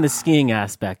focus on the skiing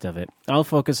aspect of it. I'll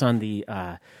focus on the.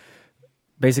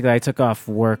 Basically, I took off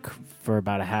work for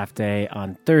about a half day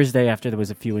on Thursday after there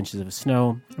was a few inches of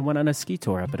snow and went on a ski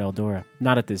tour up at Eldora.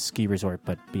 Not at this ski resort,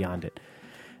 but beyond it.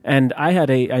 And I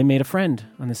made a friend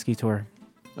on the ski tour.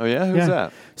 Oh, yeah? Who's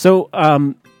that? So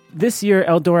this year,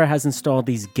 Eldora has installed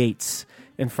these gates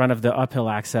in front of the uphill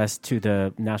access to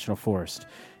the National Forest.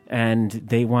 And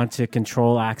they want to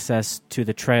control access to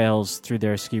the trails through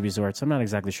their ski resorts. I'm not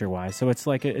exactly sure why. So it's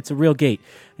like it's a real gate.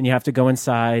 And you have to go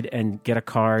inside and get a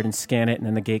card and scan it, and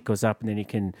then the gate goes up, and then you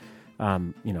can,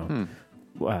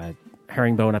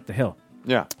 herringbone up the hill.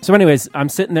 Yeah. So anyways, I'm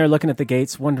sitting there looking at the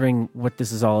gates, wondering what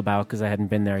this is all about because I hadn't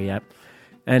been there yet.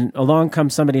 And along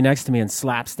comes somebody next to me and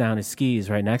slaps down his skis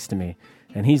right next to me.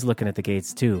 And he's looking at the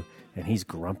gates too, and he's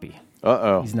grumpy.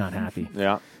 Uh-oh. He's not happy.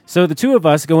 Yeah. So the two of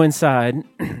us go inside,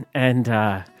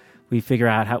 and we figure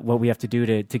out what we have to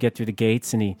do to get through the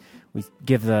gates. And we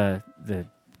give the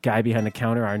guy behind the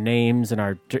counter our names and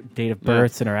our date of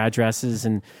births and our addresses.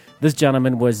 And this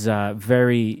gentleman was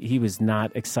he was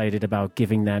not excited about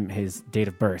giving them his date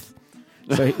of birth.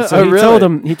 So he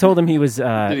really? told him he was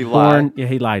Did he born. lie? Yeah,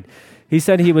 he lied. He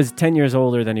said he was 10 years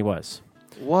older than he was.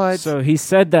 What? So he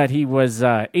said that he was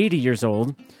 80 years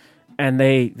old. And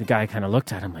the guy kind of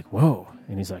looked at him like, whoa.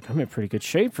 And he's like, I'm in pretty good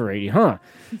shape for 80, huh?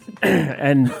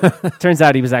 And turns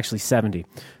out he was actually 70.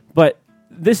 But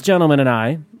this gentleman and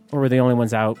I were the only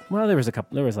ones out. Well, there was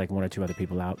like one or two other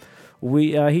people out.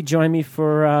 He joined me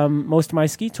for most of my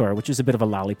ski tour, which is a bit of a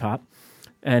lollipop.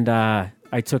 And I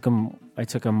took him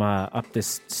up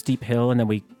this steep hill, and then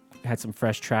we had some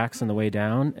fresh tracks on the way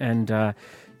down. And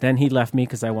then he left me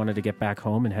because I wanted to get back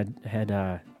home and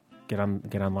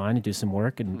get online and do some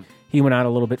work. And he went out a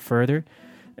little bit further,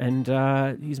 and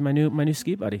he's my new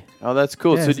ski buddy. Oh, that's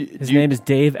cool. Yeah, So his name is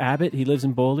Dave Abbott. He lives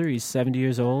in Boulder. He's 70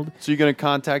 years old. So you're going to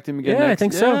contact him again? Yeah, next? I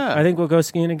think so. Yeah. I think we'll go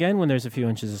skiing again when there's a few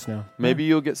inches of snow. Maybe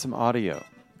you'll get some audio.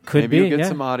 Could Maybe be. you'll get yeah,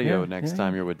 some audio yeah, next yeah.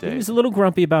 time you're with Dave. He was a little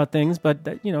grumpy about things, but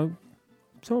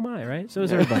so am I, right? So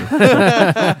is everybody.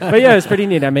 But yeah, it's pretty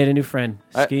neat. I made a new friend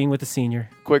skiing with a senior.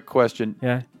 Quick question.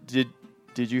 Yeah.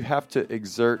 Did you have to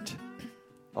exert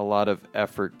a lot of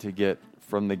effort to get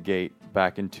from the gate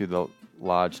back into the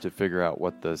lodge to figure out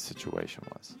what the situation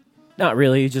was? Not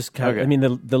really. You just kind of, Okay. I mean,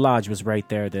 the lodge was right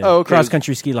there. The Oh, okay.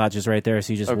 cross-country ski lodge is right there.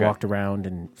 So you just Okay. walked around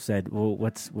and said, well,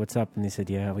 what's up? And they said,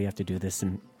 yeah, we have to do this.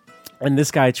 And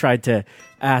this guy tried to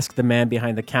ask the man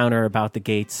behind the counter about the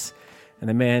gates. And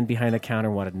the man behind the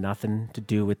counter wanted nothing to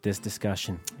do with this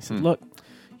discussion. He said, look,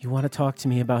 you want to talk to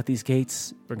me about these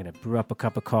gates? We're going to brew up a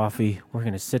cup of coffee. We're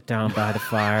going to sit down by the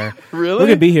fire. Really? We're going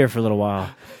to be here for a little while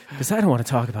because I don't want to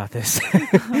talk about this.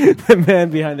 The man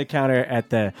behind the counter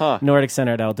at the Nordic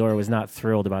Center at Eldora was not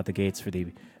thrilled about the gates for the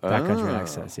backcountry Oh.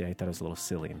 access. Yeah, he thought it was a little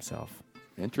silly himself.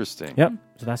 Interesting. Yep.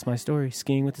 So that's my story.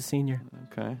 Skiing with the senior.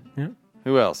 Okay. Yeah.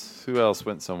 Who else? Who else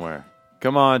went somewhere?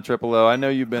 Come on, Triple O. I know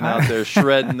you've been out there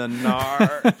shredding the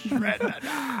gnar.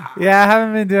 Yeah, I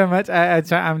haven't been doing much.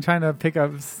 I'm trying to pick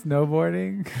up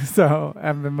snowboarding, so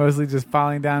I've been mostly just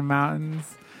falling down mountains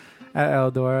at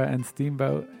Eldora and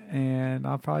Steamboat. and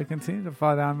I'll probably continue to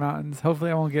fall down mountains. Hopefully,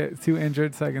 I won't get too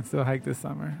injured so I can still hike this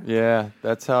summer. Yeah,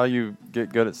 that's how you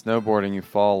get good at snowboarding. You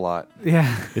fall a lot. Yeah.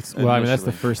 That's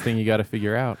the first thing you got to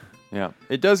figure out. Yeah,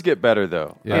 it does get better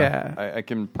though. Yeah. I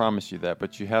can promise you that,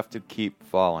 but you have to keep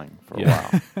falling for a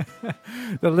while.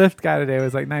 The lift guy today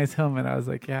was like, "Nice helmet." I was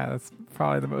like, "Yeah, that's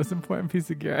probably the most important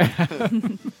piece of gear I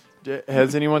have."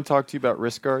 Has anyone talked to you about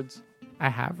wrist guards? I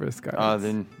have wrist guards.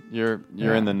 Then you're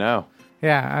in the know.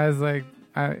 Yeah, I was like,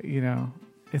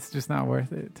 it's just not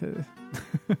worth it to.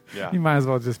 Yeah. You might as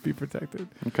well just be protected.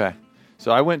 Okay.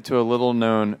 So I went to a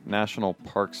little-known National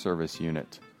Park Service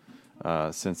unit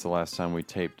since the last time we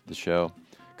taped the show,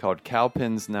 called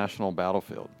Cowpens National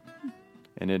Battlefield.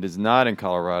 And it is not in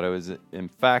Colorado. It is, in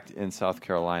fact, in South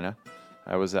Carolina.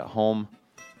 I was at home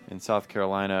in South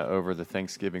Carolina over the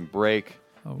Thanksgiving break,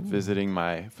 visiting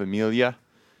my familia.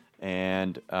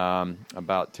 And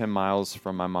about 10 miles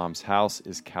from my mom's house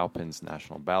is Cowpens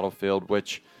National Battlefield,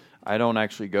 which I don't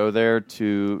actually go there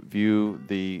to view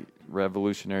the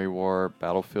Revolutionary War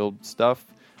battlefield stuff.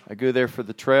 I go there for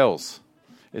the trails.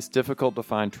 It's difficult to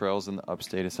find trails in the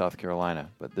upstate of South Carolina,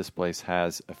 but this place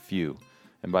has a few.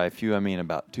 And by a few, I mean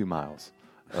about 2 miles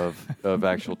of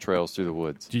actual trails through the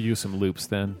woods. Do you use some loops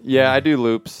then? Yeah, I do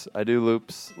loops.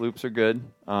 Loops are good.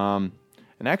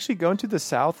 And actually going to the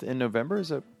south in November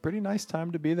is a pretty nice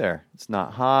time to be there. It's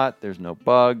not hot. There's no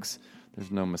bugs.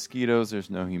 There's no mosquitoes. There's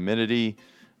no humidity.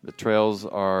 The trails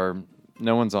are...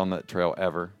 No one's on that trail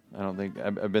ever. I don't think...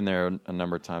 I've been there a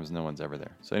number of times. No one's ever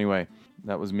there. So anyway,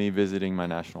 that was me visiting my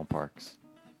national parks.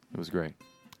 It was great.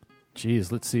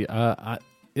 Geez, let's see.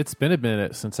 It's been a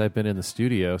minute since I've been in the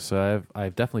studio, so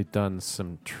I've definitely done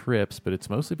some trips, but it's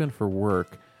mostly been for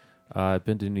work. I've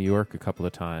been to New York a couple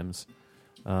of times.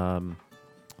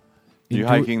 You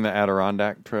hiking the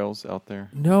Adirondack trails out there?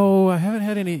 No, I haven't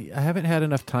had any. I haven't had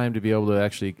enough time to be able to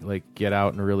actually get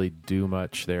out and really do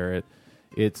much there.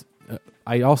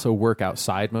 I also work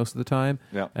outside most of the time,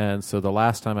 and so the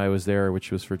last time I was there,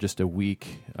 which was for just a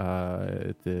week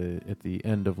at the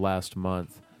end of last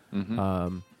month,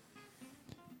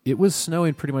 it was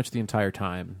snowing pretty much the entire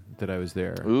time that I was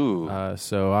there. Ooh!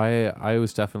 So I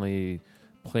was definitely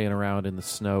playing around in the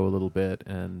snow a little bit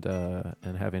and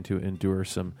having to endure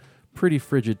some pretty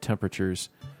frigid temperatures.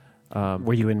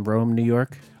 Were you in Rome, New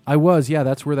York? I was, yeah.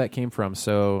 That's where that came from.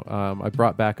 So I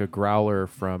brought back a growler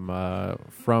from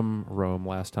Rome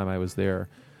last time I was there,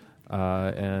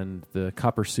 and the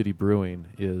Copper City Brewing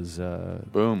is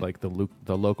like the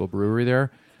local brewery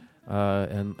there,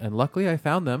 and luckily I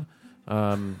found them,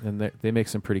 and they make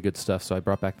some pretty good stuff. So I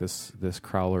brought back this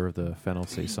crowler of the Fennel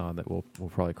Saison that we'll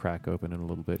probably crack open in a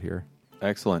little bit here.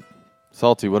 Excellent.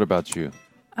 Salty, what about you?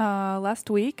 Last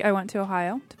week, I went to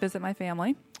Ohio to visit my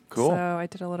family. Cool. So I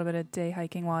did a little bit of day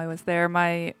hiking while I was there.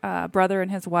 My brother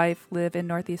and his wife live in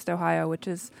Northeast Ohio, which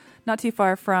is not too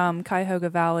far from Cuyahoga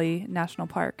Valley National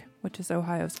Park, which is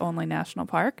Ohio's only national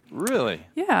park. Really?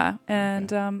 Yeah,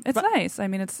 and it's nice. I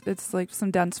mean, it's like some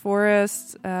dense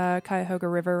forest. Cuyahoga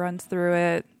River runs through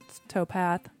it. It's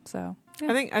towpath. So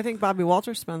yeah. I think Bobby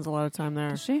Walters spends a lot of time there.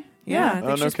 Does she? Yeah, I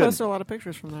think she's posted a lot of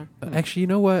pictures from there. Actually, you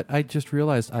know what? I just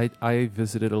realized I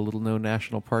visited a little-known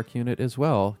national park unit as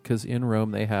well, because in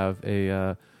Rome they have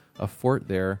a fort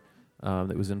there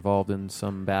that was involved in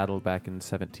some battle back in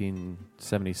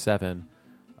 1777.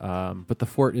 But the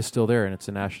fort is still there, and it's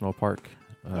a national park.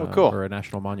 Cool. Or a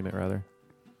national monument, rather.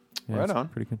 Yeah, right it's on.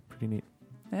 Pretty good, pretty neat.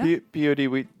 Yeah. POD,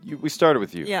 we started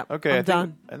with you. Yeah. Okay, I'm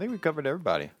done. I think we covered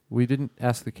everybody. We didn't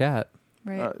ask the cat.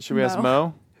 Right. Should we ask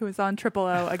Mo? Who is on Triple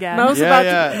O again. Mo's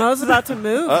about to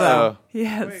move, though.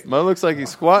 Yes. Mo looks like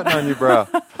he's squatting on you, bro.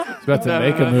 He's about to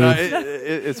make a move.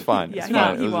 It's fine. Yeah, it's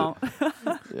fine. he won't.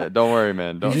 Yeah, don't worry,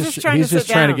 man. Don't. He's just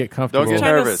trying to get Don't comfortable. get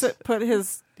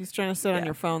nervous. He's trying to sit on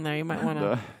your phone there. You might want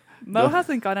to. Mo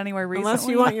hasn't gone anywhere recently. Unless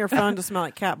you want your phone to smell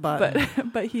like cat butt.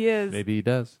 But he is. Maybe he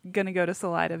does. Going to go to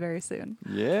Salida very soon.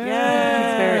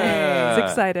 Yeah. He's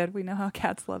excited. We know how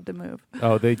cats love to move.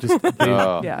 Oh,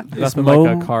 yeah. Nothing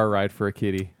like a car ride for a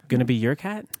kitty. Going to be your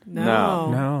cat?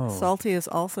 No. Salty is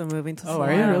also moving to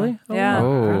Salida. Are you really? Yeah.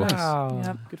 Oh. Nice.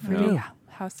 Yep. Good for you. Yeah.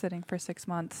 House sitting for 6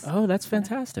 months. Oh, that's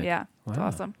fantastic. Yeah. It's Wow.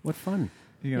 awesome. What fun.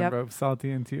 You're going to rope Salty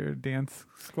into your dance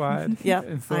squad? Yep,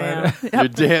 in I Salida? am. Your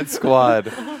dance squad.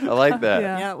 I like that.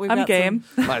 Yeah, we've I'm got game.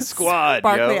 My squad,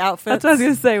 sparkly yo. outfits. That's what I was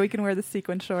going to say. We can wear the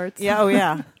sequin shorts.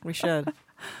 Yeah, we should.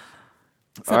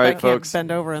 All right, I folks. can't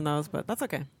bend over in those, but that's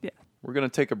okay. Yeah. We're going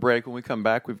to take a break. When we come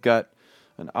back, we've got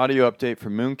an audio update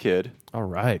from Moon Kid. All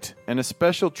right. And a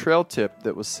special trail tip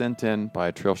that was sent in by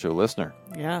a Trail Show listener.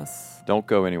 Yes. Don't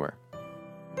go anywhere.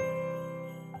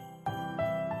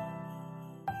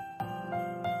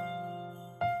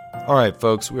 All right,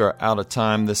 folks, we are out of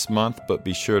time this month, but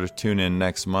be sure to tune in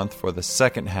next month for the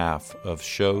second half of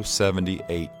Show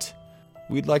 78.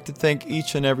 We'd like to thank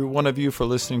each and every one of you for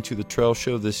listening to The Trail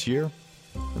Show this year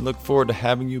and look forward to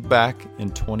having you back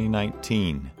in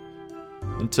 2019.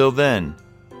 Until then,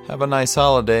 have a nice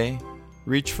holiday,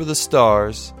 reach for the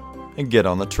stars, and get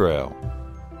on the trail.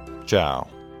 Ciao.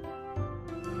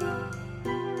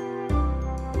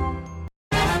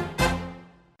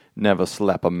 Never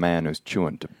slap a man who's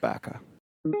chewing tobacco.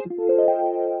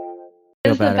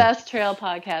 It's the best trail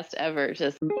podcast ever.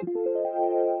 Just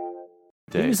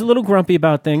He was a little grumpy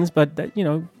about things, but,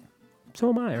 so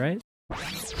am I, right?